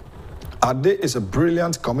Agyapong, Ade is a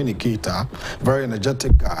brilliant communicator, very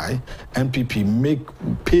energetic guy. NPP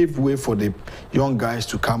pave way for the young guys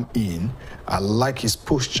to come in. I like his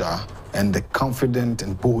posture and the confidence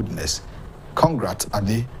and boldness. Congrats,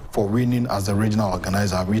 Ade, for winning as the regional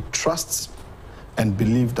organizer. We trust and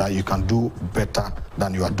believe that you can do better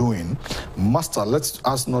than you are doing. Master, let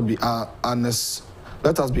us be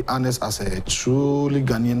honest as a truly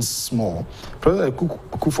Ghanaian small. President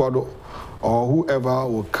Akufo-Addo or whoever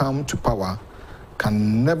will come to power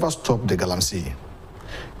can never stop the galamsey.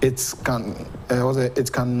 It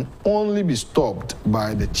can only be stopped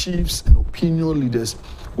by the chiefs and opinion leaders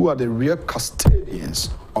who are the real custodians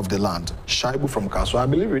of the land. Shaibu from Kaso, I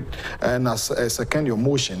believe it. And as I second your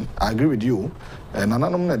motion, I agree with you. And I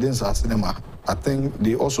think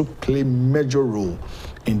they also play major role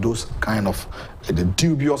in those kind of the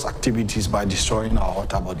dubious activities by destroying our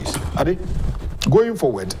water bodies. Ade, going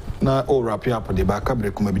forward, now all wrap up the back up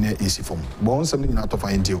easy form. But on something not to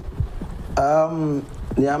find you.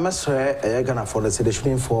 Niamesre Ghana for the they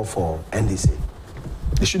shouldn't fall for NDC.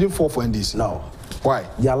 They shouldn't fall for NDC. No. Why?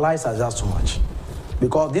 Their lies are just too much.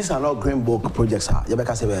 Because these are not green book projects.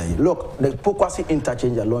 Look, the Pokwasi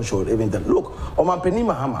interchange alone showed even that. Look, Omampeni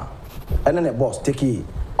Mahama, and then a boss take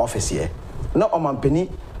office here. Now Omampeni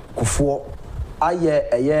Kufuor,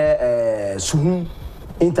 aye Suhu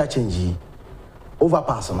interchange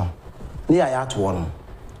overpass no. Near Ayat one.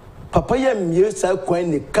 Papa yem ye say kwen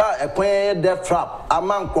ni car kwen death trap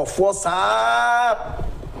among Kufuor sa.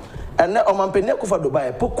 And then Omampeni Kufuor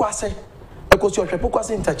Dubai Pokwasi,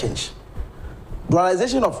 Pokwasi interchange.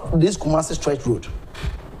 Dualization of this Kumasi Stretch Road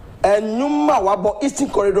and Numa Wabo Eastern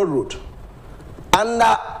Corridor Road, and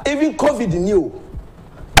even COVID new.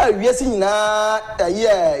 We are seeing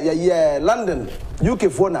London,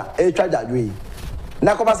 UK Fona, a charge at we.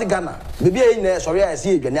 Nakobasi Ghana, maybe in sorry, I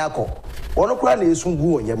see Ganyako. Onokran is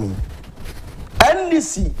Sungu and Yami.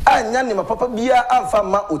 NDC and Yanima Papa Bia and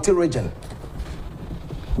Fama Hotel region.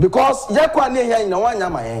 Because Yakwa near here in one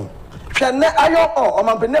Yama. Ayo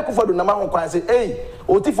Omampeni Akufo-Addo na ma ho say eh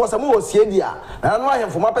oti for some wo sie dia na no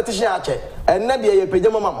ahemfo ma petition ache and na dia ye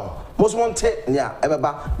pejama mama mosmonte nia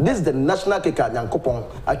ebeba. This is the national keka nyankopon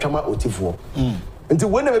atwama otifo nti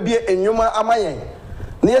we na be enwuma amayen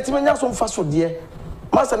na yetimenya so mfa so de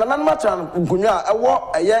master na nan matran nkonwa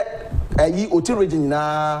ewo eye ayi oti region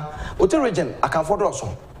na oti region akanfo do so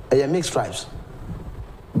eye mixed tribes,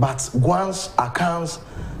 but Guans, Akans,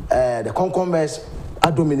 the Concombers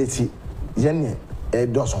are dominating. It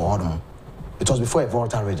was before a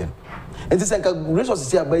volatile region. And this is a resources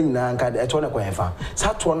here by Nanka, a tona coefa.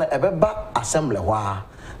 Satwana ever back assembly wa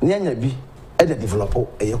Nyanya be at the developer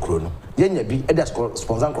a chrono. Yenya be at the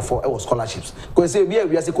sponsor for our scholarships. Because we are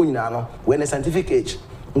Sekunano when a scientific age.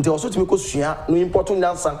 nti also to me ko sua no important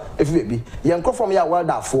dancer efi bebi ye nkro from ya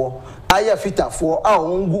welderfo aya fitafo a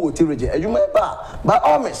ongu otireje adwuma ba by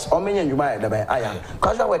all means o menya adwuma ya debe aya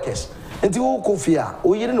casual workers nti wo ko fia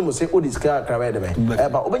o yire no mo se o discard kra debe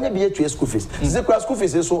ba obenya bi etua school fees se kra school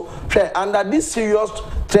fees so hwe under this serious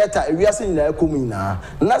threat we are seeing na ekomina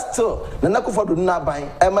na still na akufo-addo na ban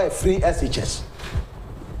e free SHS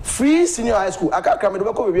free senior high school akakra me do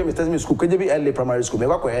be ko be Mr. school KJB LA primary school me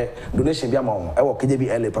kwa donation bi ama won e wo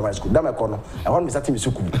KJB LA primary school da me ko no e won Mr.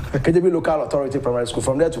 school KJB local authority primary school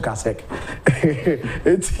from there to Kasek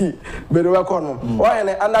eti be do ko no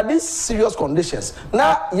under these serious conditions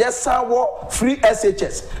na yes wo free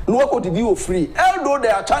SHS no ko didi o free although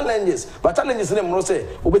there are challenges but challenges ne mo say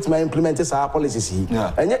obetima implement sa policies hi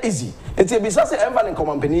enya easy eti be say environment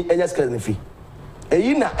company enya skills ne fi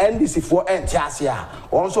eyi na NDC for entiasia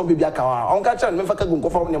also be bia kawa on ka chan me faka gun ko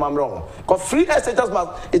from nyama mro ko free SHS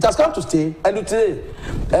must it has come to stay and today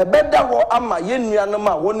better wo ama yenua no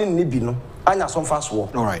ma woni ni bi no anya some fast war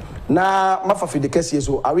all right na mafa fidekesi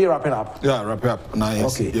so are we wrapping up wrap now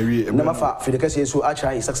yes okay na mafa fidekesi so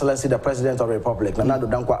actually His Excellency the President of the Republic na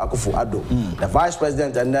dankwa akufo-addo the Vice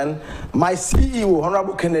President and then my CEO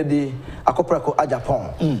Honorable Kennedy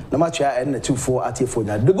Agyapong na matcha and 24 atifo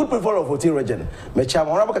nya the good people of Oti region me chama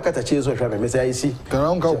Honorable kakata chi so hwe me say I see kana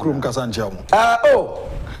onka okrum kasa ncha mo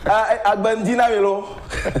agbandina melo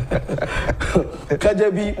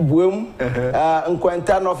kajabi buem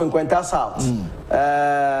nkwenta north nkwenta south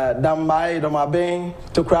dambai domaben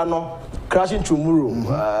tokrano crashing tomorrow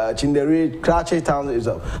chindere crashing town is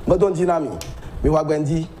up but don't dinami me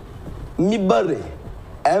wagbandi mi bare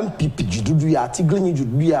MPP jududu ya tiglinyi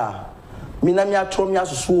jududu ya mi na mi atro mi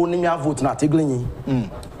asusu ni mi vote na tiglinyi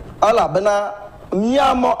ala bana mi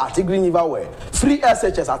amo atiglinyi vawe free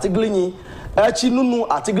SHS atiglinyi chinunu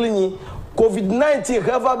atiglinyi COVID-19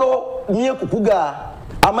 hevado mie kukuga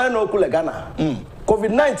amano kule Ghana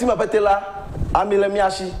COVID-19 mapetela amile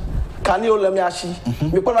miashi kanio le miashi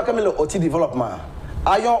mi pona kamele oti development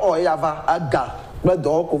ayon o yava aga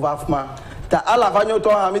bedo ko vafma ta ala vanyo to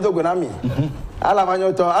amido gonami ala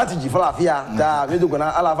vanyo to antiji falafia ta amido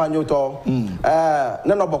gona ala vanyo to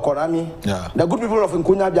neno bokonami the good people of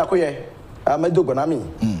Nkunya biakoye amido gonami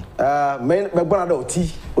me gbona da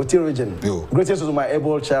oti region greatest to my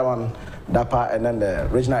able chairman Dapa and then the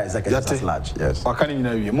regional executive at large. Yes.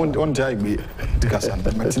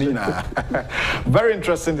 Very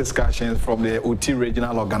interesting discussions from the Uti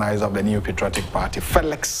regional organizer of the New Patriotic Party,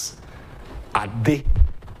 Felix Ade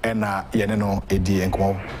and Yeneno Edi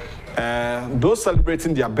and those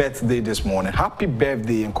celebrating their birthday this morning. Happy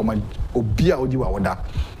birthday and Obia Odiwawada.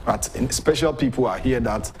 But special people are here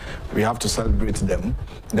that we have to celebrate them.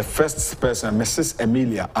 The first person, Mrs.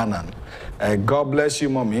 Emilia Annan. God bless you,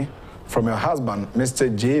 mommy. From your husband,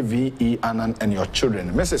 Mr. J.V.E. Annan, and your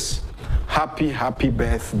children. Mrs. Happy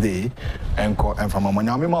birthday. And from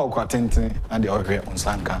Manyamima Okwatenti and the Ohe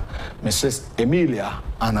Unsanka. Mrs. Emilia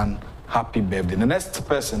Annan, happy birthday. The next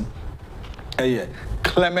person,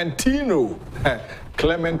 Clementino.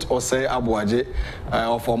 Clement Osei Abuaje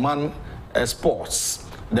of Oman Sports.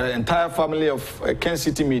 The entire family of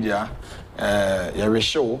Kencity Media,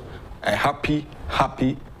 show a happy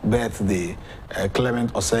birthday,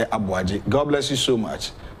 Clement Osei Abuaji. God bless you so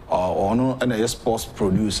much. And a sports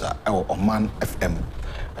producer Oman FM.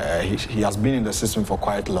 He has been in the system for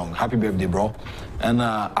quite long. Happy birthday, bro. And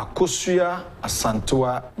Akosia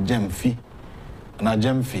Asantua Jemfi.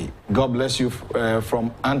 Jemfi. God bless you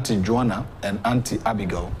from Auntie Joanna and Auntie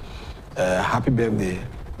Abigail. Happy birthday.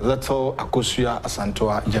 Little Akosia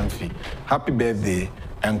Asantua Jemfi. Happy birthday,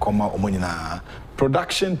 and Koma Omonina.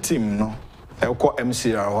 Production team, no, Elko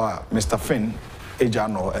MCR, Mr. Finn,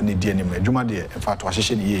 Ejano, and the DNM, Jumadi, in fact,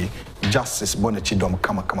 Washington Ye, Justice Bonichi Dom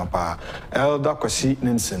Kama Pa, Elder Kwasi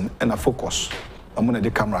Ninsen, and a focus. I'm going to the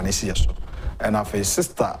camera and see so. And I have a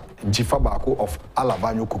sister, Jifabako of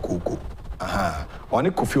Alavanyo Kukuku. Oni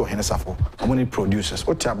Kufio Henesafo, Omoni producers,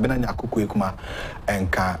 Ocha Benanya Kukuikuma,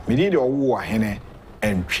 and Ka, Midi or Wu Hene.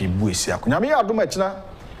 And Chibuisia. Kunyami Adumachina,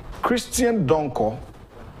 Christian Donko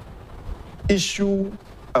issue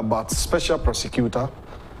about special prosecutor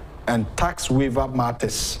and tax waiver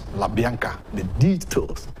matters, La Bianca, the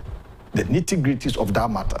details, the nitty-gritties of that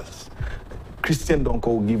matters. Christian Donko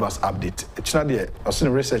will give us update. China de, I've seen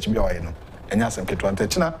research BYN. And yes, I'm getting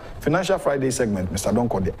China Financial Friday segment, Mr.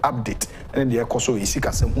 Donko, the update, and the Ekoso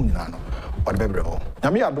Isika Semunano, or Bebreo.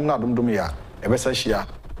 Yami Adumna Dumdumia, a Vesashia.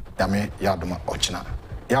 Yame Yaduma Ochina.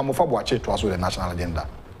 Yamufa Boache to us with the national agenda.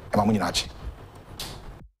 Emamuninachi.